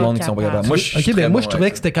pas il y a du monde qui sont pas capables. Moi, je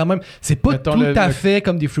trouvais que c'était quand même... C'est pas tout à fait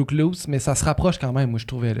comme des Fruit Loops, mais ça se rapproche quand même, moi, je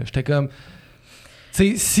trouvais. Là. J'étais comme...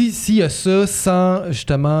 Tu sais, s'il y a ça sans,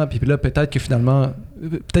 justement... Puis là, peut-être que finalement...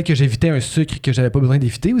 Peut-être que j'évitais un sucre que j'avais pas besoin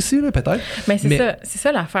d'éviter aussi, là, peut-être. Mais c'est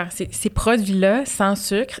ça l'affaire. Ces produits-là, sans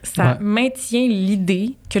sucre, ça maintient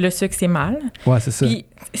l'idée que le sucre, c'est mal. Ouais, c'est ça. Puis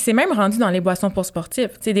c'est même rendu dans les boissons pour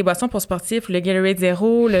sportifs. Tu sais, des boissons pour sportifs, le Gatorade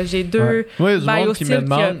Zero, le G2, BioSteel,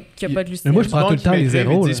 qui a pas de glucides. Mais moi, je prends tout le temps les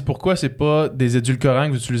zéros. Ils disent pourquoi c'est pas des édulcorants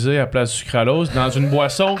que vous utilisez à place de sucralose dans une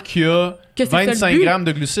boisson qui a 25 grammes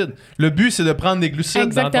de glucides. Le but, c'est de prendre des glucides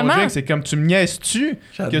dans ton drink. C'est comme tu me niaises-tu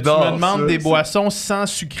que tu me demandes des boissons sans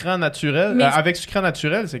sucrant naturel. Avec sucrant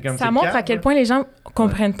naturel, c'est comme ça montre à quel point les gens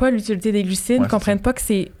comprennent pas l'utilité des glucides, comprennent pas que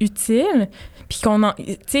c'est utile. Puis qu'on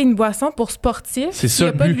tu sais, une boisson pour sportif, s'il n'y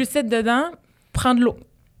a pas de glucides dedans, prends de l'eau.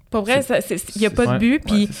 Pour vrai, il n'y a pas de but.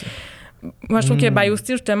 Puis moi, je trouve que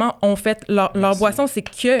BioSteel, justement, ont fait leur boisson, c'est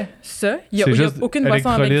que ça. Il n'y a aucune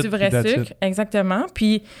boisson avec du vrai sucre. Exactement.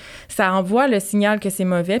 Puis ça envoie le signal que c'est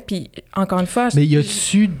mauvais. Puis encore une fois... Mais il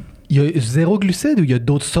y a zéro glucide ou il y a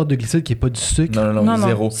d'autres sortes de glucides qui n'est pas du sucre? Non,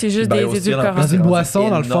 zéro. C'est juste des édulcorants. Dans une boisson,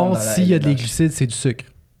 dans le fond, s'il y a des glucides, c'est du sucre.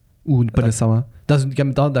 Ou pas nécessairement. Dans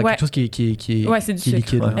quelque chose qui est c'est du sucre.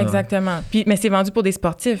 Liquide. Exactement. Puis, mais c'est vendu pour des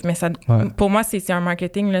sportifs. Mais ça, pour moi, c'est un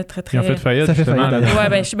marketing là, très, très... Ils ont fait faillite, ça fait justement.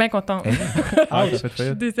 Ouais, je suis bien contente. Je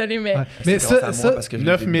suis désolée, mais... Mais ça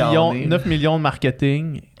 9 millions de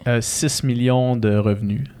marketing, 6 millions de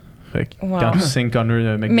revenus. Fait que quand tu signes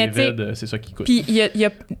Connor McDavid, c'est ça qui coûte. Puis il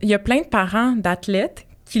y a plein de parents d'athlètes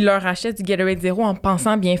qui leur achètent du Gatorade Zéro en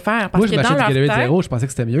pensant bien faire. Parce moi, je que m'achète dans du Gatorade tête... Zéro, je pensais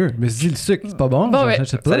que c'était mieux. Je me suis dit, le sucre, c'est pas bon,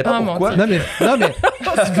 j'achète pas. Ça dépend pourquoi. Non, mais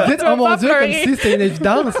vous dites, oh mon Dieu, comme si c'était une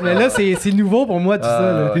évidence, mais là, c'est nouveau pour moi, tout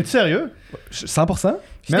ça. T'es-tu sérieux? 100%?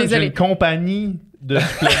 Même j'ai une compagnie de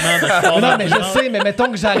suppléments de sport. Non, mais je sais, mais mettons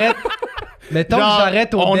que j'arrête...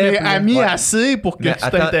 on est amis assez pour que tu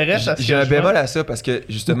t'intéresses à ce J'ai un bémol à ça parce que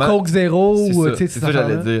justement... Coke Zéro ou... C'est ça que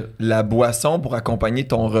j'allais dire. La boisson pour accompagner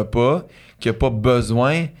ton repas qui n'a pas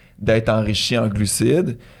besoin d'être enrichi en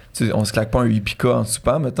glucides. On se claque pas un Epica en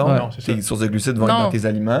soupant, mettons. Non, c'est ça. Tes sources de glucides vont être dans tes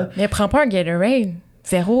aliments. Mais prends pas un Gatorade.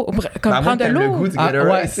 Zéro. Comme prendre de l'eau. Le goût du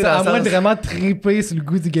Gatorade, à moins de vraiment triper sur le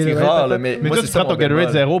goût du Gatorade. C'est rare, là, mais toi, tu prends ton Gatorade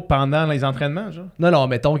zéro pendant les entraînements, genre? Non,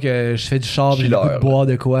 mettons que je fais du char, j'ai le goût de boire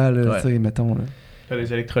de quoi, là, tu sais, mettons. Là. T'as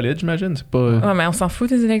des électrolytes, j'imagine? C'est pas... Ouais, mais on s'en fout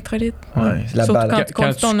des électrolytes. Ouais, c'est la Surtout balle.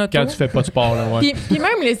 Quand tu fais pas de sport, là, ouais. Puis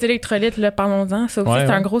même les électrolytes, là, parlons-en, ça aussi, c'est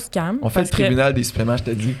un gros scam. On fait le tribunal des suppléments, je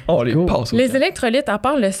te dis. On les passe. Les électrolytes, à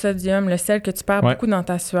part le sodium, le sel que tu perds beaucoup dans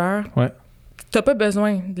ta sueur, t'as pas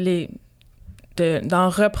besoin d'en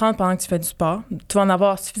reprendre pendant que tu fais du sport. Tu vas en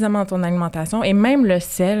avoir suffisamment dans ton alimentation. Et même le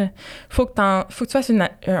sel, faut que tu fasses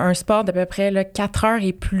un sport d'à peu près là, 4 heures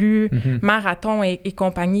et plus, marathon et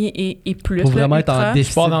compagnie et plus. Pour vraiment être en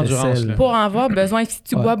déficit d'endurance. Pour en avoir besoin, si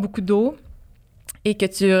tu bois beaucoup d'eau et que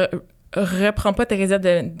tu reprends pas tes réserves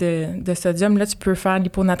de sodium, là, tu peux faire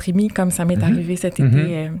l'hyponatrémie, comme ça m'est arrivé cet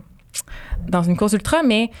été dans une course ultra,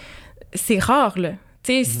 mais c'est rare, là.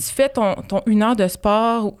 Tu sais, si tu fais ton 1 heure de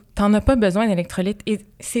sport, t'en as pas besoin d'électrolytes. Et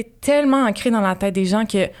c'est tellement ancré dans la tête des gens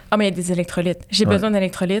que « Ah, mais il y a des électrolytes. J'ai besoin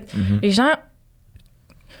d'électrolytes. Les gens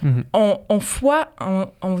ont foi en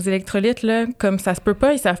vos électrolytes, là, comme ça se peut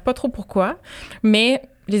pas. Ils savent pas trop pourquoi. Mais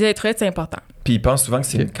les électrolytes, c'est important. Puis ils pensent souvent que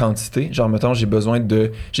c'est une quantité. Genre, mettons,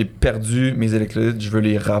 j'ai perdu mes électrolytes, je veux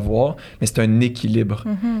les revoir. Mais c'est un équilibre.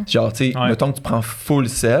 Genre, tu sais, mettons que tu prends full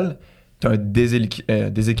sel, tu as un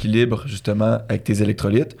déséquilibre justement avec tes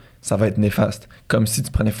électrolytes, ça va être néfaste. Comme si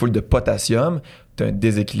tu prenais full de potassium, tu as un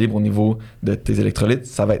déséquilibre au niveau de tes électrolytes,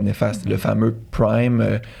 ça va être néfaste. Le fameux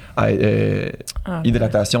prime,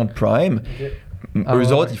 hydratation de prime,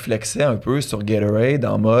 eux autres, ils flexaient un peu sur Gatorade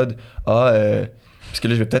en mode parce que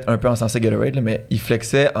là, je vais peut-être un peu encenser Gatorade, là, mais ils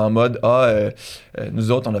flexaient en mode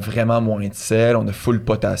nous autres, on a vraiment moins de sel, on a full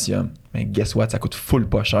potassium. Mais guess what, ça coûte full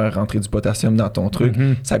pas cher rentrer du potassium dans ton truc.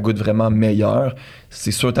 Ça goûte vraiment meilleur.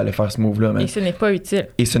 C'est sûr que tu allais faire ce move-là. Et ce n'est pas utile.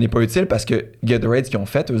 Et ce n'est pas utile parce que Gatorade, ce qu'ils ont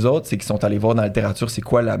fait, eux autres, c'est qu'ils sont allés voir dans la littérature c'est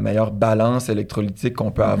quoi la meilleure balance électrolytique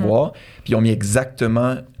qu'on peut avoir. Puis ils ont mis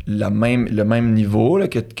exactement le même niveau là,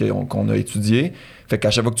 qu'on a étudié. Fait qu'à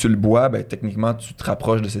chaque fois que tu le bois, ben, techniquement, tu te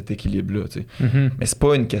rapproches de cet équilibre-là. Mais c'est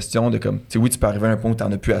pas une question de comme... Oui, tu peux arriver à un point où tu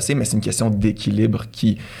n'en as plus assez, mais c'est une question d'équilibre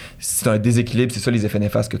qui... Si tu as un déséquilibre, c'est ça les effets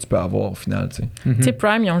néfastes que tu peux avoir au final. Tu sais,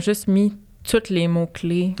 Prime, ils ont juste mis tous les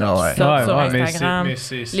mots-clés qui sortent sur Instagram.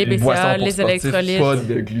 Les BCA, les électrolytes. Pas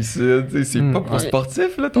de glucides. C'est pas pour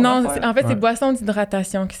sportif, là, ton Non, affaire? en fait, c'est boisson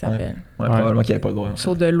d'hydratation qui s'appelle. Probablement qu'il n'y avait pas le droit.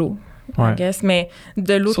 Sur de l'eau. I guess, mais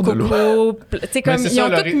de l'eau de coco, tu sais, comme ils ont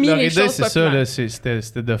tout mis les choses c'est ça, là,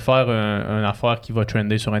 c'était de faire une affaire qui va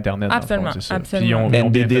trender sur Internet. Absolument, Puis ils ont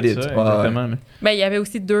bien fait ça, exactement. Ben, il y avait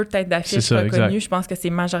aussi 2 têtes d'affiche reconnues. Je pense que c'est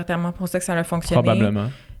majoritairement pour ça que ça a fonctionné. Probablement.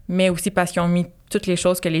 Mais aussi parce qu'ils ont mis toutes les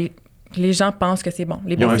choses que les gens pensent que c'est bon.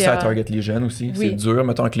 Ils ont réussi à target les jeunes aussi. Oui. C'est dur,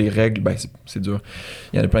 mettons, avec les règles, ben c'est dur.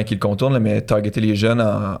 Il y en a plein qui le contournent, là, mais targeter les jeunes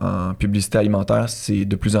en publicité alimentaire, c'est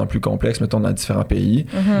de plus en plus complexe, mettons, dans différents pays.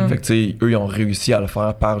 Fait que, tu sais, eux, ils ont réussi à le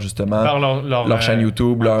faire par, justement, leur chaîne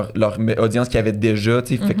YouTube, leur audience qu'ils avaient déjà,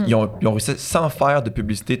 tu sais. Fait qu'ils ont réussi, sans faire de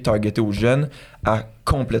publicité targetée aux jeunes, à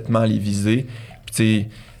complètement les viser. Puis, tu sais,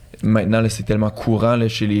 maintenant, là, c'est tellement courant là,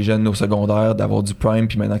 chez les jeunes au secondaire d'avoir du Prime,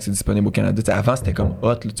 puis maintenant que c'est disponible au Canada. T'sais, avant, c'était comme hot,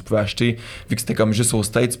 là, tu pouvais acheter, vu que c'était comme juste au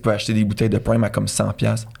States, tu pouvais acheter des bouteilles de Prime à comme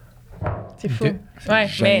 100$. C'est fou. Ouais,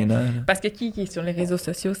 gênant, mais parce que qui est sur les réseaux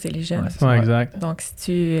sociaux, c'est les jeunes. Ouais, exact. Donc, si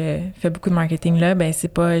tu fais beaucoup de marketing là, ben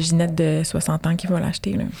c'est pas Ginette de 60 ans qui va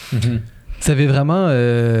l'acheter. Là. Ça avait vraiment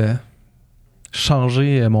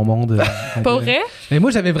changé mon monde. Pas vrai? Mais moi,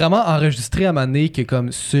 j'avais vraiment enregistré à un moment donné que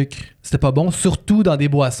comme sucre, c'était pas bon, surtout dans des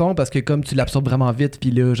boissons, parce que comme tu l'absorbes vraiment vite,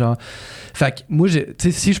 puis là, genre... Fait que moi, tu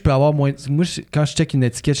sais, si je peux avoir moins... Moi, quand je check une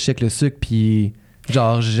étiquette, je check le sucre, puis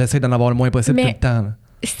genre, j'essaie d'en avoir le moins possible tout le temps. Là.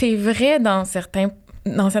 C'est vrai dans certains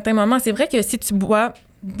moments. C'est vrai que si tu bois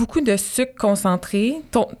beaucoup de sucre concentré,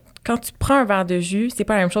 quand tu prends un verre de jus, c'est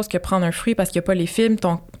pas la même chose que prendre un fruit parce qu'il n'y a pas les fibres,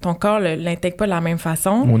 ton corps l'intègre pas de la même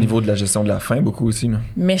façon. Au niveau de la gestion de la faim, beaucoup aussi. Là.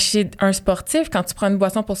 Mais chez un sportif, quand tu prends une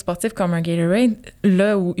boisson pour sportif comme un Gatorade,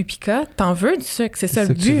 là, ou Upica, t'en veux du sucre, c'est ça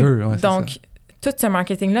le but. Tu veux, ouais, donc, tout ce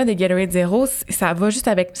marketing-là des Gatorade Zero, ça va juste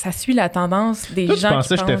avec... Ça suit la tendance des gens qui pensent... Tu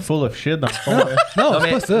pensais que j'étais full of shit dans ce fond. Non, mais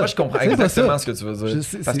c'est pas ça. Moi, je comprends exactement ce que tu veux dire.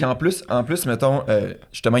 Parce qu'en plus, mettons,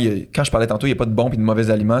 justement, quand je parlais tantôt, il n'y a pas de bons et de mauvais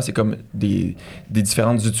aliments. C'est comme des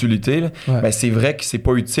différentes utilités. Là. Ouais. Ben, c'est vrai que c'est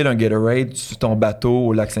pas utile un Gatorade sur ton bateau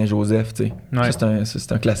au lac Saint-Joseph. Ouais.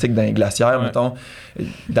 C'est un classique d'un glaciaire, mettons,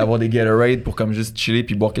 d'avoir des Gatorade pour comme juste chiller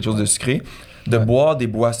puis boire quelque chose de sucré. De boire des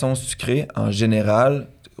boissons sucrées, en général...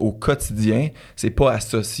 au quotidien, c'est pas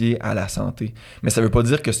associé à la santé. Mais ça veut pas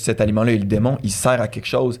dire que cet aliment-là est le démon, il sert à quelque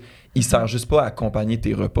chose. Il sert juste pas à accompagner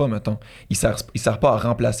tes repas, mettons. Il sert pas à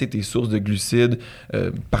remplacer tes sources de glucides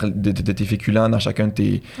de tes féculents dans chacun de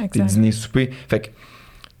tes dîners, soupers. Fait que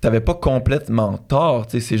t'avais pas complètement tort,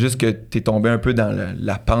 tu sais, c'est juste que t'es tombé un peu dans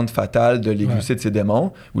la pente fatale de les glucides c'est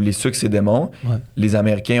démon ou les sucres c'est démon. Ouais. Les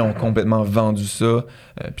Américains ont complètement vendu ça,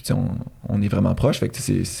 puis on est vraiment proche, fait que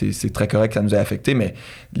c'est très correct que ça nous a affecté, mais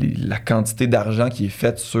la quantité d'argent qui est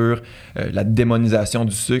faite sur la démonisation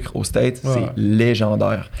du sucre aux States, c'est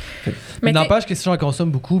légendaire. Mais n'empêche que si j'en consomme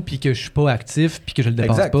beaucoup puis que je suis pas actif puis que je le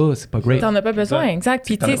dépense pas, c'est pas great. T'en as pas besoin, exact.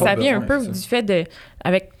 Puis tu sais, ça vient un peu du fait de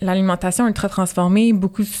avec l'alimentation ultra transformée,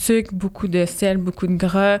 beaucoup de sucre, beaucoup de sel, beaucoup de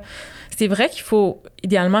gras. C'est vrai qu'il faut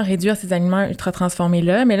idéalement réduire ces aliments ultra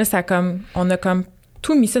transformés-là, mais là, on a comme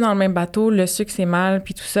tout mis ça dans le même bateau, le sucre, c'est mal,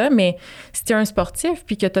 puis tout ça. Mais si tu es un sportif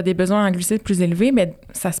puis que tu as des besoins en glucides plus élevés, bien,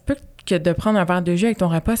 ça se peut que de prendre un verre de jus avec ton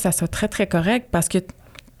repas, ça soit très, très correct parce que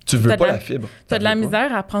tu veux pas la fibre. Tu as de la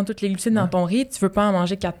misère à prendre toutes les glucides dans ton riz, tu veux pas en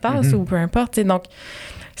manger 4 tasses ou peu importe. T'sais. Donc,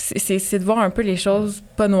 c'est de voir un peu les choses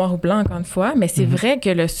pas noir ou blanc, encore une fois, mais c'est vrai que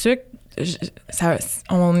le sucre,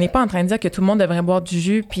 on n'est pas en train de dire que tout le monde devrait boire du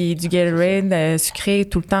jus puis du Gatorade sucré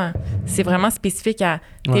tout le temps. C'est vraiment spécifique à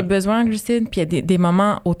tes besoins en glucides puis il y a des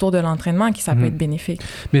moments autour de l'entraînement qui ça peut être bénéfique.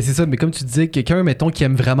 Mais c'est ça, mais comme tu disais, quelqu'un, mettons, qui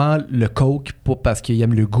aime vraiment le Coke parce qu'il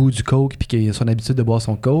aime le goût du Coke puis qu'il a son habitude de boire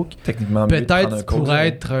son Coke, techniquement, peut-être pourrait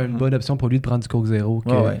être une bonne option pour lui de prendre du Coke zéro.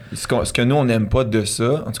 Ce que nous, on n'aime pas de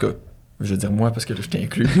ça, en tout cas, je veux dire moi parce que là, je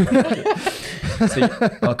t'inclus.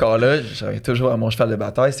 Encore là, j'arrive toujours à mon cheval de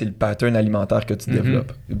bataille, c'est le pattern alimentaire que tu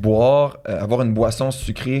développes. Boire, avoir une boisson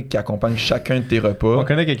sucrée qui accompagne chacun de tes repas. On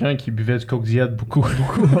connaît quelqu'un qui buvait du Coke Diet beaucoup.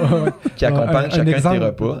 Qui accompagne chacun de tes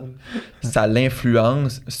repas. Ça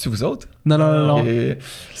l'influence. C'est vous autres? Non.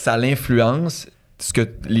 Ça l'influence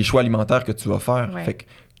les choix alimentaires que tu vas faire. Fait que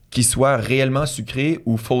qu'il soit réellement sucré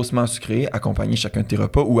ou faussement sucré, accompagner chacun de tes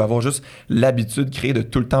repas, ou avoir juste l'habitude créée de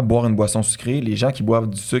tout le temps boire une boisson sucrée. Les gens qui boivent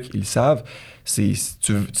du sucre, ils le savent. C'est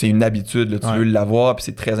une habitude, là, tu veux l'avoir, puis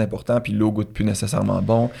c'est très important, puis l'eau goûte plus nécessairement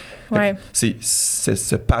bon. C'est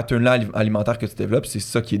ce pattern-là alimentaire que tu développes, c'est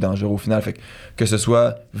ça qui est dangereux au final. Fait que ce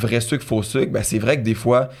soit vrai sucre, faux sucre, ben c'est vrai que des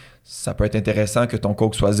fois, ça peut être intéressant que ton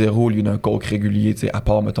Coke soit zéro au lieu d'un Coke régulier, à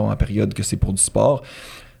part, mettons, en période que c'est pour du sport.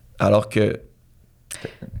 Alors que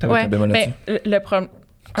un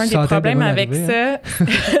des problèmes avec ça,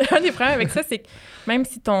 un des problèmes avec ça, c'est que même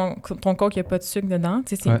si ton Coke, il n'y a pas de sucre dedans,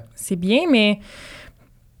 c'est bien, mais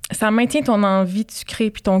ça maintient ton envie de sucré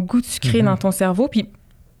puis ton goût de sucré dans ton cerveau. Puis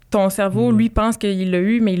ton cerveau, lui, pense qu'il l'a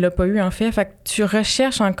eu, mais il l'a pas eu, en fait. Fait que tu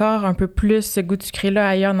recherches encore un peu plus ce goût de sucré-là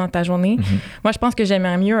ailleurs dans ta journée. Moi, je pense que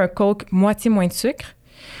j'aimerais mieux un Coke moitié moins de sucre.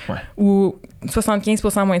 Ou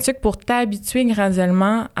 75% moins de sucre pour t'habituer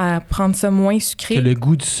graduellement à prendre ça moins sucré. Que le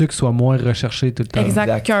goût du sucre soit moins recherché tout le temps.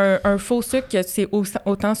 Exact. Qu'un faux sucre, que c'est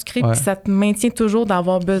autant sucré puis ça te maintient toujours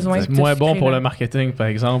d'avoir besoin de c'est moins bon pour le marketing, par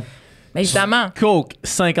exemple. Mais évidemment. Coke,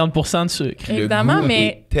 50% de sucre. Évidemment, le goût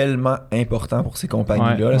est tellement important pour ces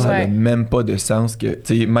compagnies-là. Là, ça n'a même pas de sens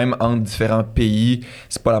que, même entre différents pays,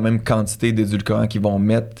 c'est pas la même quantité d'édulcorants qu'ils vont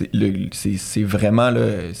mettre. C'est vraiment,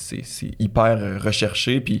 là, c'est hyper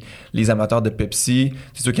recherché. Puis les amateurs de Pepsi,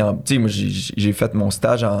 c'est sûr moi, j'ai fait mon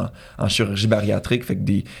stage en chirurgie bariatrique, fait que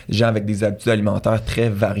des gens avec des habitudes alimentaires très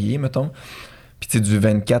variées, mettons. Puis du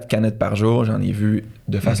 24 canettes par jour, j'en ai vu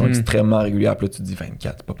de façon extrêmement régulière. Puis là, tu te dis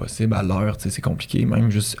 24, c'est pas possible. À l'heure, c'est compliqué, même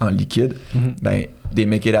juste en liquide. Ben, they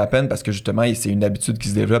make it happen parce que justement, c'est une habitude qui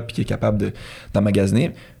se développe et qui est capable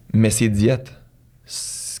d'emmagasiner. Mais c'est diète.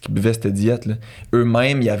 Ce qu'ils buvaient, c'était diète. Là.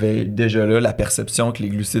 Eux-mêmes, il y avait déjà là la perception que les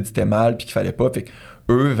glucides, c'était mal puis qu'il fallait pas. Fait que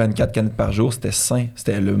eux, 24 canettes par jour, c'était sain.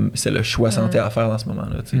 C'est le choix santé à faire dans ce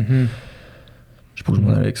moment-là. Je sais pas où je m'en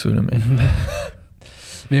allais avec ça, là, mais...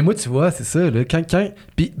 Mais moi, tu vois, c'est ça. Là,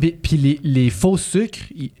 puis les faux sucres,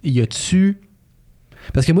 y a-tu...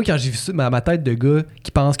 Parce que moi, quand j'ai vu ça, ma tête de gars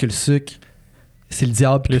qui pense que le sucre, c'est le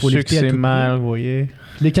diable, puis qu'il faut l'éviter à tout. Le sucre, c'est mal, vous voyez.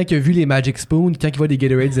 Là, quand il a vu les Magic Spoon, quand il voit des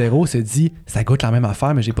Gatorade Zero, il se dit, ça goûte la même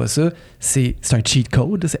affaire, mais j'ai pas ça. C'est un cheat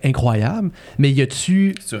code, c'est incroyable. Mais y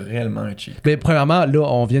a-tu... C'est réellement un cheat code. Ben, premièrement, là,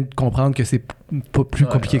 on vient de comprendre que c'est pas plus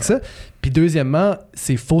compliqué que ça. Puis deuxièmement,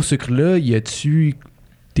 ces faux sucres-là, y a-tu...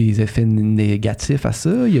 des effets négatifs à ça?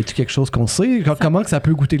 Y a-t-il quelque chose qu'on sait? Comment que ça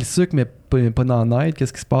peut goûter le sucre, mais pas dans l'aide?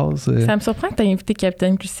 Qu'est-ce qui se passe? Ça me surprend que tu aies invité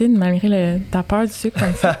Capitaine Glucide malgré ta peur du sucre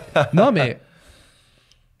comme ça. Non, mais...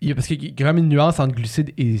 parce qu'il y a quand même une nuance entre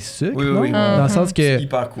glucides et sucre. Oui. Dans le sens que... C'est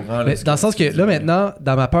hyper courant. Là, dans le sens que, là, maintenant,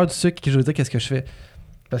 dans ma peur du sucre, je veux dire, qu'est-ce que je fais?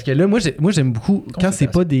 Parce que là, moi j'aime beaucoup, quand c'est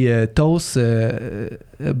pas des toasts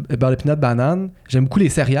beurre de pinot banane, j'aime beaucoup les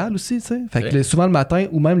céréales aussi, tu sais. Fait que souvent le matin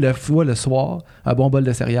ou même le soir, un bon bol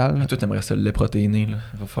de céréales. Toi, t'aimerais ça le lait protéiné, là.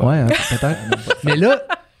 Ouais, hein, peut-être.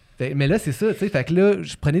 Mais là, c'est ça, tu sais. Fait que là,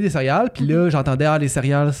 je prenais des céréales, puis là, j'entendais, les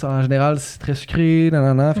céréales, en général, c'est très sucré,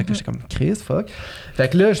 nanana. Fait que là, j'étais comme, Chris, fuck. Fait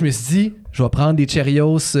que là, je me suis dit, je vais prendre des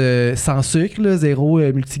Cheerios sans sucre, là, 0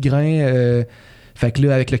 multigrain. Fait que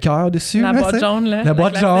là, avec le cœur dessus. La boîte jaune, là. La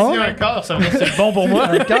boîte jaune. Un cœur, ça c'est bon pour moi.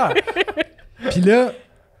 Un cœur. Puis là,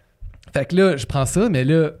 fait que là, je prends ça, mais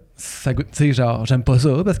là, ça goûte, tu sais, genre, j'aime pas ça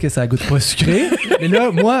parce que ça goûte pas sucré. Mais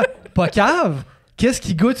là, moi, pas cave. Qu'est-ce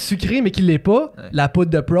qui goûte sucré mais qui l'est pas? La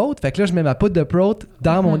poudre de prot. Fait que là, je mets ma poudre de prot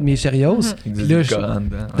dans mes Cheerios. Puis là,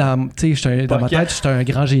 dans ma tête, je suis un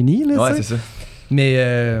grand génie. Là, ouais, c'est ça. Mais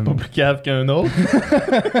pas plus cave qu'un autre.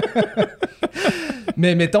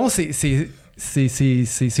 Mais mettons, ces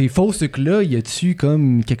faux sucres-là, y a-tu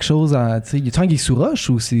comme quelque chose en. Y a-tu anguille sous roche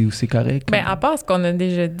ou c'est correct? Ben, à part ce qu'on a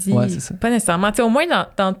déjà dit, ouais, c'est ça. pas nécessairement. T'sais, au moins,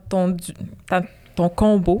 dans ton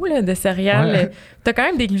combo là, de céréales, t'as quand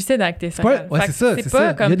même des glucides avec tes céréales. Ouais, c'est ça.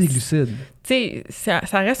 Il y a des glucides. Tu sais,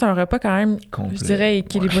 ça reste un repas quand même, complet, je dirais,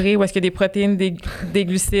 équilibré, où est-ce qu'il y a des protéines, des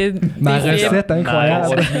glucides, ma recette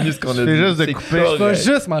incroyable. C'est juste de couper. Je vais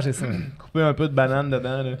juste manger ça. Couper un peu de banane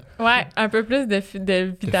dedans. Là. Ouais, un peu plus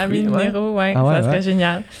de vitamines, minéraux, ça serait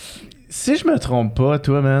génial. Si je me trompe pas,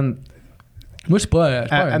 toi, man... Moi, je suis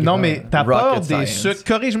pas non, mais t'as peur des science. sucres.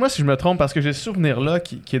 Corrige-moi si je me trompe, parce que j'ai ce souvenir-là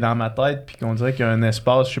qui est dans ma tête, puis qu'on dirait qu'il y a un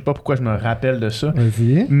espace. Je sais pas pourquoi je me rappelle de ça.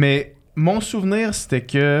 Vas-y. Mais mon souvenir, c'était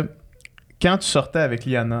que quand tu sortais avec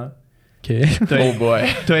Liana, oh boy.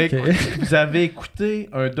 Vous avez écouté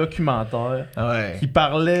un documentaire qui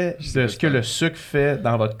parlait de ce que le sucre fait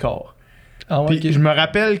dans votre corps. Ah ouais, puis je me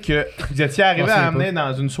rappelle que vous étiez arrivé à amener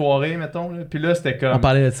dans une soirée, mettons, là, puis là, c'était comme... On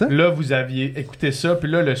parlait de ça? Là, vous aviez écouté ça,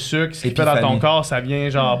 puis là, le sucre, ce qu'il fait dans ton corps, ça vient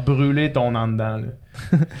genre brûler ton en dedans.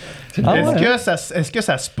 Est-ce que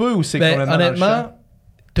ça se peut ou c'est complètement honnêtement, dans le champ?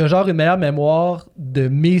 T'as genre une meilleure mémoire de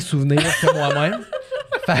mes souvenirs que moi-même.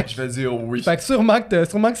 Fait que je vais dire oui. Fait que sûrement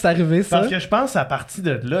que c'est arrivé, ça. Parce que je pense à partir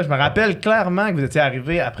de là, je me rappelle clairement que vous étiez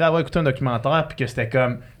arrivé après avoir écouté un documentaire puis que c'était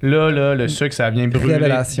comme là le sucre ça vient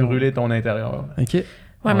brûler ton intérieur. OK.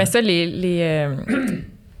 Ouais, mais ça les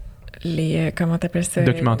comment t'appelles ça?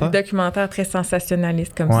 Documentaires très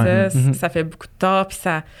sensationnalistes comme ça, ça fait beaucoup de tort puis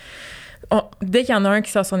ça dès qu'il y en a un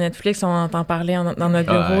qui sort sur Netflix, on entend parler dans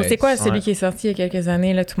notre bureau. C'est quoi celui qui est sorti il y a quelques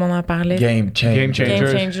années là, tout le monde en parlait. Game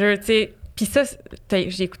Changer, tu sais. Puis ça,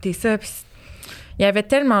 j'ai écouté ça, puis il y avait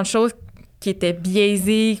tellement de choses qui étaient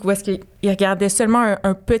biaisées, où est-ce qu'il regardait seulement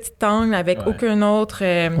un petit angle avec aucune autre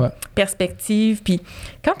perspective. Puis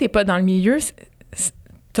quand t'es pas dans le milieu,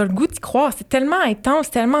 t'as le goût d'y croire. C'est tellement intense,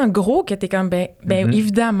 tellement gros que t'es comme, ben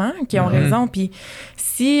évidemment qu'ils ont raison. Puis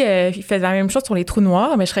si ils faisaient la même chose sur les trous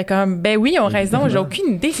noirs, mais je serais comme, ben oui, ils ont raison. J'ai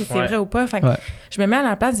aucune idée si c'est vrai ou pas. Fait que je me mets à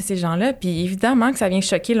la place de ces gens-là, puis évidemment que ça vient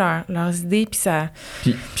choquer leurs idées, puis ça...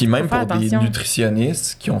 Puis même pour des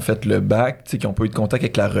nutritionnistes qui ont fait le bac, qui n'ont pas eu de contact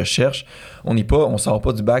avec la recherche, on sort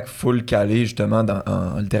pas du bac full calé, justement,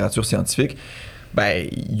 en littérature scientifique. Ben,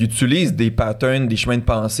 ils utilisent des patterns, des chemins de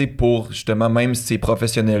pensée pour, justement, même ces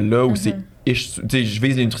professionnels-là, ou ces... je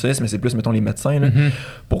vise les nutritionnistes, mais c'est plus, mettons, les médecins, là,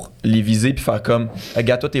 pour les viser puis faire comme,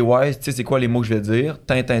 regarde, toi, t'es wise, tu sais, c'est quoi les mots que je vais dire?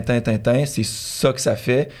 C'est ça que ça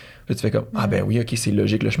fait. Là, tu fais comme, ah ben oui, ok, c'est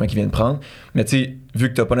logique le chemin qu'ils viennent prendre. Mais tu sais, vu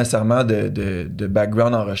que t'as pas nécessairement de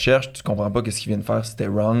background en recherche, tu comprends pas que ce qu'ils viennent faire, c'était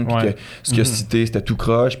wrong, puis que ce qu'il a cité, c'était tout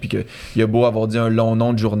croche, puis qu'il a beau avoir dit un long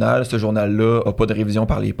nom de journal, ce journal-là a pas de révision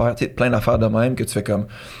par les pairs. Tu sais, plein d'affaires de même que tu fais comme,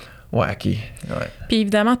 ouais, ok. Ouais. Puis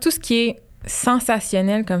évidemment, tout ce qui est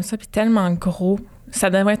sensationnel comme ça, puis tellement gros, ça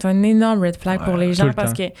devrait être un énorme red flag pour les gens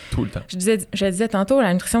parce que tout le temps. Je disais tantôt,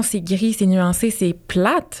 la nutrition c'est gris, c'est nuancé, c'est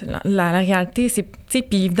plate. La réalité, c'est, tu sais,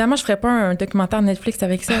 puis évidemment je ferais pas un documentaire Netflix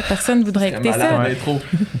avec ça, personne voudrait écouter ça.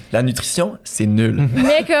 La nutrition, c'est nul.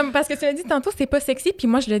 Mais comme parce que tu l'as dit tantôt, c'est pas sexy, puis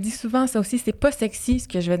moi je le dis souvent ça aussi, c'est pas sexy ce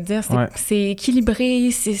que je veux te dire, c'est équilibré,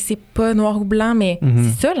 c'est pas noir ou blanc, mais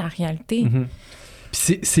c'est ça la réalité.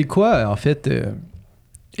 Puis c'est quoi en fait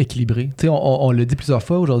équilibré? Tu sais, on l'a dit plusieurs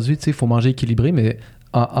fois aujourd'hui, tu sais, il faut manger équilibré, mais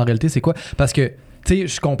en réalité, c'est quoi? Parce que, tu sais,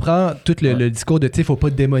 je comprends tout le discours de, tu sais, il faut pas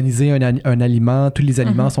démoniser un aliment, tous les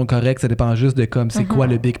aliments sont corrects, ça dépend juste de comme c'est quoi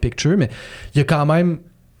le big picture, mais il y a quand même,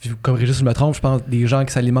 comme Régis, je me trompe, je pense, des gens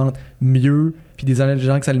qui s'alimentent mieux, puis des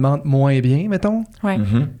gens qui s'alimentent moins bien, mettons. Ouais.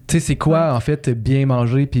 Tu sais, c'est quoi, en fait, bien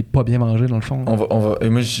manger puis pas bien manger, dans le fond? On va,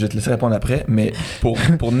 moi, je vais te laisser répondre après, mais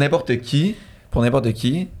pour n'importe qui,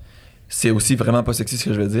 c'est aussi vraiment pas sexy ce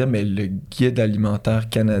que je veux dire, mais le guide alimentaire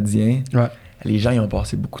canadien Les gens, ils ont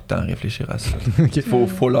passé beaucoup de temps à réfléchir à ça.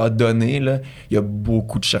 Faut leur donner, là. Il y a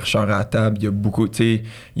beaucoup de chercheurs à la table, il y a beaucoup, tu sais,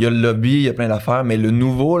 il y a le lobby, il y a plein d'affaires, mais le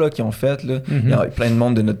nouveau, là, qu'ils ont fait, là, il y a plein de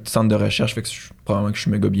monde de notre centre de recherche, fait que probablement que je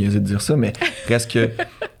suis méga biaisé de dire ça, mais presque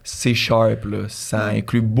c'est sharp, là. Ça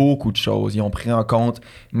inclut beaucoup de choses. Ils ont pris en compte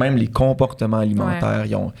même les comportements alimentaires.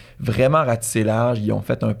 Ils ont vraiment ratissé large. Ils ont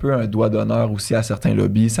fait un peu un doigt d'honneur aussi à certains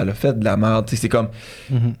lobbies. Ça l'a fait de la merde. Tu sais, c'est comme...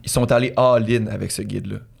 Ils sont allés all-in avec ce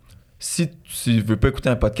guide-là. Si tu veux pas écouter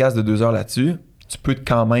un podcast de 2 heures là-dessus, tu peux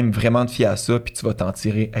quand même vraiment te fier à ça, puis tu vas t'en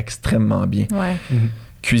tirer extrêmement bien.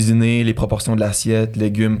 Cuisiner, les proportions de l'assiette,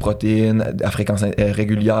 légumes, protéines, à fréquence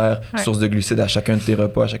régulière, source de glucides à chacun de tes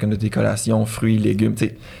repas, à chacune de tes collations, fruits, légumes, tu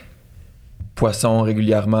sais, poissons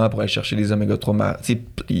régulièrement pour aller chercher les oméga-3. Tu sais,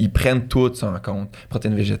 ils prennent tout ça en compte.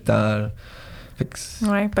 Protéines végétales.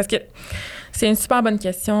 Oui, parce que c'est une super bonne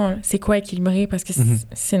question. C'est quoi équilibrer? Parce que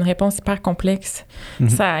c'est une réponse hyper complexe.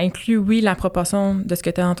 Ça inclut, oui, la proportion de ce que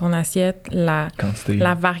tu as dans ton assiette, la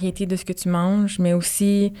variété de ce que tu manges, mais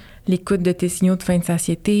aussi l'écoute de tes signaux de faim de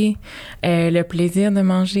satiété, le plaisir de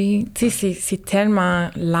manger. Tu sais, c'est tellement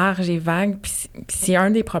large et vague. Puis c'est un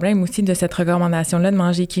des problèmes aussi de cette recommandation-là de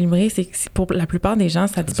manger équilibré, c'est que pour la plupart des gens,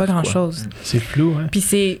 ça ne dit pas grand-chose. C'est flou, hein? Puis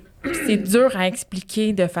c'est dur à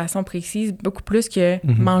expliquer de façon précise, beaucoup plus que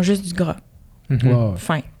mange juste du gras.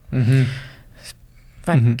 Fin.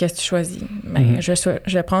 Fait que qu'est-ce que tu choisis? Ben,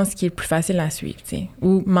 je prends ce qui est le plus facile à suivre, tu sais.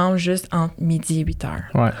 Ou mange juste entre midi et 8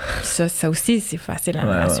 heures. Ça aussi, c'est facile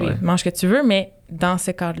à suivre. Mange ce que tu veux, mais dans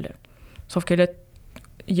ce cadre-là. Sauf que là,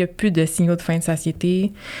 il n'y a plus de signaux de faim de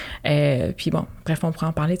satiété. Puis bon, bref, on pourra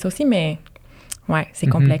en parler de ça aussi, mais... Ouais, c'est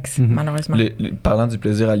complexe, malheureusement. Parlant du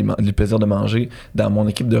plaisir de manger, dans mon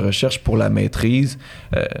équipe de recherche pour la maîtrise,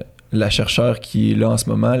 la chercheure qui est là en ce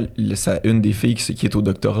moment, une des filles qui est au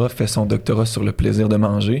doctorat, fait son doctorat sur le plaisir de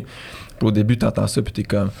manger. Puis au début, t'entends ça, puis t'es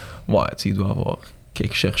comme, ouais, tu sais, il doit y avoir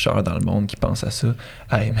quelques chercheurs dans le monde qui pensent à ça.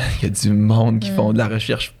 Hey, man, il y a du monde qui font de la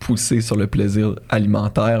recherche poussée sur le plaisir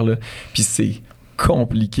alimentaire, là. Puis c'est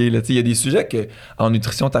compliqué. Il y a des sujets que en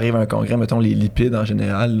nutrition, tu arrives à un congrès, mettons les lipides en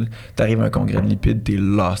général, tu arrives à un congrès de lipides, t'es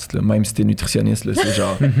lost, là, même si t'es nutritionniste, là, c'est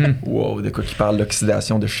genre wow, de quoi qui parle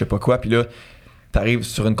l'oxydation de je sais pas quoi, puis là t'arrives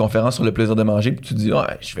sur une conférence sur le plaisir de manger, puis tu te dis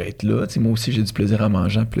ouais, je vais être là, moi aussi j'ai du plaisir en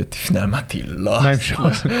mangeant, puis là finalement t'es lost. Même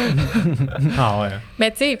chose. Ah ouais.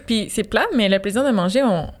 Mais tu sais, puis c'est plate, mais le plaisir de manger,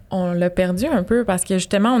 on l'a perdu un peu parce que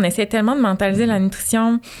justement, on essaie tellement de mentaliser la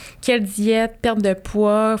nutrition, quelle diète, perte de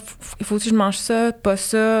poids, faut que je mange ça, pas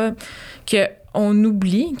ça, qu'on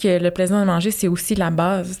oublie que le plaisir de manger, c'est aussi la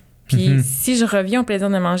base. Puis si je reviens au plaisir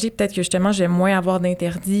de manger, peut-être que justement, je vais moins avoir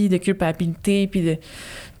d'interdits, de culpabilité, puis de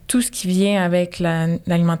tout ce qui vient avec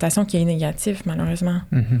l'alimentation qui est négatif, malheureusement.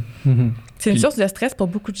 C'est une source de stress pour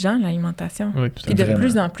beaucoup de gens, l'alimentation. Oui, et de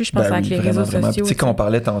plus en plus, je pense, avec les réseaux sociaux. Tu sais, quand on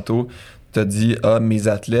parlait tantôt, tu as dit, mes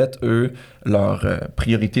athlètes, eux, leur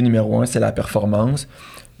priorité numéro 1, c'est la performance.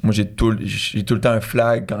 Moi, j'ai tout le temps un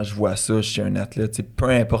flag quand je vois ça chez un athlète, peu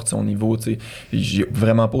importe son niveau. J'ai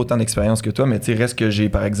vraiment pas autant d'expérience que toi, mais reste que j'ai,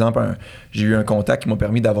 par exemple, j'ai eu un contact qui m'a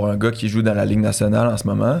permis d'avoir un gars qui joue dans la Ligue nationale en ce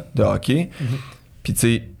moment, de hockey. Puis, tu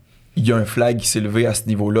sais, il y a un flag qui s'est levé à ce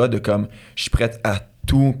niveau-là de comme, je suis prête à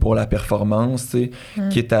tout pour la performance, tu sais,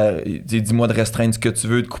 qui est à, dis-moi de restreindre ce que tu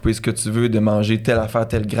veux, de couper ce que tu veux, de manger telle affaire,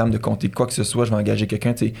 tel gramme, de compter quoi que ce soit, je vais engager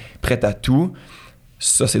quelqu'un, tu sais, prête à tout.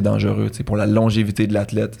 Ça, c'est dangereux, tu sais, pour la longévité de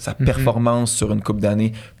l'athlète, sa performance sur une couple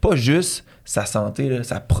d'années. Pas juste sa santé, là,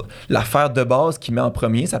 l'affaire de base qui met en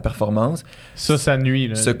premier, sa performance. Ça nuit,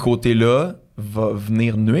 là. Ce côté-là va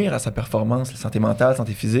venir nuire à sa performance, la santé mentale,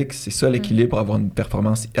 santé physique, c'est ça l'équilibre pour avoir une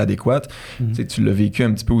performance adéquate. Tu l'as vécu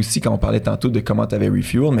un petit peu aussi quand on parlait tantôt de comment tu avais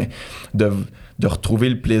refuel, mais de retrouver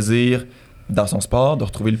le plaisir dans son sport, de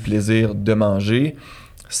retrouver le plaisir de manger,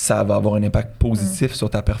 ça va avoir un impact positif sur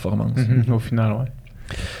ta performance. Au final, ouais.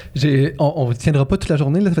 On ne tiendra pas toute la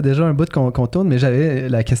journée, là, ça fait déjà un bout qu'on tourne, mais j'avais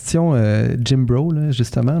la question Gym Bro, là,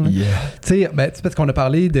 justement. Là. Yeah. Tu sais, parce qu'on a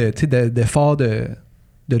parlé d'efforts de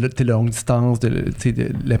longue distance, de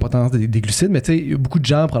l'importance des glucides, mais tu sais, il y a beaucoup de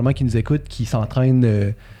gens probablement qui nous écoutent, qui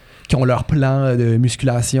s'entraînent, qui ont leur plan de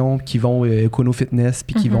musculation, qui vont Econo Fitness,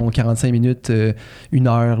 puis qui vont 45 minutes, 1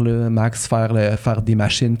 heure là, max, faire des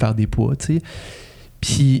machines, faire des poids, tu sais.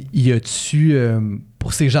 Puis, y a-tu,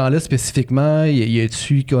 pour ces gens-là spécifiquement, y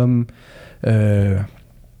a-tu comme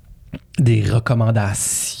des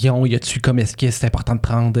recommandations? Y a-tu comme, est-ce que c'est important de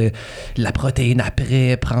prendre de la protéine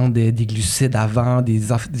après, prendre des glucides avant, des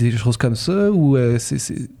choses comme ça? Ou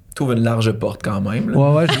c'est... T'ouvres une large porte quand même. Là.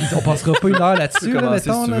 Ouais, on passera pas 1 heure là-dessus, là,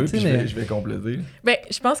 mettons. Si tu veux, là, puis mais... je vais compléter. Ben,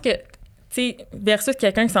 je pense que sais, versus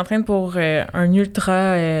quelqu'un qui s'entraîne pour un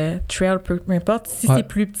ultra trail, peu importe, si c'est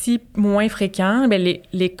plus petit, moins fréquent, ben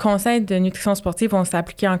les conseils de nutrition sportive vont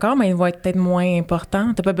s'appliquer encore, mais ils vont être peut-être moins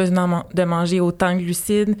importants. T'as pas besoin de manger autant de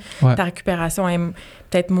glucides. Ta récupération est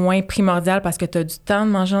peut-être moins primordiale parce que tu as du temps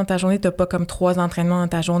de manger dans ta journée. T'as pas comme 3 entraînements dans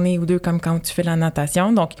ta journée ou 2 comme quand tu fais la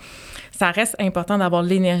natation. Donc, ça reste important d'avoir de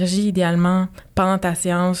l'énergie, idéalement, pendant ta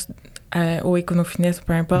séance au Econo-Fitness ou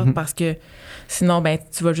peu importe, parce que sinon, ben,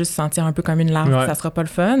 tu vas juste te sentir un peu comme une larve, ça sera pas le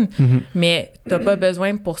fun. Mais t'as pas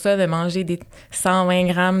besoin pour ça de manger des 120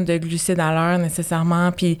 grammes de glucides à l'heure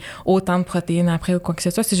nécessairement, puis autant de protéines après ou quoi que ce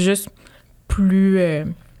soit. C'est juste plus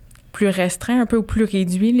restreint un peu ou plus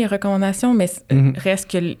réduit les recommandations, mais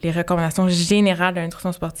reste que les recommandations générales de la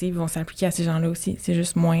nutrition sportive vont s'appliquer à ces gens-là aussi. C'est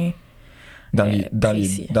juste moins... Dans les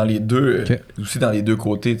deux, aussi dans les deux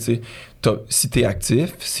côtés, tu sais, si t'es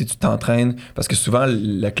actif, si tu t'entraînes, parce que souvent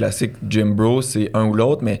le classique gym bro, c'est un ou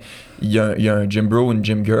l'autre, mais il y a un gym bro ou une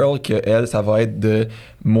gym girl que elle, ça va être de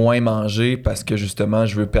moins manger parce que justement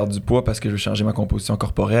je veux perdre du poids, parce que je veux changer ma composition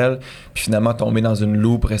corporelle, puis finalement tomber dans une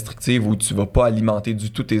loupe restrictive où tu vas pas alimenter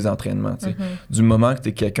du tout tes entraînements, tu sais. Du moment que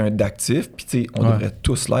t'es quelqu'un d'actif, puis tu sais, on devrait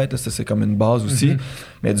tous l'être, ça c'est comme une base aussi,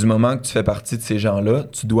 mais du moment que tu fais partie de ces gens-là,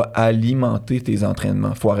 tu dois alimenter tes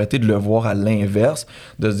entraînements. Faut arrêter de le voir à l'inverse,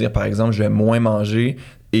 de se dire par exemple je vais moins manger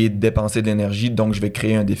et dépenser de l'énergie, donc je vais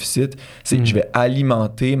créer un déficit. C'est je vais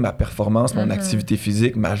alimenter ma performance, mon activité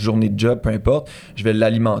physique, ma journée de job, peu importe. Je vais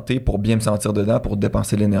l'alimenter pour bien me sentir dedans, pour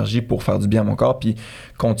dépenser de l'énergie, pour faire du bien à mon corps, puis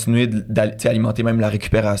continuer d'alimenter même la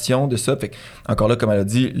récupération de ça. Fait que, encore là, comme elle a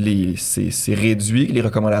dit, c'est réduit les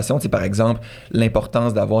recommandations. C'est par exemple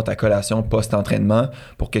l'importance d'avoir ta collation post-entraînement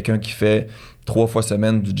pour quelqu'un qui fait 3 fois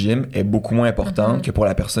semaine du gym est beaucoup moins importante que pour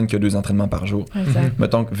la personne qui a 2 entraînements par jour.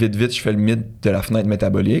 Mettons que vite, je fais le mythe de la fenêtre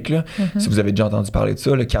métabolique. Là. Si vous avez déjà entendu parler de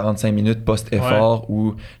ça, le 45 minutes post-effort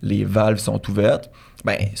où les valves sont ouvertes,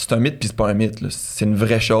 ben c'est un mythe puis c'est pas un mythe. Là. C'est une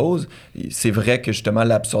vraie chose. C'est vrai que justement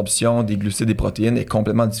l'absorption des glucides et des protéines est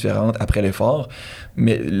complètement différente après l'effort,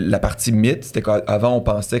 mais la partie mythe, c'était qu'avant on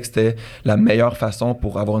pensait que c'était la meilleure façon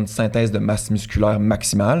pour avoir une synthèse de masse musculaire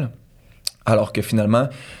maximale. Alors que finalement,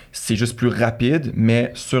 c'est juste plus rapide, mais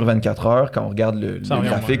sur 24 heures, quand on regarde le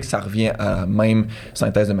graphique, ça revient à la même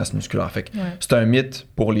synthèse de masse musculaire. Fait que c'est un mythe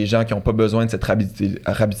pour les gens qui n'ont pas besoin de cette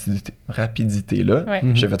rapidité-là.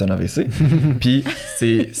 J'ai fait un AVC. Puis,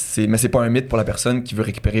 mais c'est pas un mythe pour la personne qui veut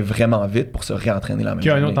récupérer vraiment vite pour se réentraîner la même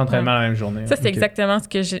journée. Qui a un autre entraînement la même journée. Ça, c'est exactement ce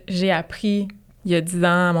que j'ai appris il y a 10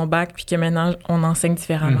 ans à mon bac, puis que maintenant, on enseigne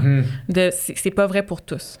différemment. C'est pas vrai pour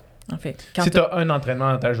tous. En fait, si tu as un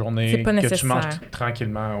entraînement dans ta journée, c'est pas nécessaire. Que tu manges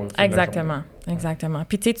tranquillement au fil Exactement.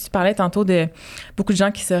 Puis tu sais, tu parlais tantôt de beaucoup de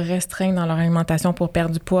gens qui se restreignent dans leur alimentation pour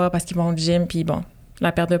perdre du poids parce qu'ils vont au gym, puis bon,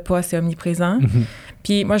 la perte de poids, c'est omniprésent.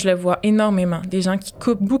 Puis moi, je le vois énormément. Des gens qui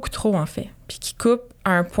coupent beaucoup trop, en fait. Puis qui coupent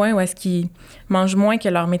à un point où est-ce qu'ils mangent moins que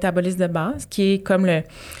leur métabolisme de base, qui est comme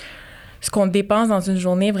ce qu'on dépense dans une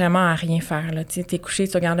journée vraiment à rien faire. Tu es couché,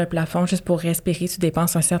 tu regardes le plafond juste pour respirer, tu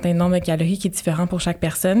dépenses un certain nombre de calories qui est différent pour chaque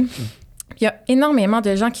personne. Il y a énormément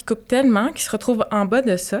de gens qui coupent tellement, qui se retrouvent en bas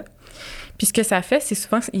de ça. Puis ce que ça fait, c'est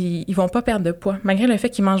souvent ils vont pas perdre de poids. Malgré le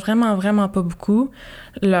fait qu'ils mangent vraiment, vraiment pas beaucoup,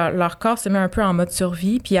 leur corps se met un peu en mode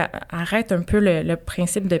survie, puis arrête un peu le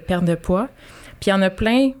principe de perte de poids. Puis il y en a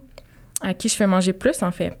plein à qui je fais manger plus,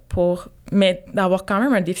 en fait, mais d'avoir quand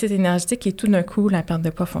même un déficit énergétique et tout d'un coup, la perte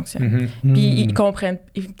de poids fonctionne. Puis ils comprennent.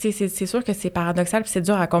 C'est sûr que c'est paradoxal, puis c'est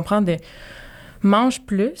dur à comprendre de mange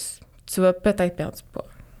plus, tu vas peut-être perdre du poids.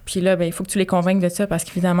 Puis là, ben, il faut que tu les convainques de ça parce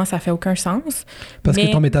qu'évidemment, ça fait aucun sens. Parce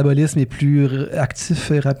que ton métabolisme est plus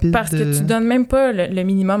actif et rapide. Parce que tu donnes même pas le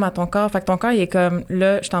minimum à ton corps. Fait que ton corps, il est comme,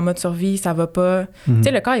 là, je suis en mode survie, ça va pas. Tu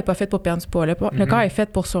sais, le corps est pas fait pour perdre du poids. Le corps est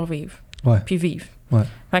fait pour survivre. Puis vivre.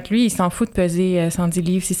 Fait que lui, il s'en fout de peser 110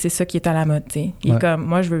 livres si c'est ça qui est à la mode, tu sais. Il est comme,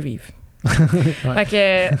 moi, je veux vivre. Fait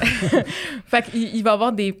qu'il va y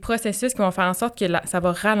avoir des processus qui vont faire en sorte que ça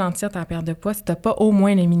va ralentir ta perte de poids si t'as pas au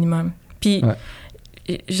moins le minimum. Puis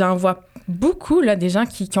j'en vois beaucoup, là, des gens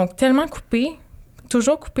qui ont tellement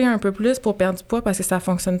toujours coupé un peu plus pour perdre du poids parce que ça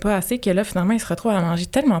fonctionne pas assez, que là, finalement, ils se retrouvent à manger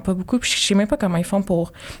tellement pas beaucoup. Puis je sais même pas comment ils font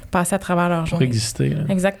pour passer à travers leur journée. Pour exister. Là.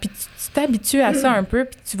 Exact. Puis tu t'habitues à ça un peu,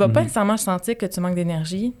 puis tu vas pas nécessairement sentir que tu manques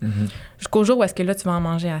d'énergie jusqu'au jour où est-ce que là, tu vas en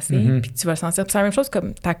manger assez, puis tu vas le sentir. Puis c'est la même chose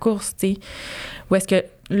comme ta course, tu sais, où est-ce que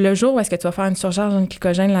le jour où est-ce que tu vas faire une surcharge en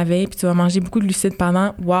glycogène la veille, puis tu vas manger beaucoup de glucides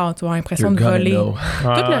pendant, wow, tu vas avoir l'impression de voler. Tout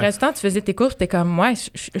le reste du temps, tu faisais tes courses, puis t'es comme, ouais,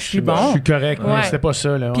 je suis bon. Je suis correct, mais c'était pas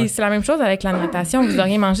ça, là. Puis c'est la même chose avec la natation. Vous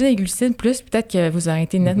auriez mangé des glucides plus, peut-être que vous auriez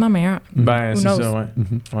été nettement meilleur. Ben, c'est ça,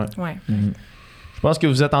 ouais. Je Je pense que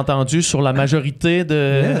vous êtes entendu sur la majorité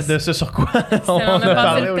de ce sur quoi on a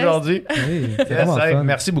parlé aujourd'hui. Oui, c'est vraiment fun.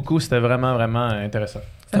 Merci beaucoup, c'était vraiment, vraiment intéressant.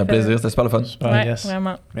 C'est un plaisir, c'était super le fun. Ouais,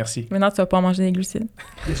 vraiment. Merci. Maintenant, tu vas pas manger des glucides.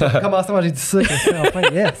 Je vais commencer à manger du sucre. Enfin,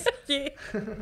 yes. OK.